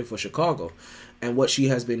did for Chicago, and what she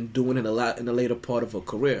has been doing in the later part of her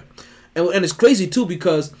career. And it's crazy too,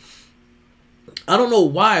 because I don't know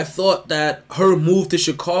why I thought that her move to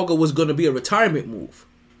Chicago was going to be a retirement move.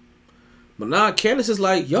 But now Candace is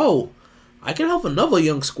like, yo, I can help another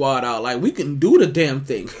young squad out. Like, we can do the damn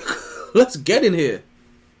thing. Let's get in here.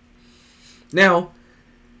 Now,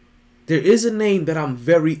 there is a name that I'm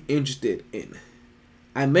very interested in.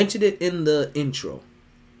 I mentioned it in the intro.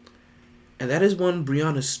 And that is one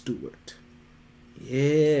Breanna Stewart.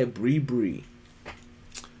 Yeah, Bree.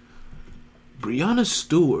 Breanna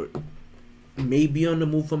Stewart may be on the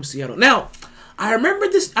move from Seattle. Now, I remember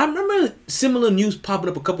similar news popping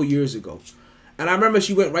up a couple years ago. And I remember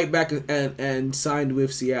she went right back and signed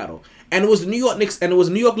with Seattle. And it was the New York Knicks, and it was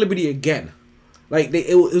New York Liberty again. Like,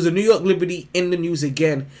 it was a New York Liberty in the news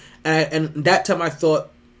again. And that time I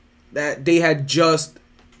thought that they had just...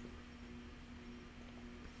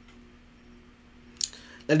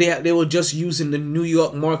 And they were just using the New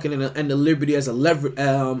York market and the Liberty as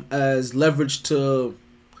leverage to,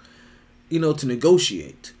 to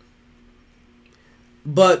negotiate.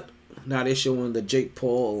 But now they're showing the Jake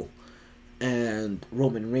Paul and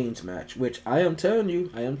Roman Reigns match, which I am telling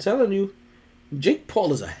you, Jake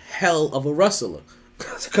Paul is a hell of a wrestler.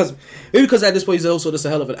 because at this point he's also just a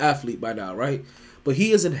hell of an athlete by now, right? But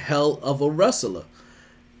he is a hell of a wrestler,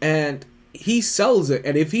 and he sells it.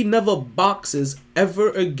 And if he never boxes ever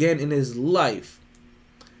again in his life,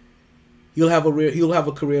 he'll have a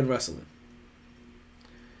career in wrestling.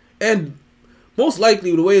 And most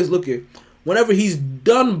likely, the way it's looking, whenever he's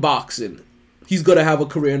done boxing, he's gonna have a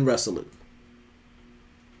career in wrestling.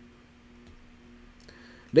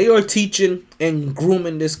 They are teaching and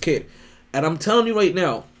grooming this kid, and I'm telling you right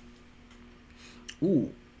now,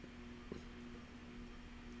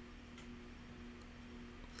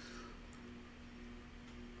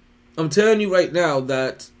 I'm telling you right now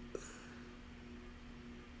that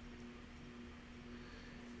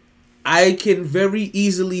I can very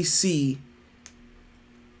easily see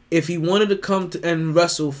if he wanted to come to and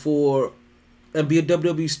wrestle for and be a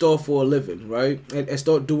WWE star for a living, right? And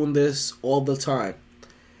start doing this all the time,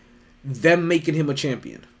 them making him a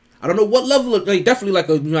champion. I don't know what level of, definitely like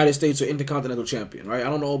a United States or Intercontinental champion, right? I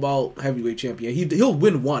don't know about heavyweight champion. He'll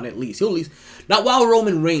win one at least. He'll at least, not while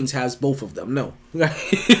Roman Reigns has both of them. No.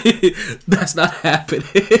 That's not happening.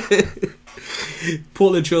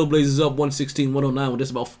 Portland Trailblazers up 116-109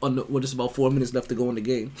 with just about 4 minutes left to go in the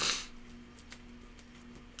game.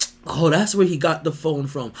 Oh, that's where he got the phone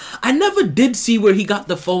from. I never did see where he got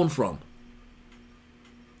the phone from.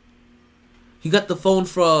 He got the phone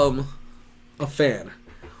from a fan.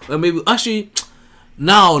 Or maybe, actually,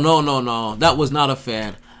 no. That was not a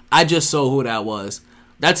fan. I just saw who that was.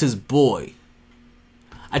 That's his boy.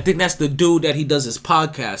 I think that's the dude that he does his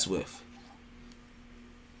podcast with.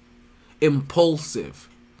 Impulsive.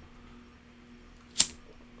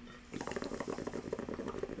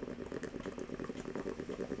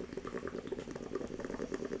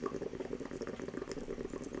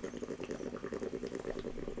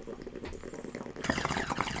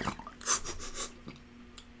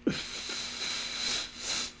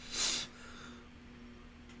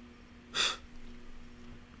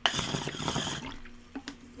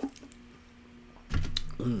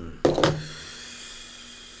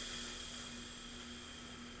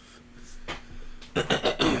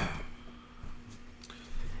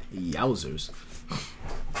 Yowzers.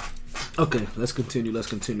 Okay, let's continue.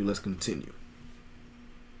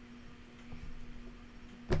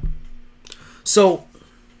 So,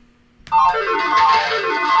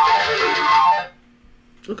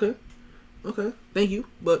 okay, thank you,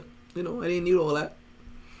 but I didn't need all that.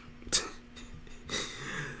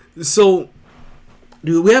 So,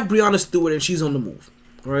 dude, we have Breanna Stewart, and she's on the move,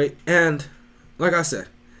 right? And like I said,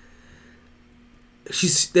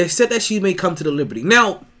 they said that she may come to the Liberty.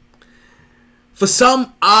 Now, for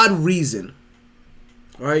some odd reason,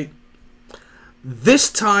 right,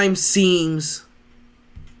 this time seems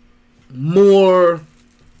more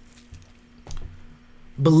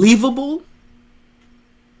believable,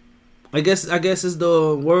 I guess is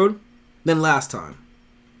the word, than last time.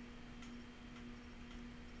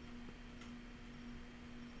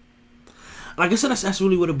 Like I said, that's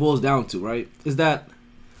really what it boils down to, right? Is that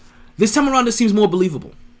this time around it seems more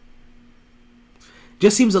believable.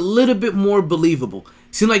 Just seems a little bit more believable.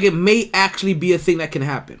 Seems like it may actually be a thing that can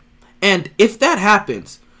happen. And if that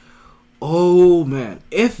happens, oh man,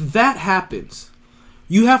 if that happens,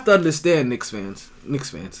 you have to understand, Knicks fans.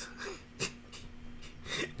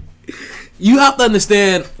 You have to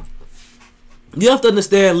understand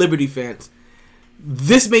Liberty fans.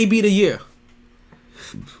 This may be the year.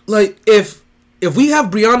 Like if we have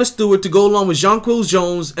Breanna Stewart to go along with Jonquil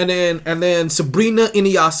Jones and then Sabrina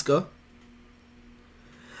Iniesta,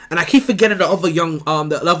 and I keep forgetting the other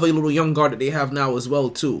little young guard that they have now as well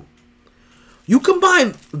too. You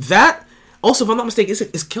combine that. Also, if I'm not mistaken,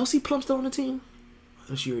 is Kelsey Plum still on the team?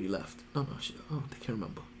 Or she already left? No, I can't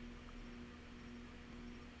remember.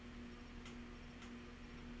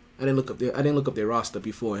 I didn't look up their roster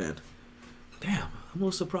beforehand. Damn, I'm a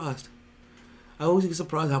little surprised. I always get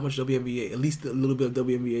surprised how much WNBA, at least a little bit of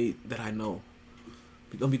WNBA that I know.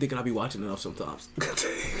 Don't be thinking I'll be watching enough sometimes.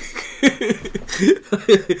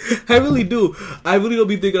 I really do. I really don't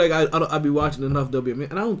be thinking like I'll be watching enough WNBA.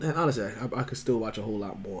 And honestly, I could still watch a whole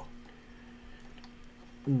lot more.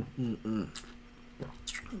 Oh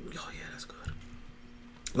yeah, that's good.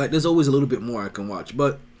 Like there's always a little bit more I can watch.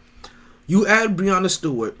 But you add Breanna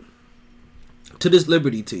Stewart to this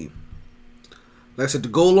Liberty team. Like I said, to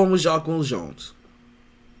go along with Jonquil Jones.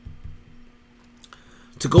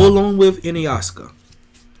 To go along with Iniesta.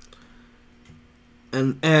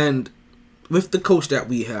 And with the coach that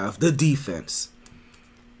we have, the defense.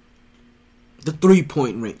 The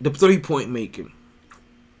 3-point making.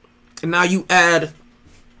 And now you add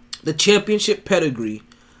the championship pedigree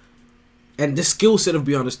and the skill set of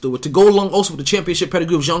Breanna Stewart to go along also with the championship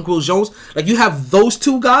pedigree of Jonquil Jones. Like you have those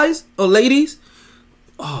two guys or ladies.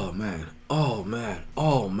 Oh man.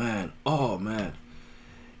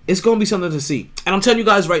 It's going to be something to see. And I'm telling you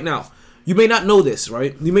guys right now, you may not know this,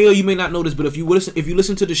 right? You may or you may not know this, but if you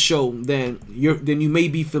listen to the show, then you may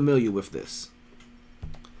be familiar with this.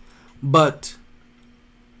 But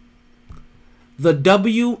the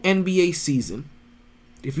WNBA season,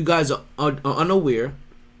 if you guys are unaware,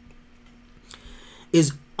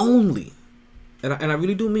 is only, and I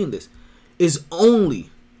really do mean this, is only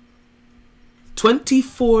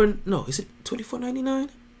 $24.99?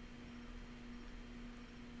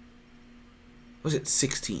 Was it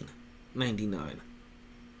 $16.99?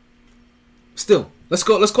 Still, let's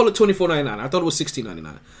call it $24.99. I thought it was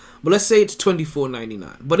 $16.99, but let's say it's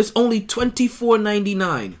 $24.99. But it's only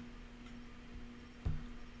 $24.99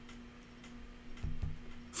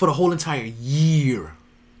 for the whole entire year.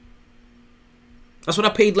 That's what I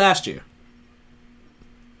paid last year,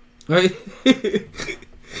 right?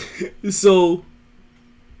 So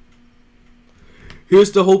here's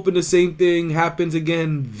to hoping the same thing happens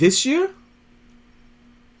again this year.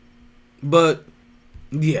 But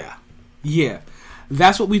yeah,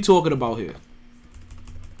 that's what we're talking about here.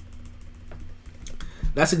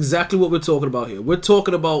 That's exactly what we're talking about here. We're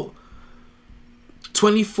talking about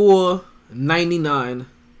 $24.99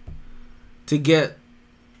 to get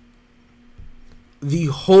the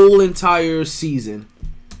whole entire season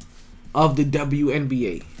of the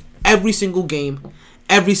WNBA. Every single game,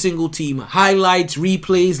 every single team, highlights,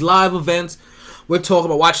 replays, live events. We're talking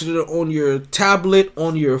about watching it on your tablet,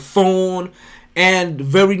 on your phone, and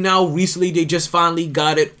very now recently they just finally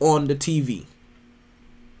got it on the TV.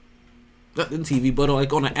 Not on TV, but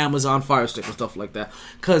like on an Amazon Fire Stick and stuff like that.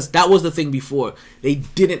 Because that was the thing before. They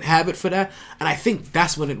didn't have it for that. And I think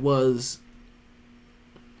that's when it was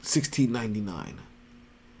 $16.99.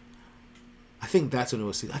 I think that's when it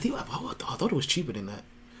was. I thought it was cheaper than that.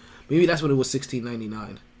 Maybe that's when it was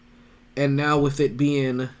 $16.99. And now with it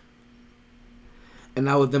being, and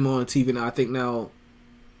now with them on TV now, I think now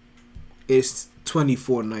it's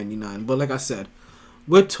 $24.99. But like I said,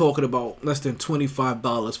 we're talking about less than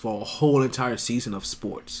 $25 for a whole entire season of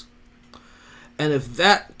sports. And if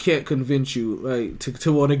that can't convince you, like,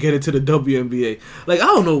 to want to get into the WNBA, like, I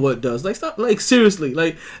don't know what does. Like, stop, like, seriously,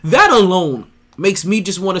 like, that alone makes me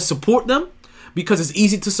just want to support them because it's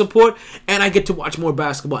easy to support, and I get to watch more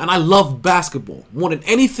basketball. And I love basketball more than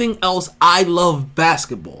anything else. I love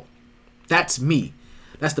basketball. That's me.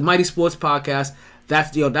 That's the MyT Sports Podcast.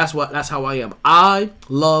 That's how I am. I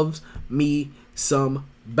love me some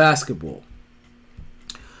basketball.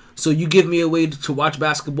 So you give me a way to watch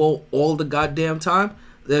basketball all the goddamn time,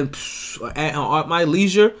 then at my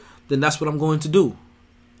leisure, then that's what I'm going to do.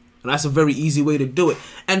 And that's a very easy way to do it.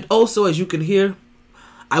 And also, as you can hear,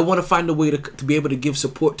 I want to find a way to be able to give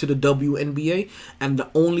support to the WNBA, and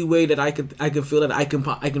the only way that I can feel that I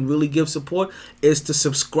can really give support is to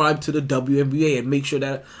subscribe to the WNBA and make sure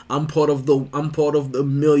that I'm part of the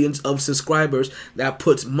millions of subscribers that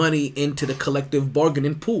puts money into the collective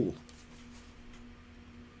bargaining pool.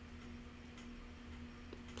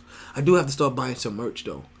 I do have to start buying some merch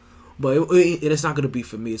though, but it's not gonna be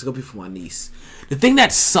for me. It's gonna be for my niece. The thing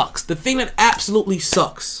that sucks, the thing that absolutely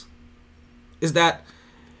sucks, is that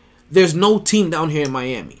there's no team down here in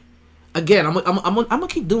Miami. Again, I'm gonna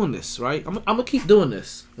keep doing this, right? I'm gonna keep doing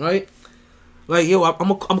this, right? Like, yo,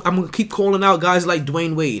 I'm gonna keep calling out guys like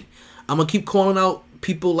Dwayne Wade. I'm gonna keep calling out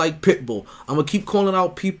people like Pitbull. I'm gonna keep calling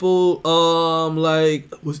out people like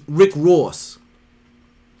Rick Ross,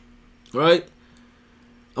 right?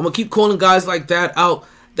 I'm gonna keep calling guys like that out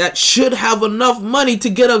that should have enough money to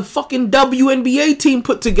get a fucking WNBA team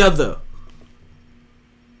put together.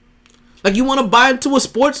 Like, you want to buy into a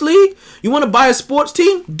sports league? You want to buy a sports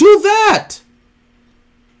team? Do that.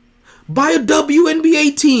 Buy a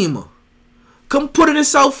WNBA team. Come put it in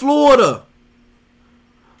South Florida,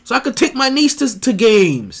 so I could take my niece to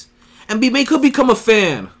games and make her become a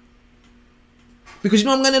fan. Because you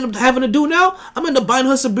know what I'm gonna end up having to do now? I'm gonna end up buying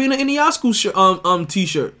her Sabrina Iniescu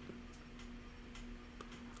t-shirt.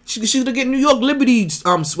 She's gonna get New York Liberty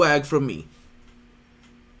swag from me.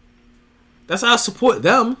 That's how I support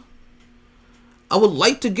them. I would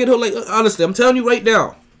like to get her, like, honestly, I'm telling you right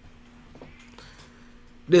now,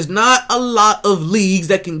 there's not a lot of leagues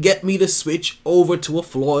that can get me to switch over to a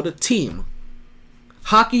Florida team.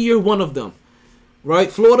 Hockey, you're one of them,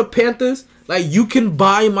 right? Florida Panthers. Like, you can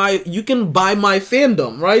buy my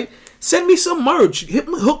fandom, right? Send me some merch.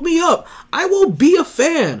 Hook me up. I will be a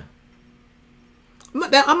fan. I'm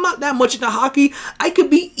not that much into hockey. I could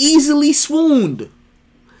be easily swooned.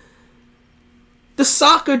 The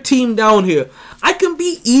soccer team down here, I can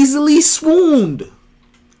be easily swooned.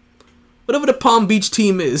 Whatever the Palm Beach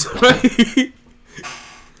team is, right?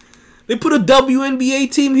 They put a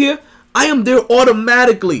WNBA team here. I am there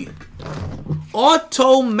automatically.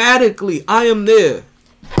 Automatically, I am there.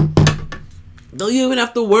 Don't even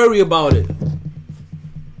have to worry about it.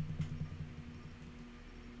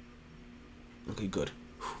 Okay, good.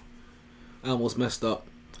 I almost messed up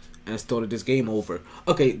and started this game over.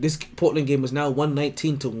 Okay, this Portland game is now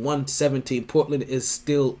 119 to 117. Portland is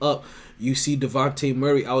still up. You see Devontae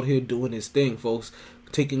Murray out here doing his thing, folks.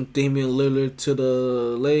 Taking Damian Lillard to the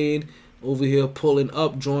lane. Over here pulling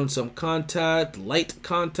up, drawing some contact, light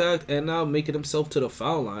contact, and now making himself to the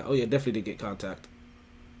foul line. Oh yeah, definitely did get contact.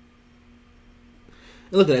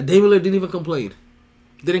 And look at that. Damian Lillard didn't even complain.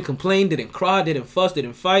 Didn't complain, didn't cry, didn't fuss,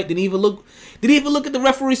 didn't fight, didn't even look at the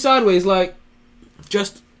referee sideways, like,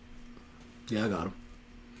 just, yeah, I got him.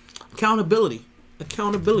 Accountability. I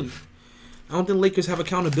don't think Lakers have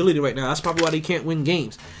accountability right now. That's probably why they can't win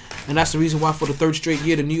games. And that's the reason why for the third straight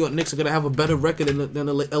year, the New York Knicks are going to have a better record than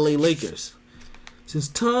the LA Lakers. Since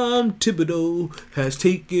Tom Thibodeau has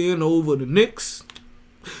taken over the Knicks,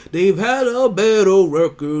 they've had a better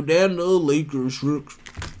record than the Lakers.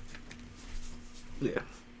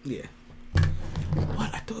 Yeah.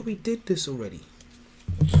 What? I thought we did this already.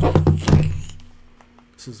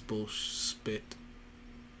 This is bullshit.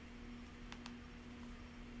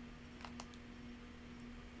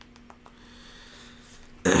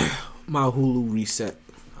 My Hulu reset.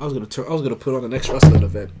 I was gonna put on the next wrestling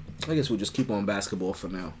event. I guess we'll just keep on basketball for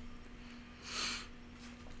now.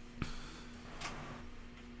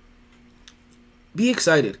 Be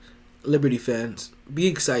excited, Liberty fans. Be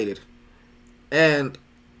excited, and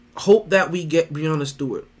hope that we get Breanna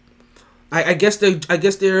Stewart. I guess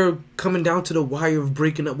they're coming down to the wire of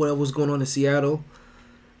breaking up what was going on in Seattle.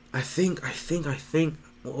 I think.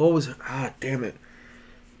 What was it? Damn it.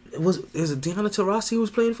 Is it Deanna Taurasi who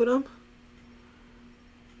was playing for them?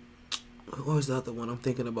 What was the other one I'm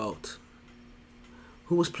thinking about?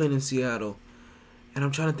 Who was playing in Seattle? And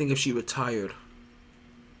I'm trying to think if she retired.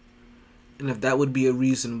 And if that would be a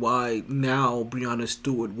reason why now Breanna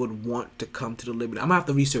Stewart would want to come to the Liberty. I'm going to have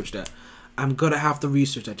to research that. I'm going to have to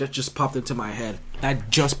research that. That just popped into my head.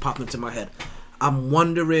 I'm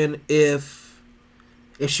wondering if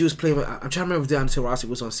she was playing with... I'm trying to remember if Diana Taurasi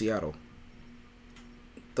was on Seattle.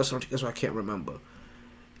 That's what I can't remember.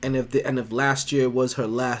 And if last year was her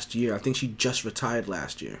last year, I think she just retired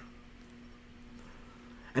last year.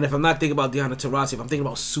 And if I'm not thinking about Diana Taurasi, if I'm thinking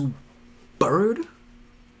about Sue Bird,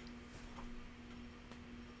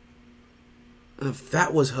 and if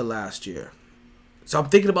that was her last year, so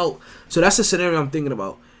that's the scenario I'm thinking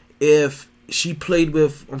about. If she played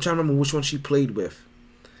with, I'm trying to remember which one she played with,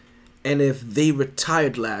 and if they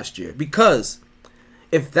retired last year, because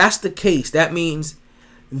if that's the case, that means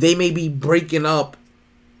they may be breaking up.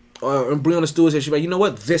 And Breanna Stewart said, she's like, you know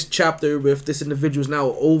what? This chapter with this individual is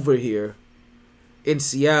now over here in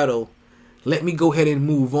Seattle. Let me go ahead and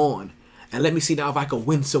move on. And let me see now if I can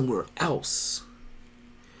win somewhere else.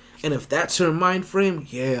 And if that's her mind frame,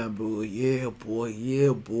 yeah, boy.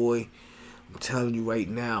 I'm telling you right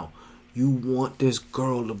now, you want this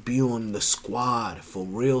girl to be on the squad for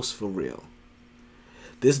reals, for real.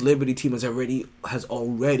 This Liberty team has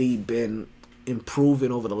already been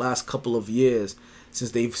improving over the last couple of years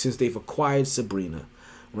since they've acquired Sabrina,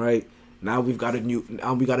 right? Now we got a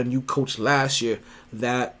new coach last year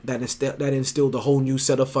that instilled a whole new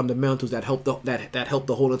set of fundamentals that helped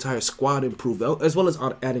the whole entire squad improve, as well as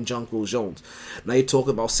adding Jonquil Jones. Now you talk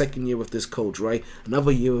about second year with this coach, right?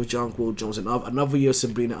 Another year with Jonquil Jones, and another year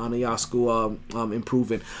Sabrina Anayasko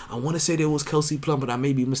improving. I want to say there was Kelsey Plum, but I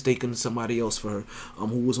may be mistaken somebody else for her,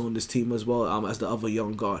 who was on this team as well, as the other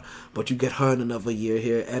young guard. But you get her in another year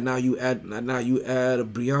here, and now you add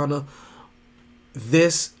Breanna.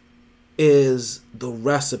 This is the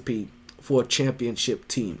recipe for a championship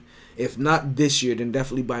team. If not this year, then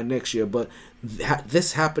definitely by next year. But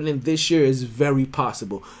this happening this year is very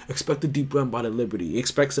possible. Expect a deep run by the Liberty.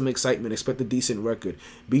 Expect some excitement. Expect a decent record.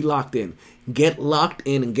 Be locked in. Get locked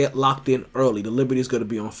in and get locked in early. The Liberty is going to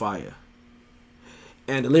be on fire.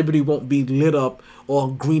 And the Liberty won't be lit up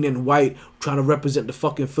all green and white trying to represent the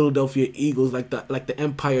fucking Philadelphia Eagles like the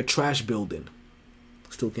Empire Trash Building.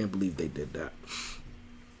 Still can't believe they did that.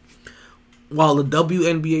 While the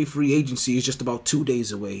WNBA free agency is just about 2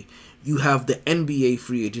 days away, you have the NBA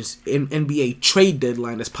free agents, NBA trade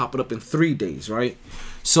deadline that's popping up in 3 days, right?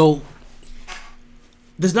 So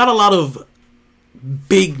there's not a lot of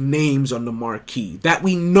big names on the marquee that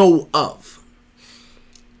we know of.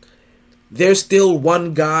 There's still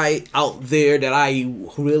one guy out there that I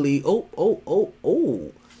really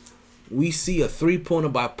we see a 3-pointer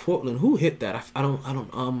by Portland. Who hit that? I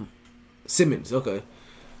don't Simmons. Okay.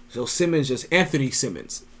 So Anthony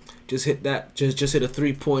Simmons just hit that, just hit a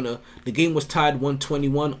 3-pointer. The game was tied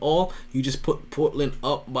 121 all. You just put Portland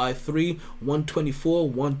up by 3,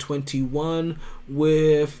 124-121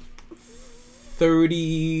 with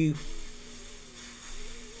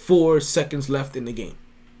 34 seconds left in the game.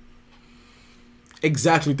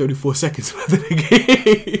 Exactly 34 seconds left in the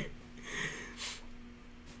game.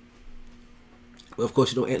 Of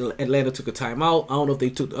course, Atlanta took a timeout. I don't know if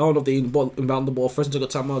they inbound the ball first and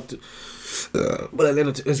took a timeout. But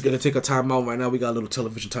Atlanta is going to take a timeout right now. We got a little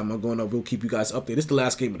television timeout going on. We'll keep you guys updated. This is the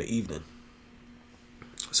last game of the evening.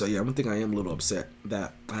 So, yeah, I think I am a little upset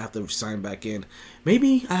that I have to sign back in.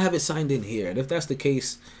 Maybe I have it signed in here. And if that's the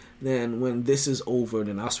case, then when this is over,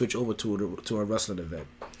 then I'll switch over to a wrestling event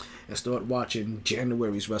and start watching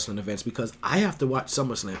January's wrestling events, because I have to watch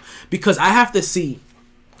SummerSlam. Because I have to see.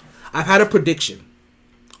 I've had a prediction,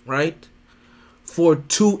 right, for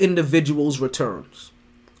 2 individuals' returns,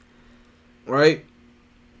 right,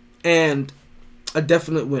 and a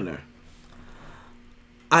definite winner.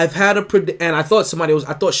 I've had a and I thought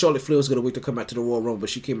Charlotte Flair was gonna wait to come back to the Royal Rumble, but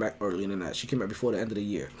she came back earlier than that. She came back before the end of the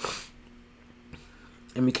year,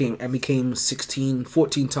 and became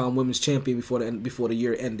 14-time women's champion before the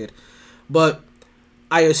year ended. But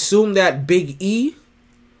I assume that Big E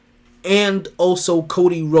and also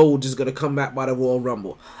Cody Rhodes is gonna come back by the Royal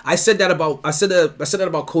Rumble. I said that about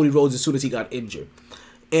Cody Rhodes as soon as he got injured,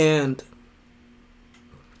 and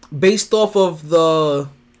based off of the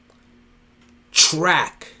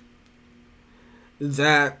track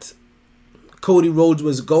that Cody Rhodes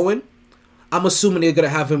was going, I'm assuming they're gonna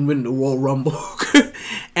have him win the Royal Rumble.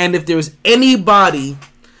 And if there's anybody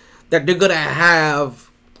that they're gonna have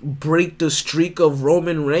break the streak of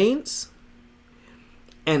Roman Reigns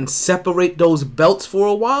and separate those belts for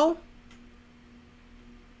a while,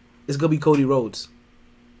 it's gonna be Cody Rhodes.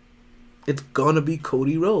 It's gonna be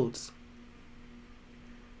Cody Rhodes.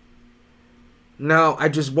 Now, I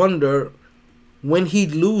just wonder when he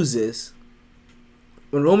loses,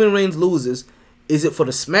 when Roman Reigns loses, is it for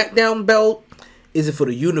the SmackDown belt? Is it for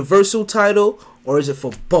the Universal title? Or is it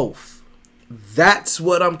for both? That's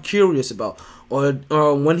what I'm curious about. Or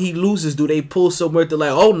when he loses, do they pull somewhere to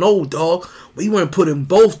like, oh no, dog, we weren't putting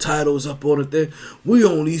both titles up on the thing. We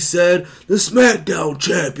only said the SmackDown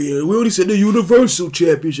champion. We only said the Universal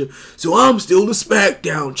championship. So I'm still the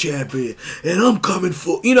SmackDown champion, and I'm coming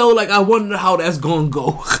for, like, I wonder how that's gonna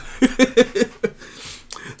go.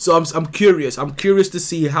 So I'm curious. I'm curious to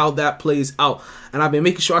see how that plays out, and I've been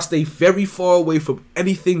making sure I stay very far away from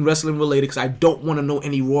anything wrestling related because I don't want to know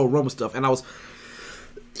any Royal Rumble stuff. And I was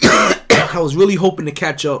I was really hoping to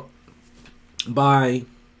catch up by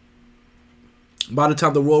the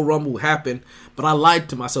time the Royal Rumble happened, but I lied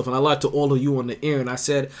to myself and I lied to all of you on the air, and I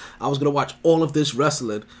said I was going to watch all of this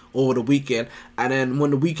wrestling over the weekend, and then when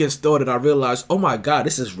the weekend started, I realized, oh my god,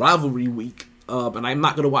 this is rivalry week, and I'm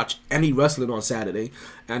not going to watch any wrestling on Saturday,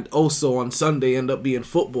 and also on Sunday end up being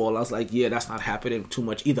football. I was like, yeah, that's not happening too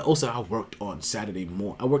much either. Also, I worked on Sunday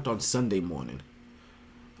morning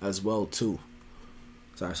as well too.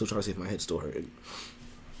 Sorry, I'm still trying to see if my head's still hurting.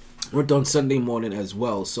 Worked on Sunday morning as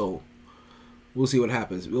well, so we'll see what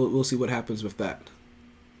happens. We'll see what happens with that.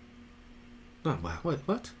 No, what?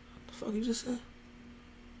 The fuck you just said?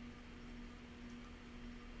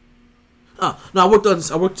 Oh, no,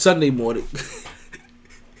 I worked Sunday morning.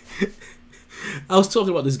 I was talking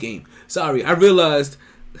about this game. Sorry, I realized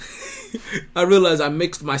I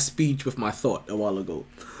mixed my speech with my thought a while ago.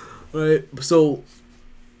 Right, so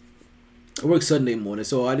I worked Sunday morning,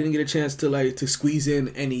 so I didn't get a chance to squeeze in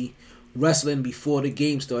any wrestling before the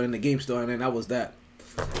game started, and that was that.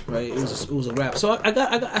 Right, it was a wrap. So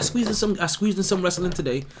I squeezed in some wrestling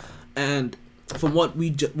today, and from what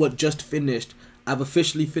just finished, I've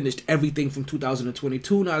officially finished everything from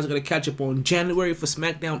 2022. Now I was gonna catch up on January for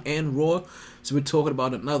SmackDown and Raw. So we're talking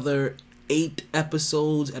about another 8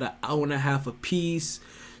 episodes at an hour and a half apiece.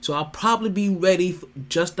 So I'll probably be ready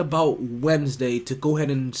just about Wednesday to go ahead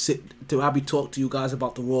and I'll be talking to you guys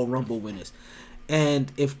about the Royal Rumble winners.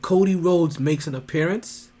 And if Cody Rhodes makes an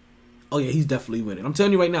appearance, oh yeah, he's definitely winning. I'm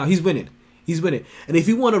telling you right now, he's winning. And if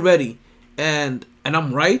you want to ready, and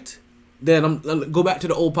I'm right, then go back to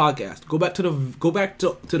the old podcast. Go back to the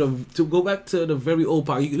very old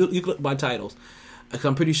podcast. You can look at my titles.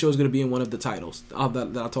 I'm pretty sure it's gonna be in one of the titles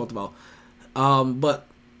that I talked about. But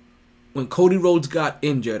when Cody Rhodes got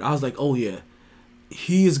injured, I was like, oh yeah,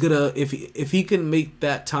 he is gonna, if he can make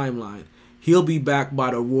that timeline, he'll be back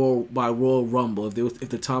by Royal Rumble if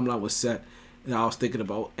the timeline was set that I was thinking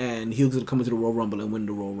about, and he's gonna come into the Royal Rumble and win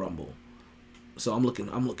the Royal Rumble. So I'm looking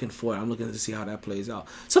for it. I'm looking to see how that plays out.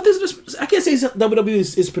 Something's just, I can't say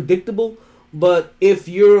WWE is predictable, but if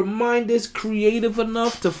your mind is creative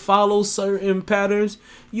enough to follow certain patterns,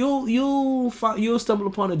 you'll stumble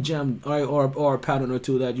upon a gem or a pattern or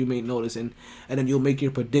two that you may notice, and then you'll make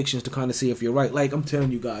your predictions to kind of see if you're right. Like I'm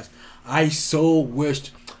telling you guys, I so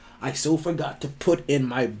forgot to put in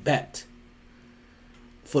my bet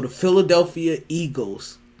for the Philadelphia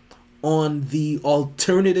Eagles on the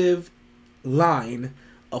alternative line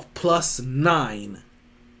of +9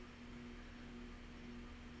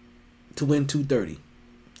 to win 230.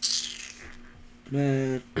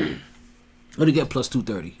 Man, let me get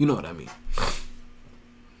 +230. You know what I mean?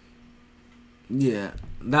 Yeah,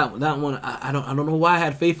 that one. I don't know why I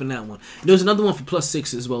had faith in that one. There's another one for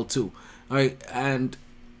 +6 as well too. All right, and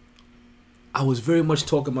I was very much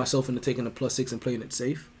talking myself into taking the +6 and playing it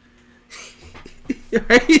safe.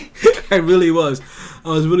 Right? I really was. I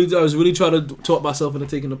was really trying to talk myself into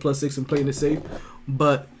taking the +6 and playing it safe,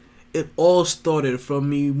 but it all started from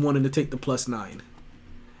me wanting to take the +9,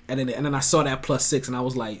 and then I saw that +6 and I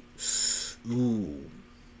was like, ooh,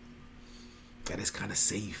 that is kind of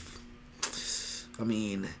safe. I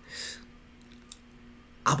mean,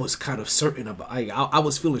 I was kind of certain about. I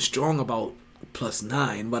was feeling strong about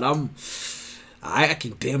 +9, but I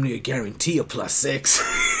can damn near guarantee a +6.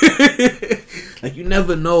 Like, you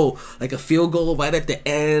never know. Like, a field goal right at the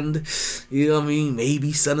end. You know what I mean?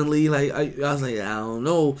 Maybe suddenly, like, I was like, I don't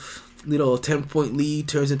know. You know, a 10-point lead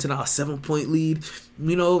turns into now a 7-point lead.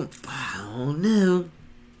 You know, I don't know.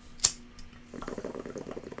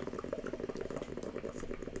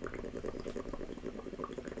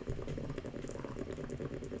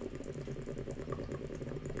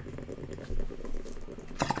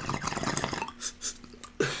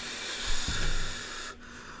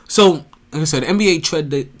 So, like I said, NBA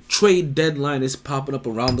trade deadline is popping up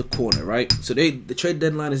around the corner, right? So the trade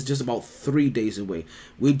deadline is just about 3 days away.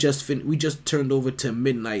 We just turned over to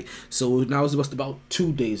midnight, so now it's just about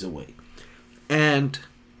 2 days away. And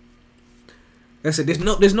Like I said,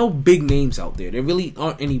 there's no big names out there. There really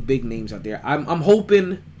aren't any big names out there. I'm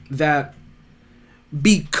hoping that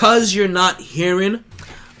because you're not hearing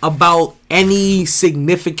about any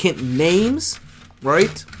significant names,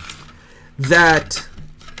 right? That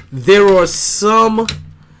there are some,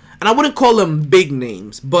 and I wouldn't call them big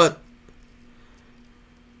names, but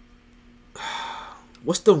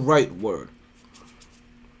what's the right word?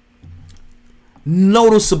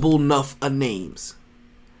 Noticeable enough of names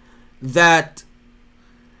that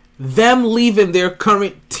them leaving their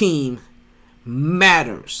current team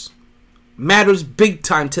matters big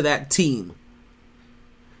time to that team,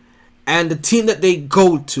 and the team that they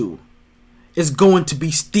go to is going to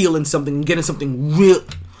be stealing something and getting something real.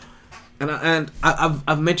 And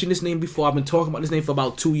I've mentioned this name before. I've been talking about this name for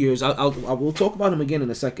about 2 years. I will talk about him again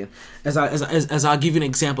in a second as I'll give you an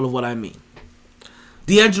example of what I mean.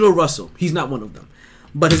 D'Angelo Russell, he's not one of them,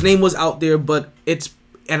 but his name was out there. But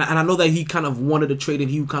and I know that he kind of wanted to trade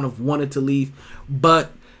and he kind of wanted to leave,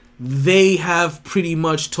 but they have pretty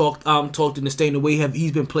much talked in the state the way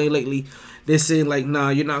he's been playing lately. They're saying like, nah,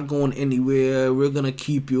 you're not going anywhere. We're gonna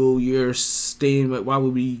keep you. You're staying. Why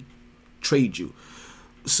would we trade you?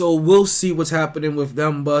 So we'll see what's happening with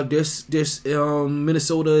them, but this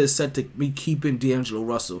Minnesota is set to be keeping D'Angelo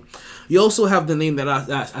Russell. You also have the name that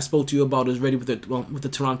I spoke to you about is ready with the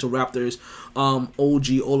Toronto Raptors.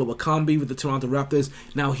 OG Oluwakambi with the Toronto Raptors.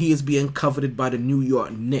 Now he is being coveted by the New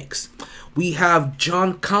York Knicks. We have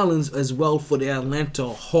John Collins as well for the Atlanta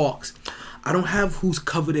Hawks. I don't have who's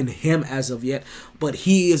covered in him as of yet, but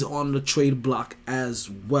he is on the trade block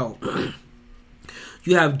as well.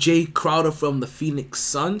 You have Jay Crowder from the Phoenix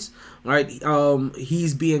Suns, right?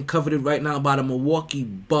 He's being coveted right now by the Milwaukee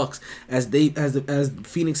Bucks as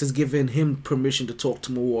Phoenix has given him permission to talk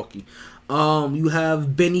to Milwaukee. You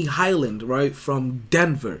have Benny Highland, right, from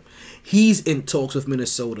Denver. He's in talks with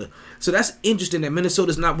Minnesota. So that's interesting that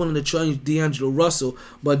Minnesota's not willing to trade D'Angelo Russell,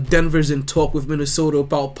 but Denver's in talk with Minnesota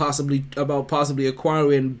about possibly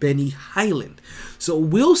acquiring Benny Highland. So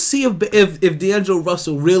we'll see if D'Angelo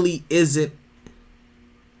Russell really isn't.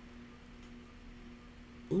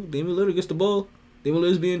 Ooh, Damian Lillard gets the ball. Damian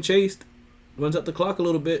Lillard's being chased. Runs up the clock a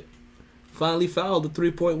little bit. Finally fouled with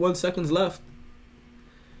 3.1 seconds left.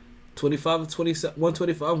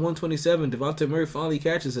 127. Devontae Murray finally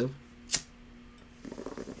catches him.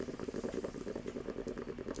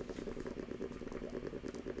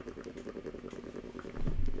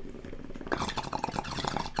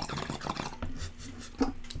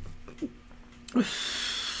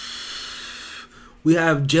 We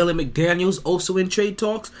have Jalen McDaniels also in trade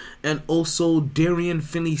talks, and also Darian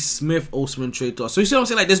Finney-Smith also in trade talks. So you see what I'm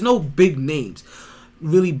saying? Like, there's no big names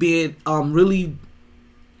really being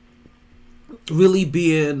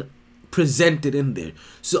presented in there.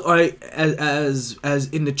 So as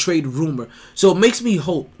in the trade rumor. So it makes me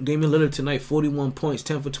hope. Damian Lillard tonight, 41 points,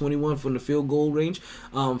 10 for 21 from the field goal range,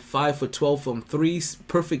 5 for 12 from three,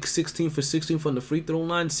 perfect 16 for 16 from the free throw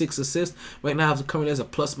line, 6 assists. Right now, I'm coming as a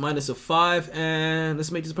plus minus of 5, and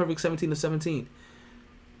let's make this perfect 17 to 17.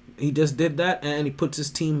 He just did that, and he puts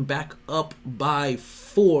his team back up by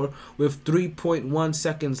 4 with 3.1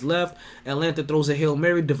 seconds left. Atlanta throws a Hail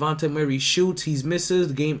Mary. Devontae Murray shoots. He misses.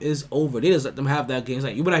 The game is over. They just let them have that game. It's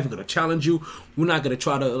like, we're not even going to challenge you. We're not going to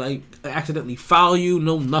try to accidentally foul you.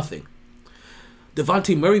 No, nothing.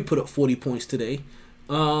 Devontae Murray put up 40 points today.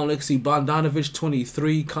 Let's see. Bogdanovich,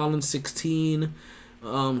 23. Collins, 16.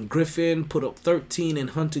 Griffin put up 13 and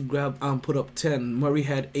Hunter put up 10. Murray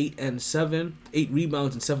had 8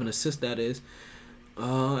 rebounds and 7 assists, that is.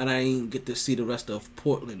 And I didn't get to see the rest of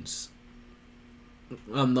Portland's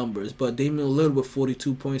numbers. But Damian Lillard with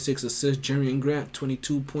 42.6 assists. Jeremy Grant,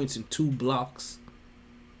 22 points and 2 blocks.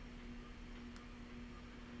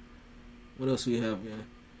 What else we have here?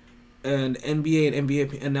 And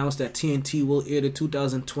NBA announced that TNT will air the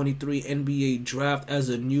 2023 NBA Draft as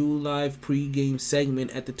a new live pregame segment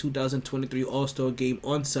at the 2023 All-Star Game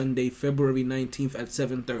on Sunday, February 19th at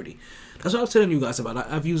 7:30. That's what I was telling you guys about.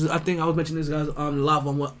 I think I was mentioning this guys live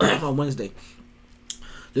on Wednesday.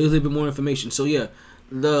 There's a little bit more information. So yeah,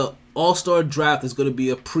 the All-Star Draft is going to be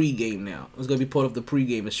a pregame now. It's going to be part of the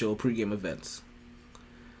pregame show, pregame events.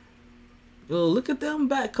 Yo, look at them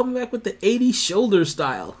coming back with the 80s shoulder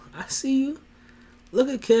style. I see you. Look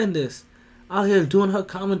at Candace out here doing her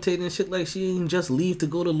commentating and shit like she didn't just leave to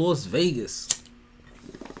go to Las Vegas.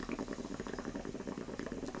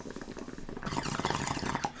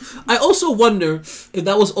 I also wonder if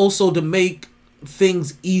that was also to make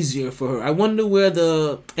things easier for her. I wonder where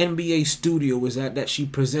the NBA studio is at that she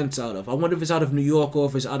presents out of. I wonder if it's out of New York or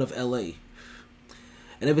if it's out of LA.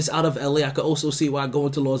 And if it's out of LA, I could also see why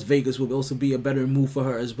going to Las Vegas would also be a better move for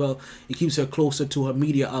her as well. It keeps her closer to her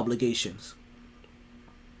media obligations.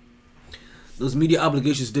 Those media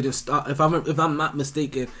obligations didn't stop. If I'm not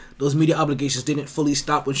mistaken, those media obligations didn't fully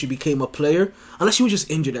stop when she became a player, unless she was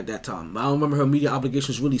just injured at that time. I don't remember her media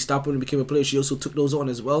obligations really stopped when she became a player. She also took those on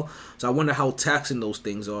as well. So I wonder how taxing those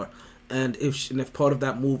things are, and if part of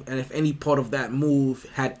that move, and if any part of that move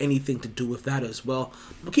had anything to do with that as well.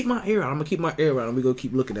 I'm gonna keep my ear out. And we're gonna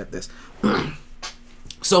keep looking at this.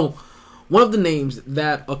 So, one of the names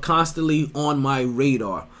that are constantly on my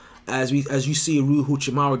radar, as you see, Rui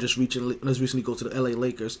Hachimura just recently go to the LA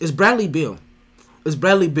Lakers, is Bradley Beal. We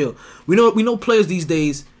know players these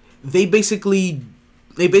days. They basically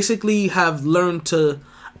have learned to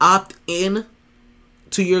opt in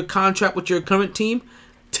to your contract with your current team,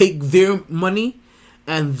 take their money,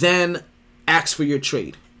 and then ask for your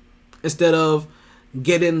trade instead of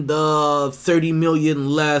getting the $30 million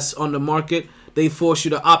less on the market. They force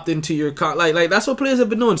you to opt into your like that's what players have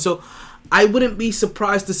been doing. So I wouldn't be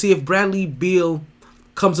surprised to see if Bradley Beal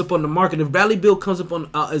comes up on the market. If Bradley Beal comes up on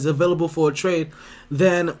is available for a trade,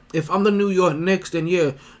 then if I'm the New York Knicks, then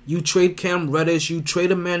yeah, you trade Cam Reddish, you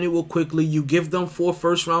trade Emmanuel quickly, you give them 4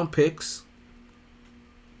 first-round picks,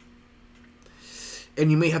 and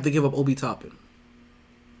you may have to give up Obi Toppin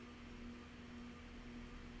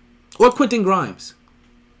or Quentin Grimes.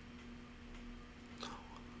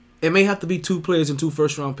 It may have to be 2 players and 2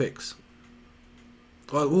 first-round picks.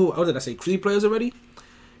 What did I say? 3 players already?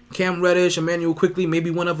 Cam Reddish, Emmanuel quickly, maybe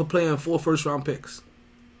one other player and 4 first-round picks.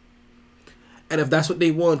 And if that's what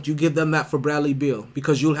they want, you give them that for Bradley Beal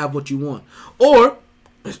because you'll have what you want. Or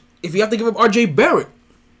if you have to give up R.J. Barrett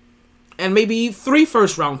and maybe 3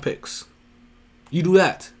 first-round picks, you do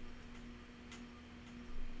that.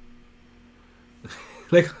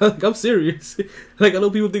 like I'm serious. Like I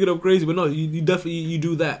know people thinking I'm crazy, but no, you definitely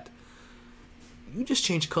do that. You just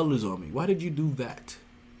changed colors on me. Why did you do that?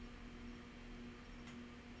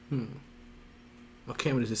 My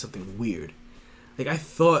camera did something weird. Like I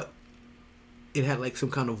thought it had like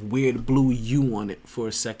some kind of weird blue U on it for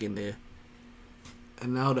a second there.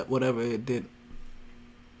 And now that whatever it did.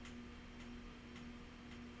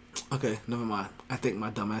 Okay, never mind. I think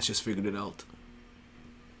my dumbass just figured it out.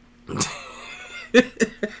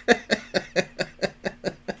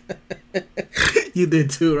 You did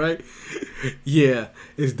too, right? Yeah,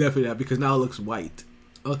 it's definitely that because now it looks white.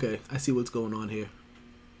 Okay, I see what's going on here.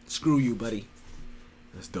 Screw you, buddy.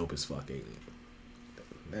 That's dope as fuck, ain't it?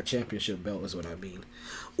 That championship belt is what I mean.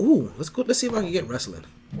 Ooh, let's go. Let's see if I can get wrestling.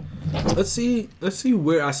 Let's see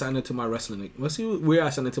where I signed into my wrestling. Let's see where I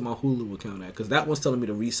signed into my Hulu account at, because that one's telling me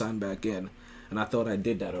to re-sign back in, and I thought I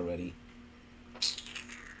did that already.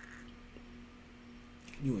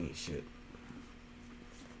 You ain't shit.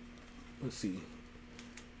 Let's see.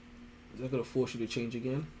 Is that gonna force you to change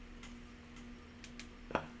again?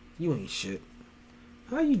 You ain't shit.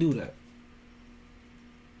 How you do that?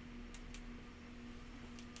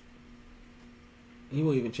 He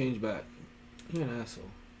won't even change back. You're an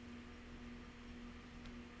asshole.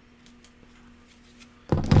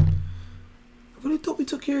 I really thought we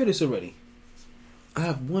took care of this already. I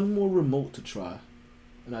have one more remote to try,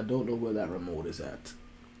 and I don't know where that remote is at.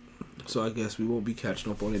 So I guess we won't be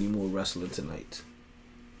catching up on any more wrestling tonight.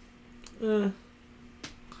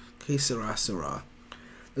 Okay, Sarah.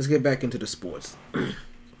 Let's get back into the sports.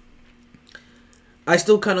 I'm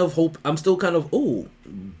still kind of,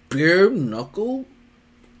 bare knuckle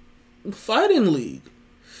fighting league.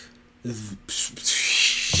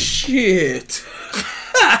 Shit.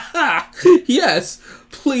 Yes,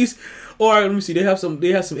 please. All right, let me see. They have some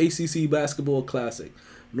ACC basketball classic.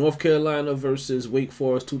 North Carolina versus Wake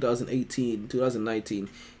Forest 2019.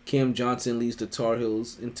 Cam Johnson leads the Tar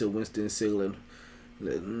Heels into Winston-Salem.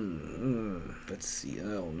 Let's see. I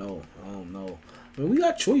don't know. I mean, we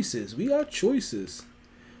got choices.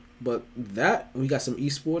 But we got some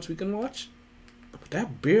esports we can watch. But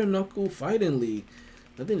that bare knuckle fighting league,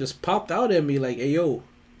 that thing just popped out at me like,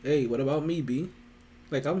 hey, what about me, B?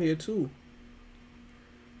 Like, I'm here too.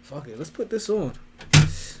 Fuck it, let's put this on.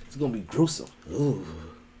 It's gonna be gruesome. Ooh.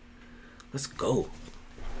 Let's go.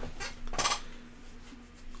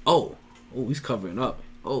 Oh, he's covering up.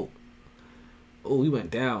 Oh, he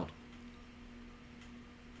went down.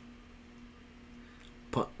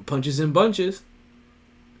 Punches and bunches.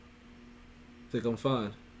 Think I'm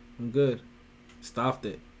fine. I'm good. Stopped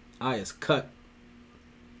it. Eye is cut.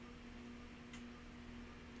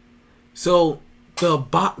 So the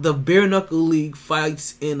bare knuckle league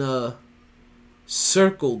fights in a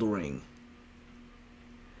circled ring.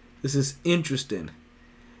 This is interesting.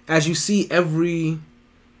 As you see, every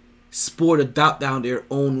sport adopt down their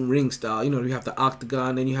own ring style. You know, you have the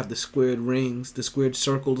octagon, then you have the squared rings, the squared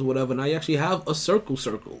circles, or whatever. Now you actually have a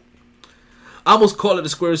circle. I almost call it a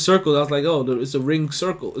square circle. I was like, oh, it's a ring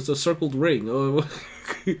circle. It's a circled ring. Oh,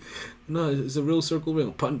 no, it's a real circle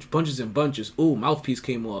ring. Punches and bunches. Oh, mouthpiece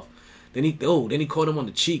came off. Then he caught him on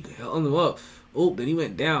the cheek, held him up. Oh, then he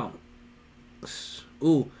went down.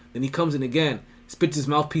 Oh, then he comes in again, spits his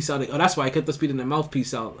mouthpiece out. Oh, that's why I kept on spitting the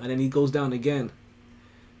mouthpiece out. And then he goes down again.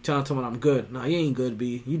 Telling him I'm good. Nah, you ain't good,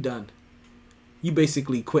 B. You done. You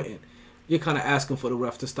basically quitting. You're kind of asking for the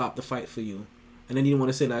ref to stop the fight for you. And then you want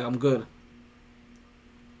to say, like, I'm good.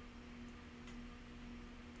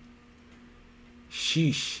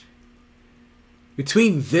 Sheesh.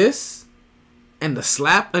 Between this and the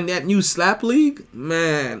slap and that new slap league,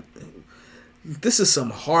 man, this is some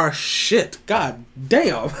harsh shit. God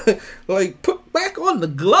damn. Like, put back on the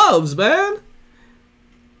gloves, man.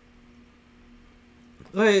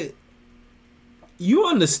 Like, you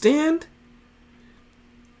understand?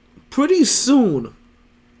 Pretty soon,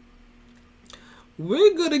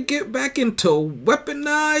 we're gonna get back into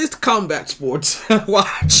weaponized combat sports.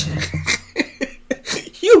 Watch.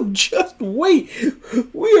 You just wait.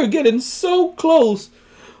 We are getting so close.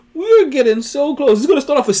 It's gonna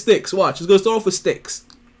start off with sticks. Watch. It's gonna start off with sticks.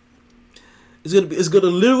 It's gonna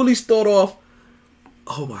literally start off.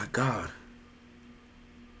 Oh my God.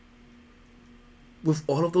 With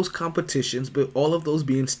all of those competitions, but all of those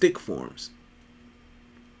being stick forms.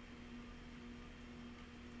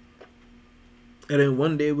 And then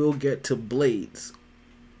one day we'll get to blades.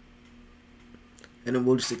 And then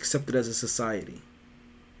we'll just accept it as a society.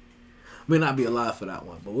 May not be alive for that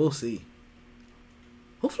one, but we'll see.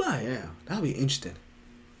 Hopefully I am. That'll be interesting.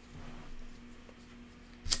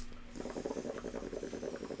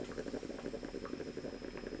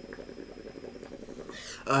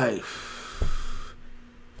 Alright.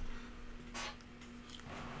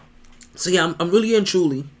 So yeah, I'm really and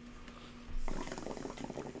truly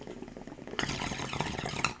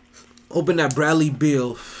hoping that Bradley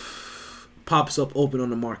Beal pops up open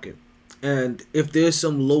on the market. And if there's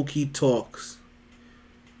some low-key talks,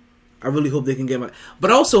 I really hope they can get my...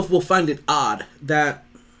 But also we'll find it odd that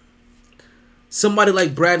somebody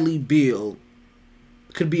like Bradley Beal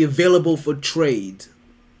could be available for trade.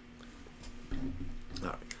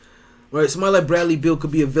 Right, somebody like Bradley Beal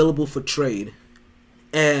could be available for trade.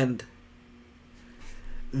 And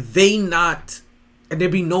there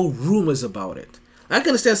be no rumors about it. I can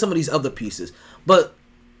understand some of these other pieces, but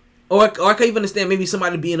or I can even understand maybe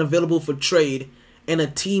somebody being available for trade and a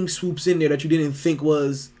team swoops in there that you didn't think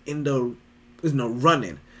was in the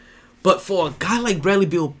running. But for a guy like Bradley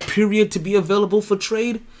Beal, period, to be available for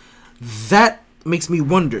trade, that makes me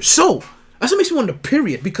wonder. So that's what makes me wonder,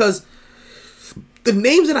 period, because the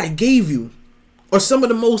names that I gave you are some of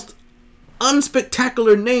the most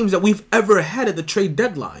unspectacular names that we've ever had at the trade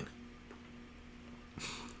deadline.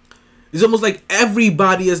 It's almost like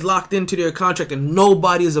everybody is locked into their contract and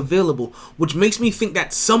nobody is available, which makes me think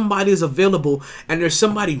that somebody is available and there's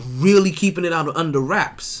somebody really keeping it out under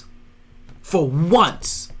wraps. For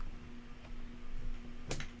once.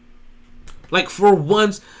 Like, for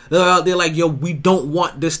once, they're like, yo, we don't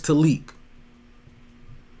want this to leak.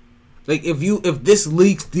 Like, if this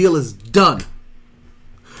leaks, deal is done.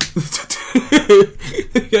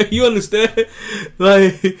 You understand?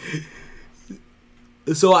 Like,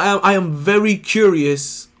 so I am very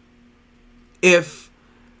curious if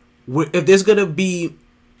there's gonna be,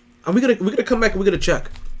 and we're gonna come back and we're gonna check,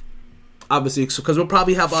 obviously, because we'll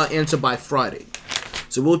probably have our answer by Friday,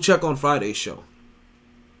 so we'll check on Friday's show.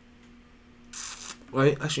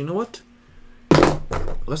 Right? Actually, you know what?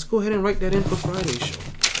 Let's go ahead and write that in for Friday's show.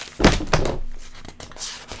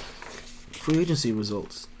 Free agency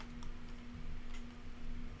results.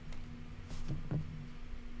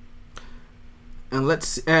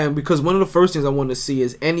 And because one of the first things I want to see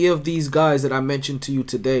is any of these guys that I mentioned to you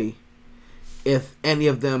today, if any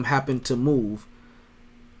of them happened to move,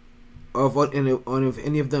 or if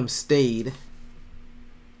any of them stayed,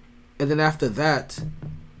 and then after that,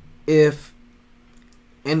 if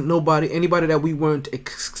anybody that we weren't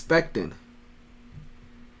expecting,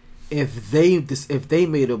 if they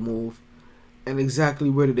made a move, and exactly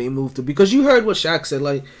where did they move to? Because you heard what Shaq said,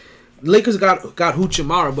 like, Lakers got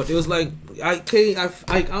Huchimara, but it was like I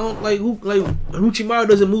don't like Huchimara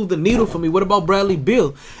doesn't move the needle for me. What about Bradley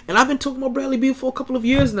Beal? And I've been talking about Bradley Beal for a couple of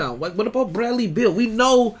years now. Like, what about Bradley Beal? We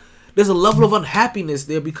know there's a level of unhappiness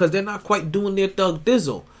there because they're not quite doing their Thug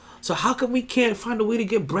Dizzle. So how come we can't find a way to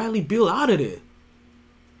get Bradley Beal out of there?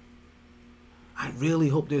 I really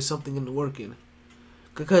hope there's something in the working,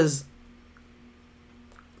 because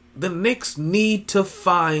the Knicks need to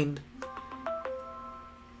find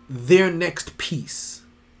their next piece.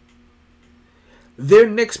 Their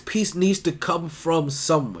next piece needs to come from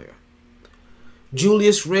somewhere.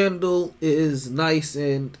 Julius Randle is nice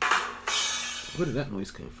and... Where did that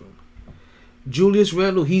noise come from? Julius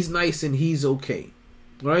Randle, he's nice and he's okay.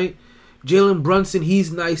 Right? Jalen Brunson,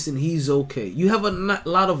 he's nice and he's okay. You have a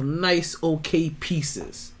lot of nice, okay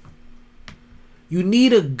pieces. You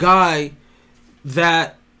need a guy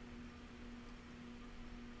that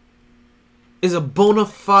is a bona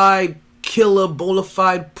fide killer, bona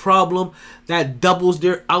fide problem that doubles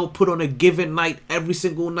their output on a given night, every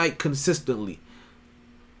single night consistently.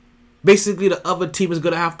 Basically, the other team is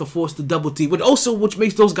going to have to force the double team, which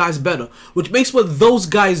makes those guys better, which makes what those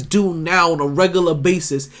guys do now on a regular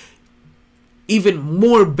basis even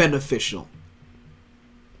more beneficial.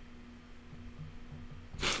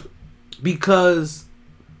 Because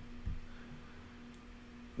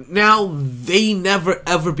now they never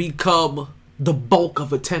ever become the bulk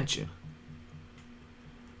of attention.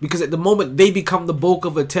 Because at the moment they become the bulk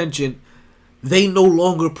of attention, they no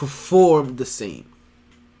longer perform the same.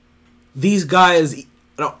 These guys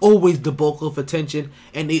are always the bulk of attention,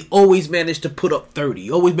 and they always manage to put up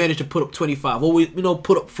 30, always manage to put up 25, always,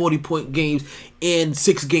 put up 40-point games in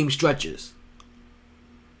 6-game stretches.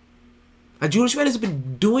 Now, Julius Randle has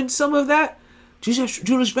been doing some of that.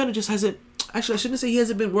 Julius Randle just hasn't... Actually, I shouldn't say he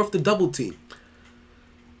hasn't been worth the double team.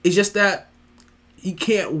 It's just that he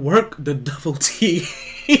can't work the double team.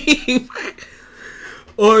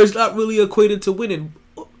 Or it's not really equated to winning.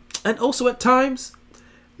 And also at times,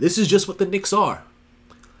 this is just what the Knicks are.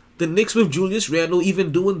 The Knicks with Julius Randle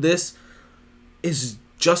even doing this is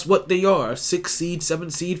just what they are. 6 seed, 7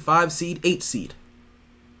 seed, 5 seed, 8 seed.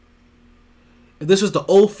 If this was the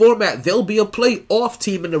old format, they'll be a playoff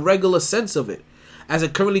team in the regular sense of it. As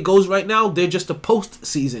it currently goes right now, they're just a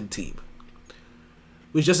postseason team.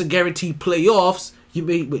 Which doesn't guarantee playoffs. You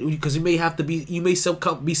may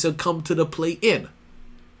succumb to the play-in.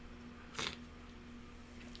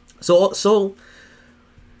 So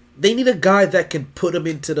they need a guy that can put them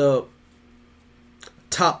into the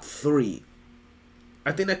top 3.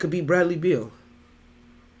 I think that could be Bradley Beal.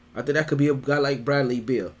 I think that could be a guy like Bradley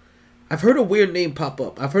Beal. I've heard a weird name pop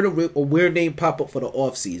up. I've heard a weird name pop up for the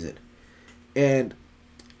offseason. And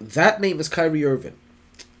that name is Kyrie Irving.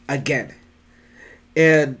 Again.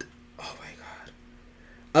 And, oh my God.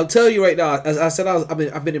 I'll tell you right now, as I said,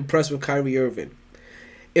 I've been impressed with Kyrie Irving.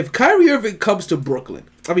 If Kyrie Irving comes to Brooklyn,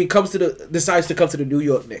 decides to come to the New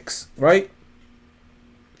York Knicks, right?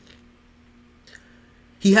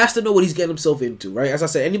 He has to know what he's getting himself into, right? As I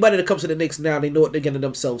said, anybody that comes to the Knicks now, they know what they're getting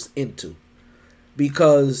themselves into.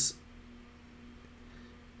 Because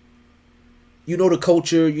you know the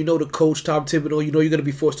culture, you know the coach, Tom Thibodeau, you know you're going to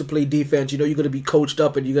be forced to play defense, you know you're going to be coached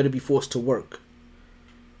up, and you're going to be forced to work.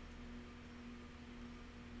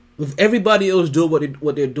 With everybody else doing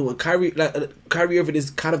what they're doing, Kyrie Irving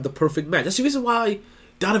is kind of the perfect match. That's the reason why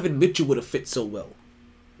Donovan Mitchell would have fit so well.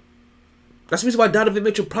 That's the reason why Donovan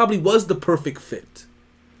Mitchell probably was the perfect fit.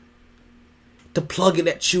 To plug in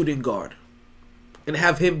that shooting guard. And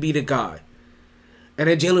have him be the guy. And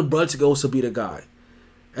then Jalen Brunson could also be the guy.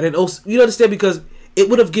 And then also, you understand, because it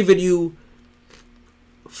would have given you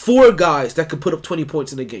 4 guys that could put up 20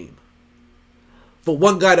 points in a game. But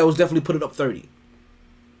one guy that was definitely putting up 30.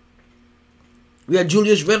 We had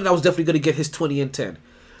Julius Randle that was definitely going to get his 20 and 10.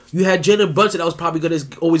 You had Jalen Brunson that was probably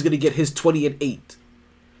always going to get his 20 and 8.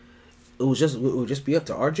 It would just be up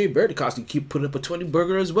to RJ Barrett to constantly keep putting up a 20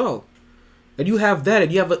 burger as well. And you have that,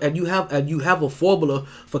 and you have a formula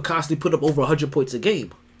for constantly putting up over 100 points a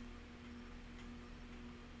game.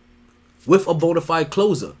 With a bona fide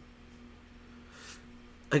closer.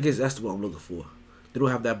 I guess that's what I'm looking for. They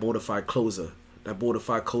don't have that bona fide closer. That bona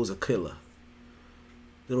fide closer killer.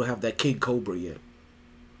 They don't have that King Cobra yet.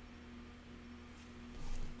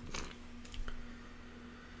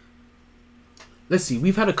 Let's see.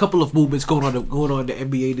 We've had a couple of movements going on in the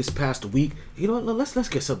NBA this past week. You know what? Let's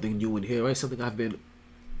get something new in here, right? Something I've been...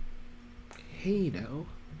 Hey, now.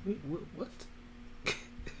 Wait, what?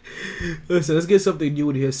 Listen, let's get something new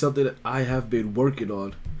in here. Something that I have been working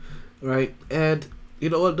on, right? And you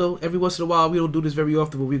know what, though? Every once in a while, we don't do this very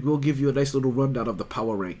often, but we will give you a nice little rundown of the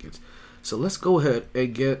power rankings. So let's go ahead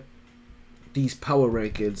and get these power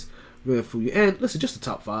rankings ready for you. And listen, just the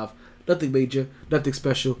top 5. Nothing major, nothing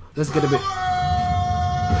special. Let's get a bit...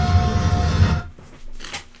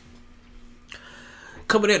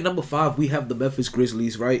 Coming in at number 5, we have the Memphis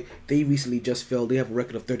Grizzlies, right? They recently just fell. They have a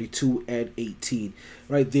record of 32 and 18.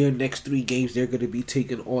 Right, their next 3 games, they're going to be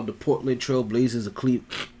taking on the Portland Trail Blazers of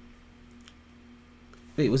Cleveland.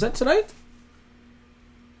 Wait, was that tonight?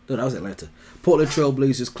 No, that was Atlanta. Portland Trail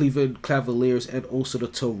Blazers, Cleveland Cavaliers, and also the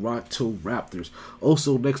Toronto Raptors.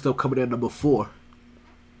 Also, next up, coming in number 4.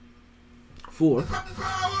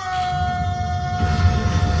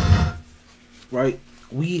 Right?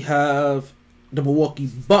 We have the Milwaukee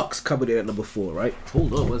Bucks coming in at number 4, right?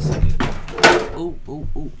 Hold on 1 second.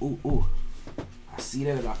 Oh. I see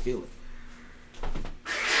that and I feel it.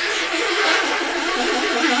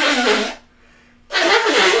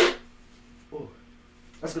 Oh,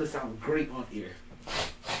 that's gonna sound great on here.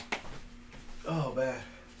 Oh man.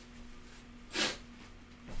 I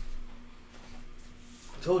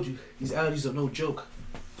told you, these allergies are no joke.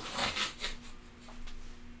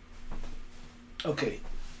 Okay.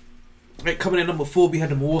 Right, coming in number 4, we had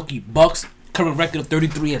the Milwaukee Bucks. Current record of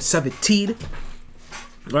 33-17.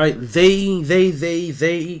 Right,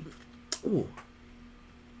 they. Ooh.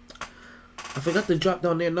 I forgot to drop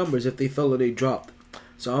down their numbers if they fell or they dropped.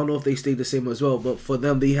 So I don't know if they stayed the same as well. But for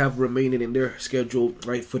them, they have remaining in their schedule,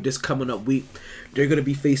 right, for this coming up week. They're gonna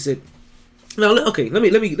be facing. Now, okay, let me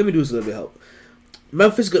do this a little bit of help.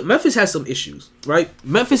 Memphis has some issues, right?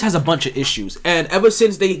 Memphis has a bunch of issues, and ever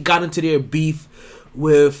since they got into their beef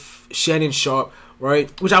with Shannon Sharp, right?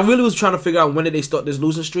 Which I really was trying to figure out when did they start this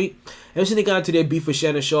losing streak. Ever since they got into their beef with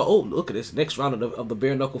Shannon Sharp, oh look at this next round of the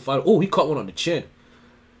bare knuckle fight. Oh, he caught one on the chin.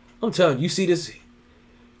 I'm telling you, you see this.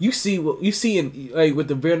 You see what you see in like with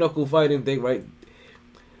the bare knuckle fighting thing, right?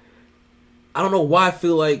 I don't know why I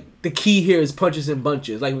feel like the key here is punches and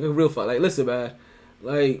bunches, like a real fight. Like listen, man,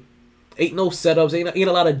 like ain't no setups, ain't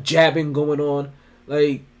a lot of jabbing going on.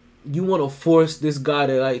 Like you want to force this guy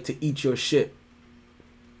to eat your shit.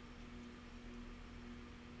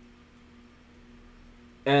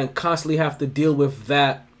 And constantly have to deal with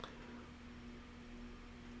that,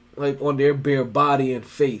 like on their bare body and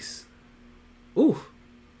face. Ooh,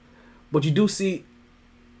 but you do see.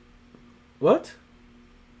 What?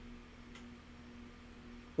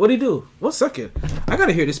 What'd he do? 1 second, I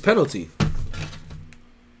gotta hear this penalty.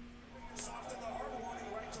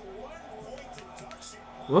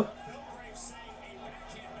 What?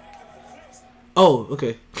 Oh,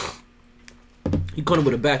 okay. He caught him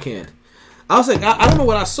with a backhand. I was like, I don't know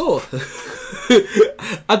what I saw.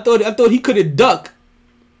 I thought he couldn't duck.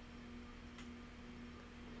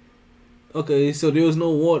 Okay, so there was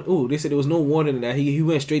no warning. Ooh, they said there was no warning in that. He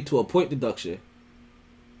went straight to a point deduction.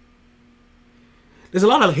 There's a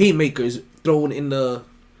lot of haymakers thrown in the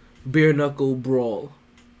bare knuckle brawl.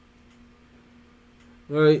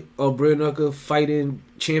 Right? Or bare knuckle fighting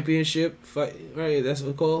championship. Right, that's what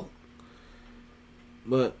it's called.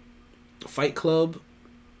 But Fight Club.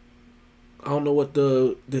 I don't know what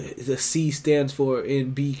the C stands for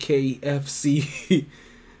in BKFC.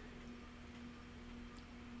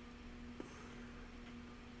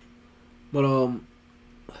 But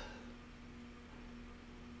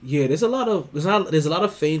yeah, there's a lot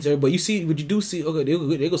of feints there, but you see what you do see. Okay,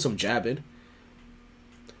 there go some jabbing.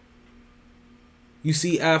 You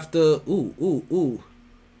see after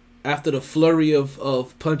after the flurry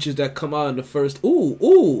of punches that come out in the first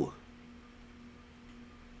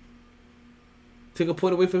take a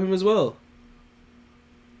point away from him as well.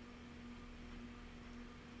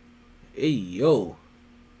 Hey yo.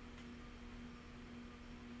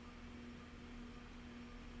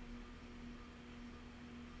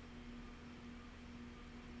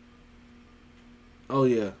 Oh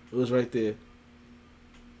yeah, it was right there.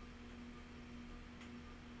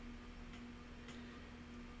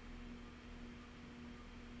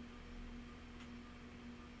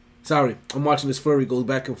 Sorry, I'm watching this flurry go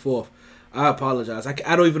back and forth. I apologize.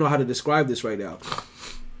 I don't even know how to describe this right now.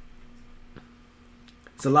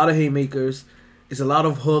 It's a lot of haymakers. It's a lot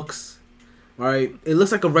of hooks. Right? It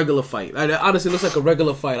looks like a regular fight. It honestly looks like a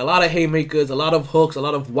regular fight. A lot of haymakers, a lot of hooks, a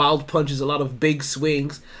lot of wild punches, a lot of big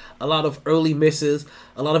swings, a lot of early misses,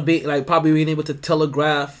 a lot of big, like probably being able to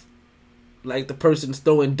telegraph like the person's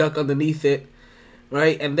throwing duck underneath it.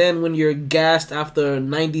 Right? And then when you're gassed after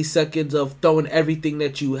 90 seconds of throwing everything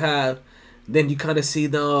that you have, then you kind of see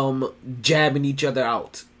them jabbing each other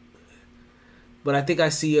out. But I think I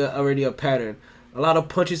see already a pattern. A lot of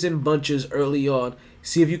punches and bunches early on.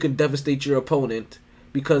 See if you can devastate your opponent,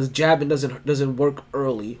 because jabbing doesn't work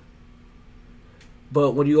early.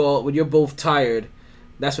 But when you're both tired,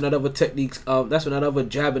 that's when that other technique. That's when that other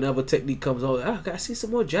jabbing, other technique comes on. I see some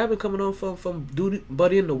more jabbing coming on from dude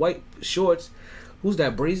buddy in the white shorts. Who's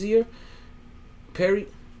that? Brazier? Perry?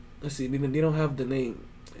 Let's see. They don't have the name.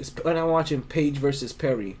 I'm watching Page versus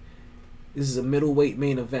Perry. This is a middleweight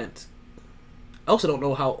main event. I also don't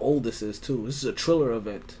know how old this is too. This is a Triller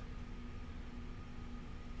event.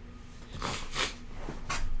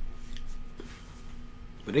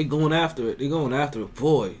 But they going after it. They going after it.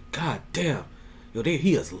 Boy, god damn. Yo,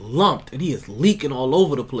 he is lumped and he is leaking all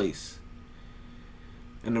over the place.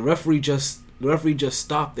 And the referee just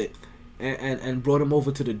stopped it and brought him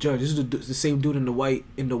over to the judge. This is the same dude in the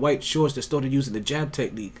white shorts that started using the jab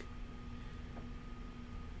technique.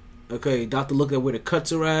 Okay, doctor looked at where the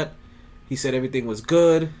cuts are at. He said everything was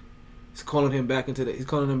good. He's calling him back into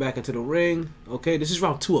the ring. Okay, this is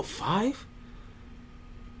round 2 of 5.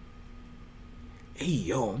 Hey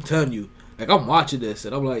yo, I'm telling you, like I'm watching this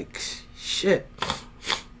and I'm like, shit.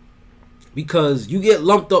 Because you get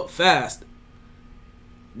lumped up fast.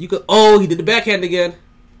 You could he did the backhand again.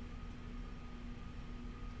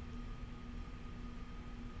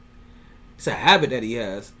 It's a habit that he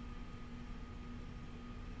has.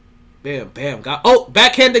 Bam, bam,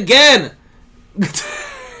 backhand again.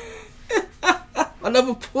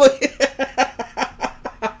 Another point.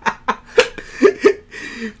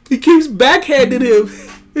 He keeps backhanding him.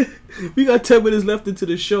 We got 10 minutes left into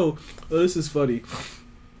the show. Oh, this is funny.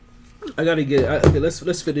 Okay,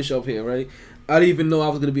 let's finish up here, right? I didn't even know I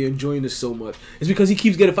was gonna be enjoying this so much. It's because he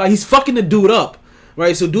keeps getting fired. He's fucking the dude up,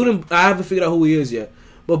 right? So I haven't figured out who he is yet.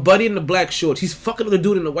 But Buddy in the black shorts, he's fucking the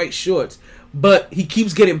dude in the white shorts. But he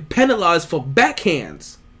keeps getting penalized for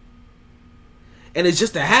backhands. And it's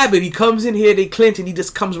just a habit. He comes in here, they clinch, and he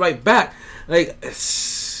just comes right back. Like,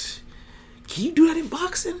 can you do that in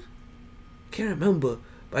boxing? Can't remember.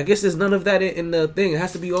 But I guess there's none of that in the thing. It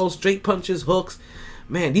has to be all straight punches, hooks.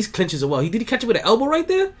 Man, these clinches are well. Did he catch it with an elbow right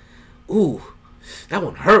there? Ooh, that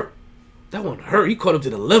one hurt. He caught him to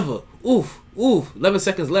the liver. Oof. 11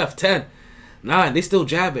 seconds left. 10, 9. They still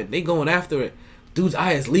jabbing. They going after it. Dude's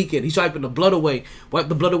eye is leaking. He's wiping the blood away. Wiped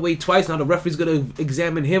the blood away twice. Now the referee's going to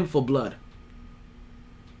examine him for blood.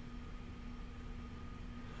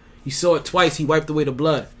 He saw it twice. He wiped away the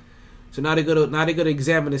blood. So now they're gonna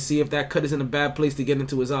examine and see if that cut is in a bad place to get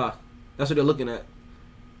into his eye. That's what they're looking at.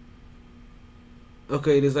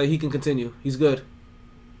 Okay, there's like he can continue. He's good.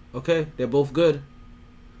 Okay, they're both good.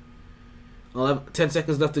 I'll have 10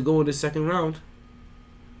 seconds left to go in this second round.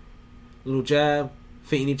 Little jab,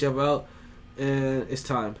 feinting each other out, and it's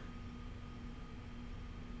time.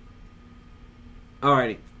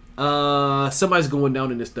 Alrighty. Somebody's going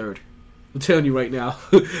down in this third. I'm telling you right now.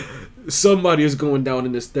 Somebody is going down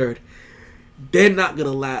in this third. They're not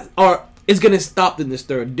gonna last, or it's gonna stop in this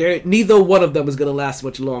third. Neither one of them is gonna last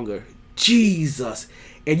much longer. Jesus.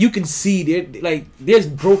 And you can see there's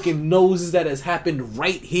broken noses that has happened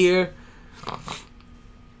right here.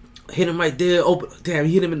 Hit him right there. Damn,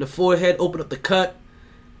 he hit him in the forehead. Open up the cut.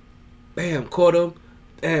 Bam, caught him.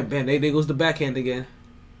 Damn, bam, there goes the backhand again.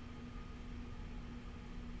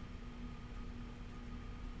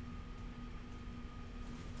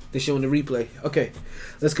 They're showing the replay. Okay,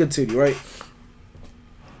 let's continue, right?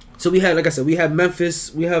 So we had, like I said, we had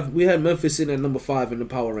Memphis. We had Memphis in at number 5 in the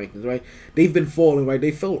power rankings, right? They've been falling, right?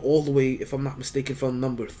 They fell all the way, if I'm not mistaken, from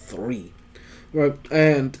number 3, right?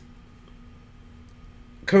 And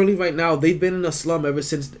currently, right now, they've been in a slum ever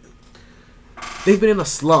since. They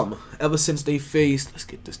faced. Let's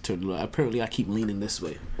get this turned around. Apparently, I keep leaning this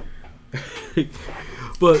way,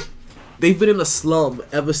 but they've been in a slum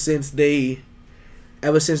ever since they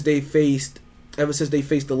faced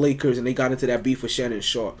the Lakers and they got into that beef with Shannon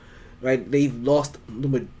Sharp. Right, they've lost,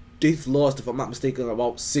 if I'm not mistaken,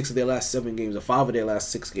 about 6 of their last 7 games, or 5 of their last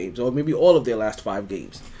 6 games, or maybe all of their last 5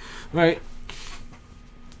 games, right?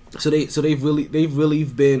 So they've really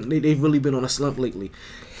been on a slump lately.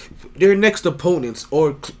 Their next opponents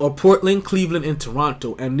are Portland, Cleveland, and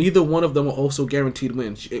Toronto, and neither one of them are also guaranteed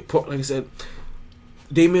wins. Like I said,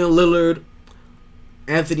 Damian Lillard,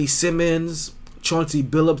 Anthony Simmons, Chauncey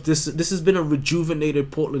Billups. This has been a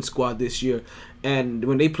rejuvenated Portland squad this year, and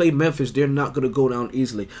when they play Memphis, they're not gonna go down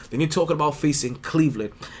easily. Then you're talking about facing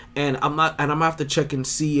Cleveland, and I'm gonna have to check and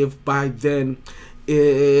see if by then,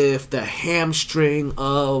 if the hamstring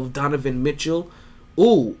of Donovan Mitchell,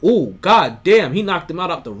 god damn, he knocked him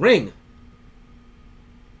out the ring.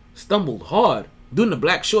 Stumbled hard. Dude in the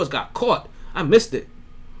black shorts got caught. I missed it.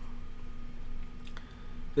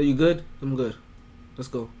 Are you good? I'm good. Let's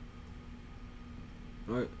go.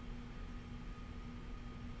 Alright.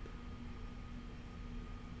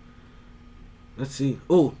 Let's see.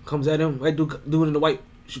 Comes at him. Right, doing in the white.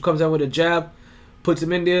 She comes out with a jab, puts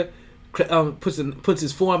him in there, puts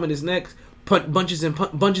his forearm in his neck, punches and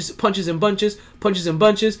bunches.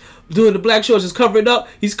 Doing the black shorts is covering up.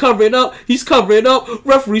 He's covering up.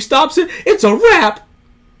 Referee stops it. It's a wrap.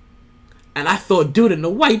 And I thought dude in the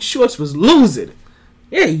white shorts was losing.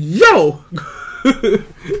 Hey, yo.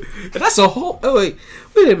 That's a whole. Oh wait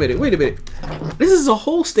a minute. This is a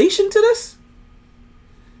whole station to this?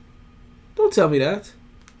 Don't tell me that.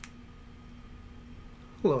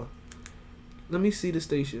 Hold on. Let me see the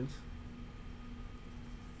stations.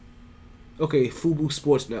 Okay, Fubu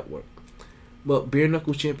Sports Network. But Bare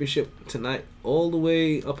Knuckles Championship tonight, all the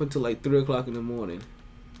way up until like 3 o'clock in the morning.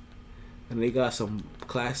 And they got some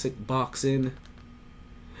classic boxing.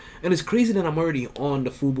 And it's crazy that I'm already on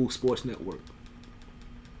the Fubu Sports Network.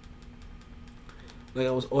 Like,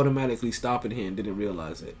 I was automatically stopping here and didn't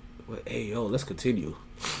realize it. But hey, yo, let's continue.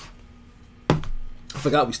 I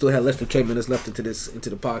forgot we still had less than 10 minutes left into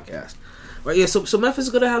the podcast. Right? Yeah. So Memphis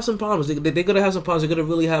is gonna have some problems. They're gonna have some problems. They're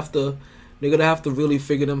gonna have to really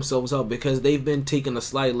figure themselves out because they've been taking a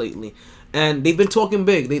slide lately, and they've been talking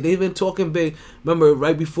big. They've been talking big. Remember,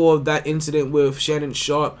 right before that incident with Shannon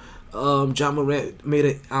Sharp, John Morant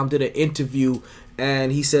did an interview.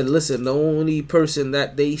 And he said, listen, the only person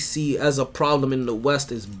that they see as a problem in the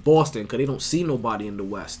West is Boston because they don't see nobody in the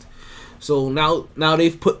West. So now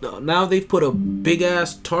they've put a big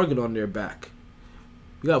ass target on their back.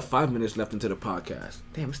 We got 5 minutes left into the podcast.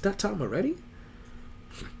 Damn, it's that time already?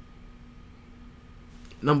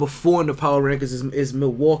 Number 4 in the power rankings is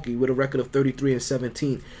Milwaukee with a record of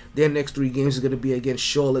 33-17. Their next 3 games is going to be against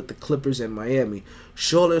Charlotte, the Clippers, and Miami.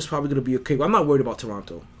 Charlotte is probably going to be okay. I'm not worried about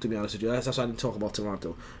Toronto, to be honest with you. That's why I didn't talk about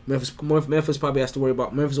Toronto. Memphis probably has to worry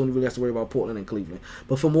about. Memphis only really has to worry about Portland and Cleveland.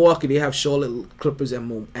 But for Milwaukee, they have Charlotte, Clippers,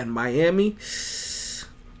 and Miami.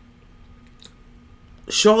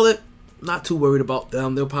 Charlotte, not too worried about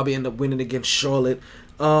them. They'll probably end up winning against Charlotte.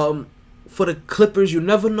 For the Clippers, you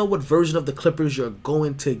never know what version of the Clippers you're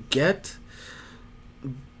going to get.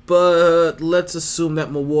 But let's assume that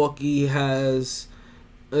Milwaukee has,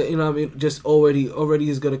 just already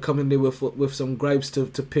is going to come in there with some gripes to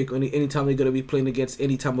pick anytime they're going to be playing against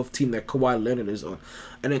any type of team that Kawhi Leonard is on.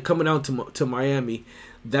 And then coming out to Miami,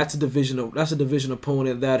 that's a division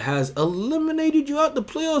opponent that has eliminated you out the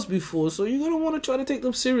playoffs before, so you're going to want to try to take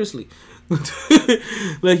them seriously.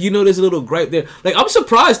 Like, there's a little gripe there. Like, I'm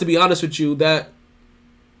surprised, to be honest with you, that...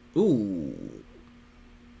 Ooh.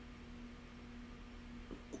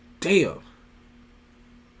 Damn.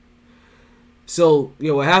 So,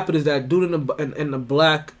 what happened is that dude in the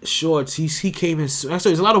black shorts, he came in... So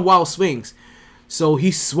there's a lot of wild swings. So,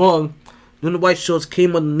 he swung. Then the white shorts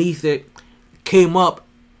came underneath it, came up,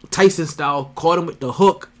 Tyson style, caught him with the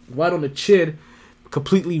hook, right on the chin,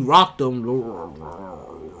 completely rocked him.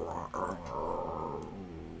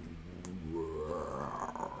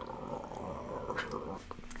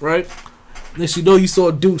 Right? Next you saw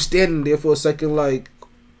a dude standing there for a second like,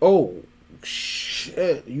 oh,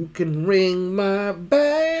 shit, you can ring my bell,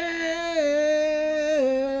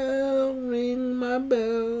 ring,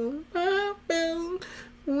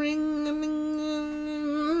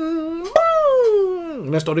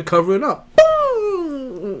 and I started covering up.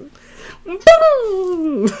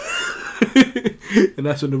 And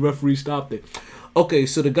that's when the referee stopped it. Okay,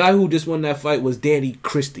 so the guy who just won that fight was Danny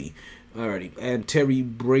Christie. Alrighty, and Terry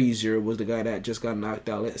Brazier was the guy that just got knocked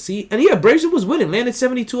out. See, and yeah, Brazier was winning, landed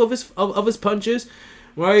 72 of his punches,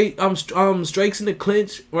 right? Strikes in the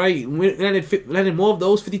clinch, right? Landed more of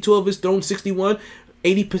those, 52 of his thrown, 61,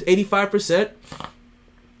 85%.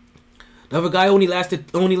 The other guy only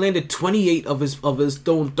landed 28 of his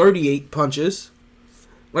thrown 38 punches.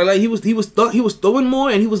 Right, like he was throwing more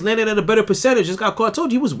and he was landing at a better percentage. Just got caught. I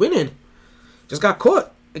told you he was winning. Just got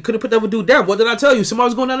caught. They couldn't put that dude down. What did I tell you? Somebody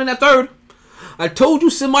was going down in that third. I told you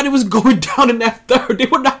somebody was going down in that third. They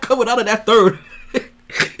were not coming out of that third.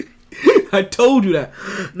 I told you that.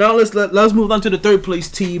 Now let's move on to the third place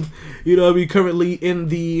team. Currently in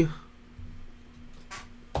the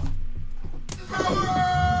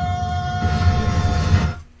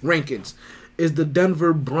rankings is the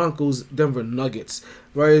Denver Broncos, Denver Nuggets,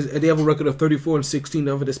 right? They have a record of 34-16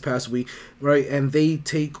 over this past week, right? And they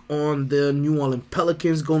take on the New Orleans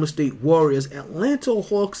Pelicans, Golden State Warriors, Atlanta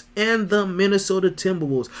Hawks, and the Minnesota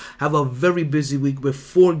Timberwolves. Have a very busy week with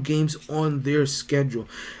 4 games on their schedule.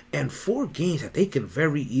 And 4 games that they can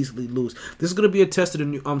very easily lose. This is going to be a test to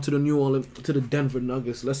the Denver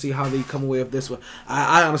Nuggets. Let's see how they come away with this one.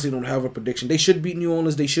 I honestly don't have a prediction. They should beat New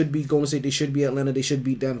Orleans. They should beat Golden State. They should beat Atlanta. They should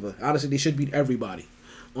beat Denver. Honestly, they should beat everybody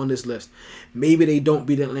on this list. Maybe they don't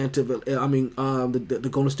beat Atlanta. But, the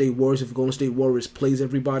Golden State Warriors. If the Golden State Warriors plays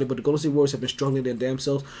everybody, but the Golden State Warriors have been struggling their damn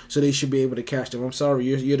selves, so they should be able to catch them. I'm sorry,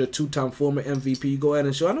 you're the 2-time former MVP. Go ahead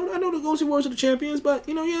and show. I know the Golden State Warriors are the champions, but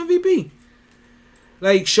you're MVP.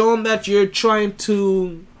 Like, show them that you're trying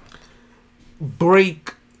to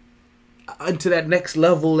break into that next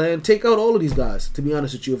level and take out all of these guys. To be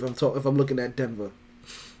honest with you, if I'm looking at Denver,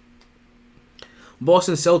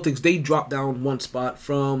 Boston Celtics, they dropped down 1 spot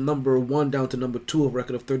from number 1 down to number 2, a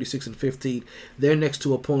record of 36-15. Their next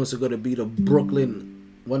 2 opponents are going to be the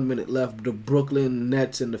Brooklyn 1 minute left. The Brooklyn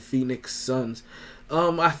Nets and the Phoenix Suns.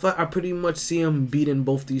 I pretty much see them beating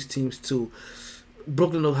both these teams too.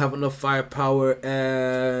 Brooklyn will have enough firepower,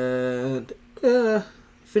 and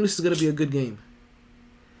Phoenix is gonna be a good game.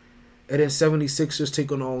 And then 76ers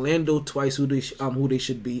take on Orlando twice, who they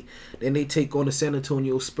should beat. Then they take on the San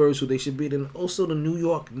Antonio Spurs, who they should beat, and also the New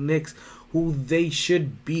York Knicks, who they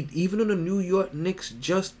should beat. Even though the New York Knicks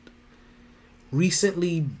just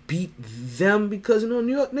recently beat them, because New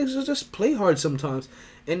York Knicks just play hard sometimes,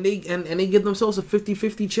 and they give themselves a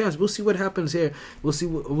 50-50 chance. We'll see what happens here. We'll see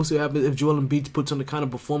what happens if Joel Embiid puts on the kind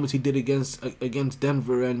of performance he did against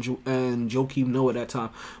Denver and Joakim Noah that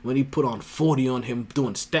time when he put on 40 on him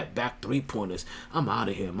doing step back 3-pointers. I'm out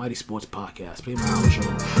of here. Mighty Sports Podcast. Play my outro.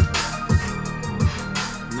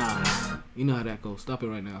 Nah, you know how that goes. Stop it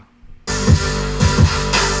right now.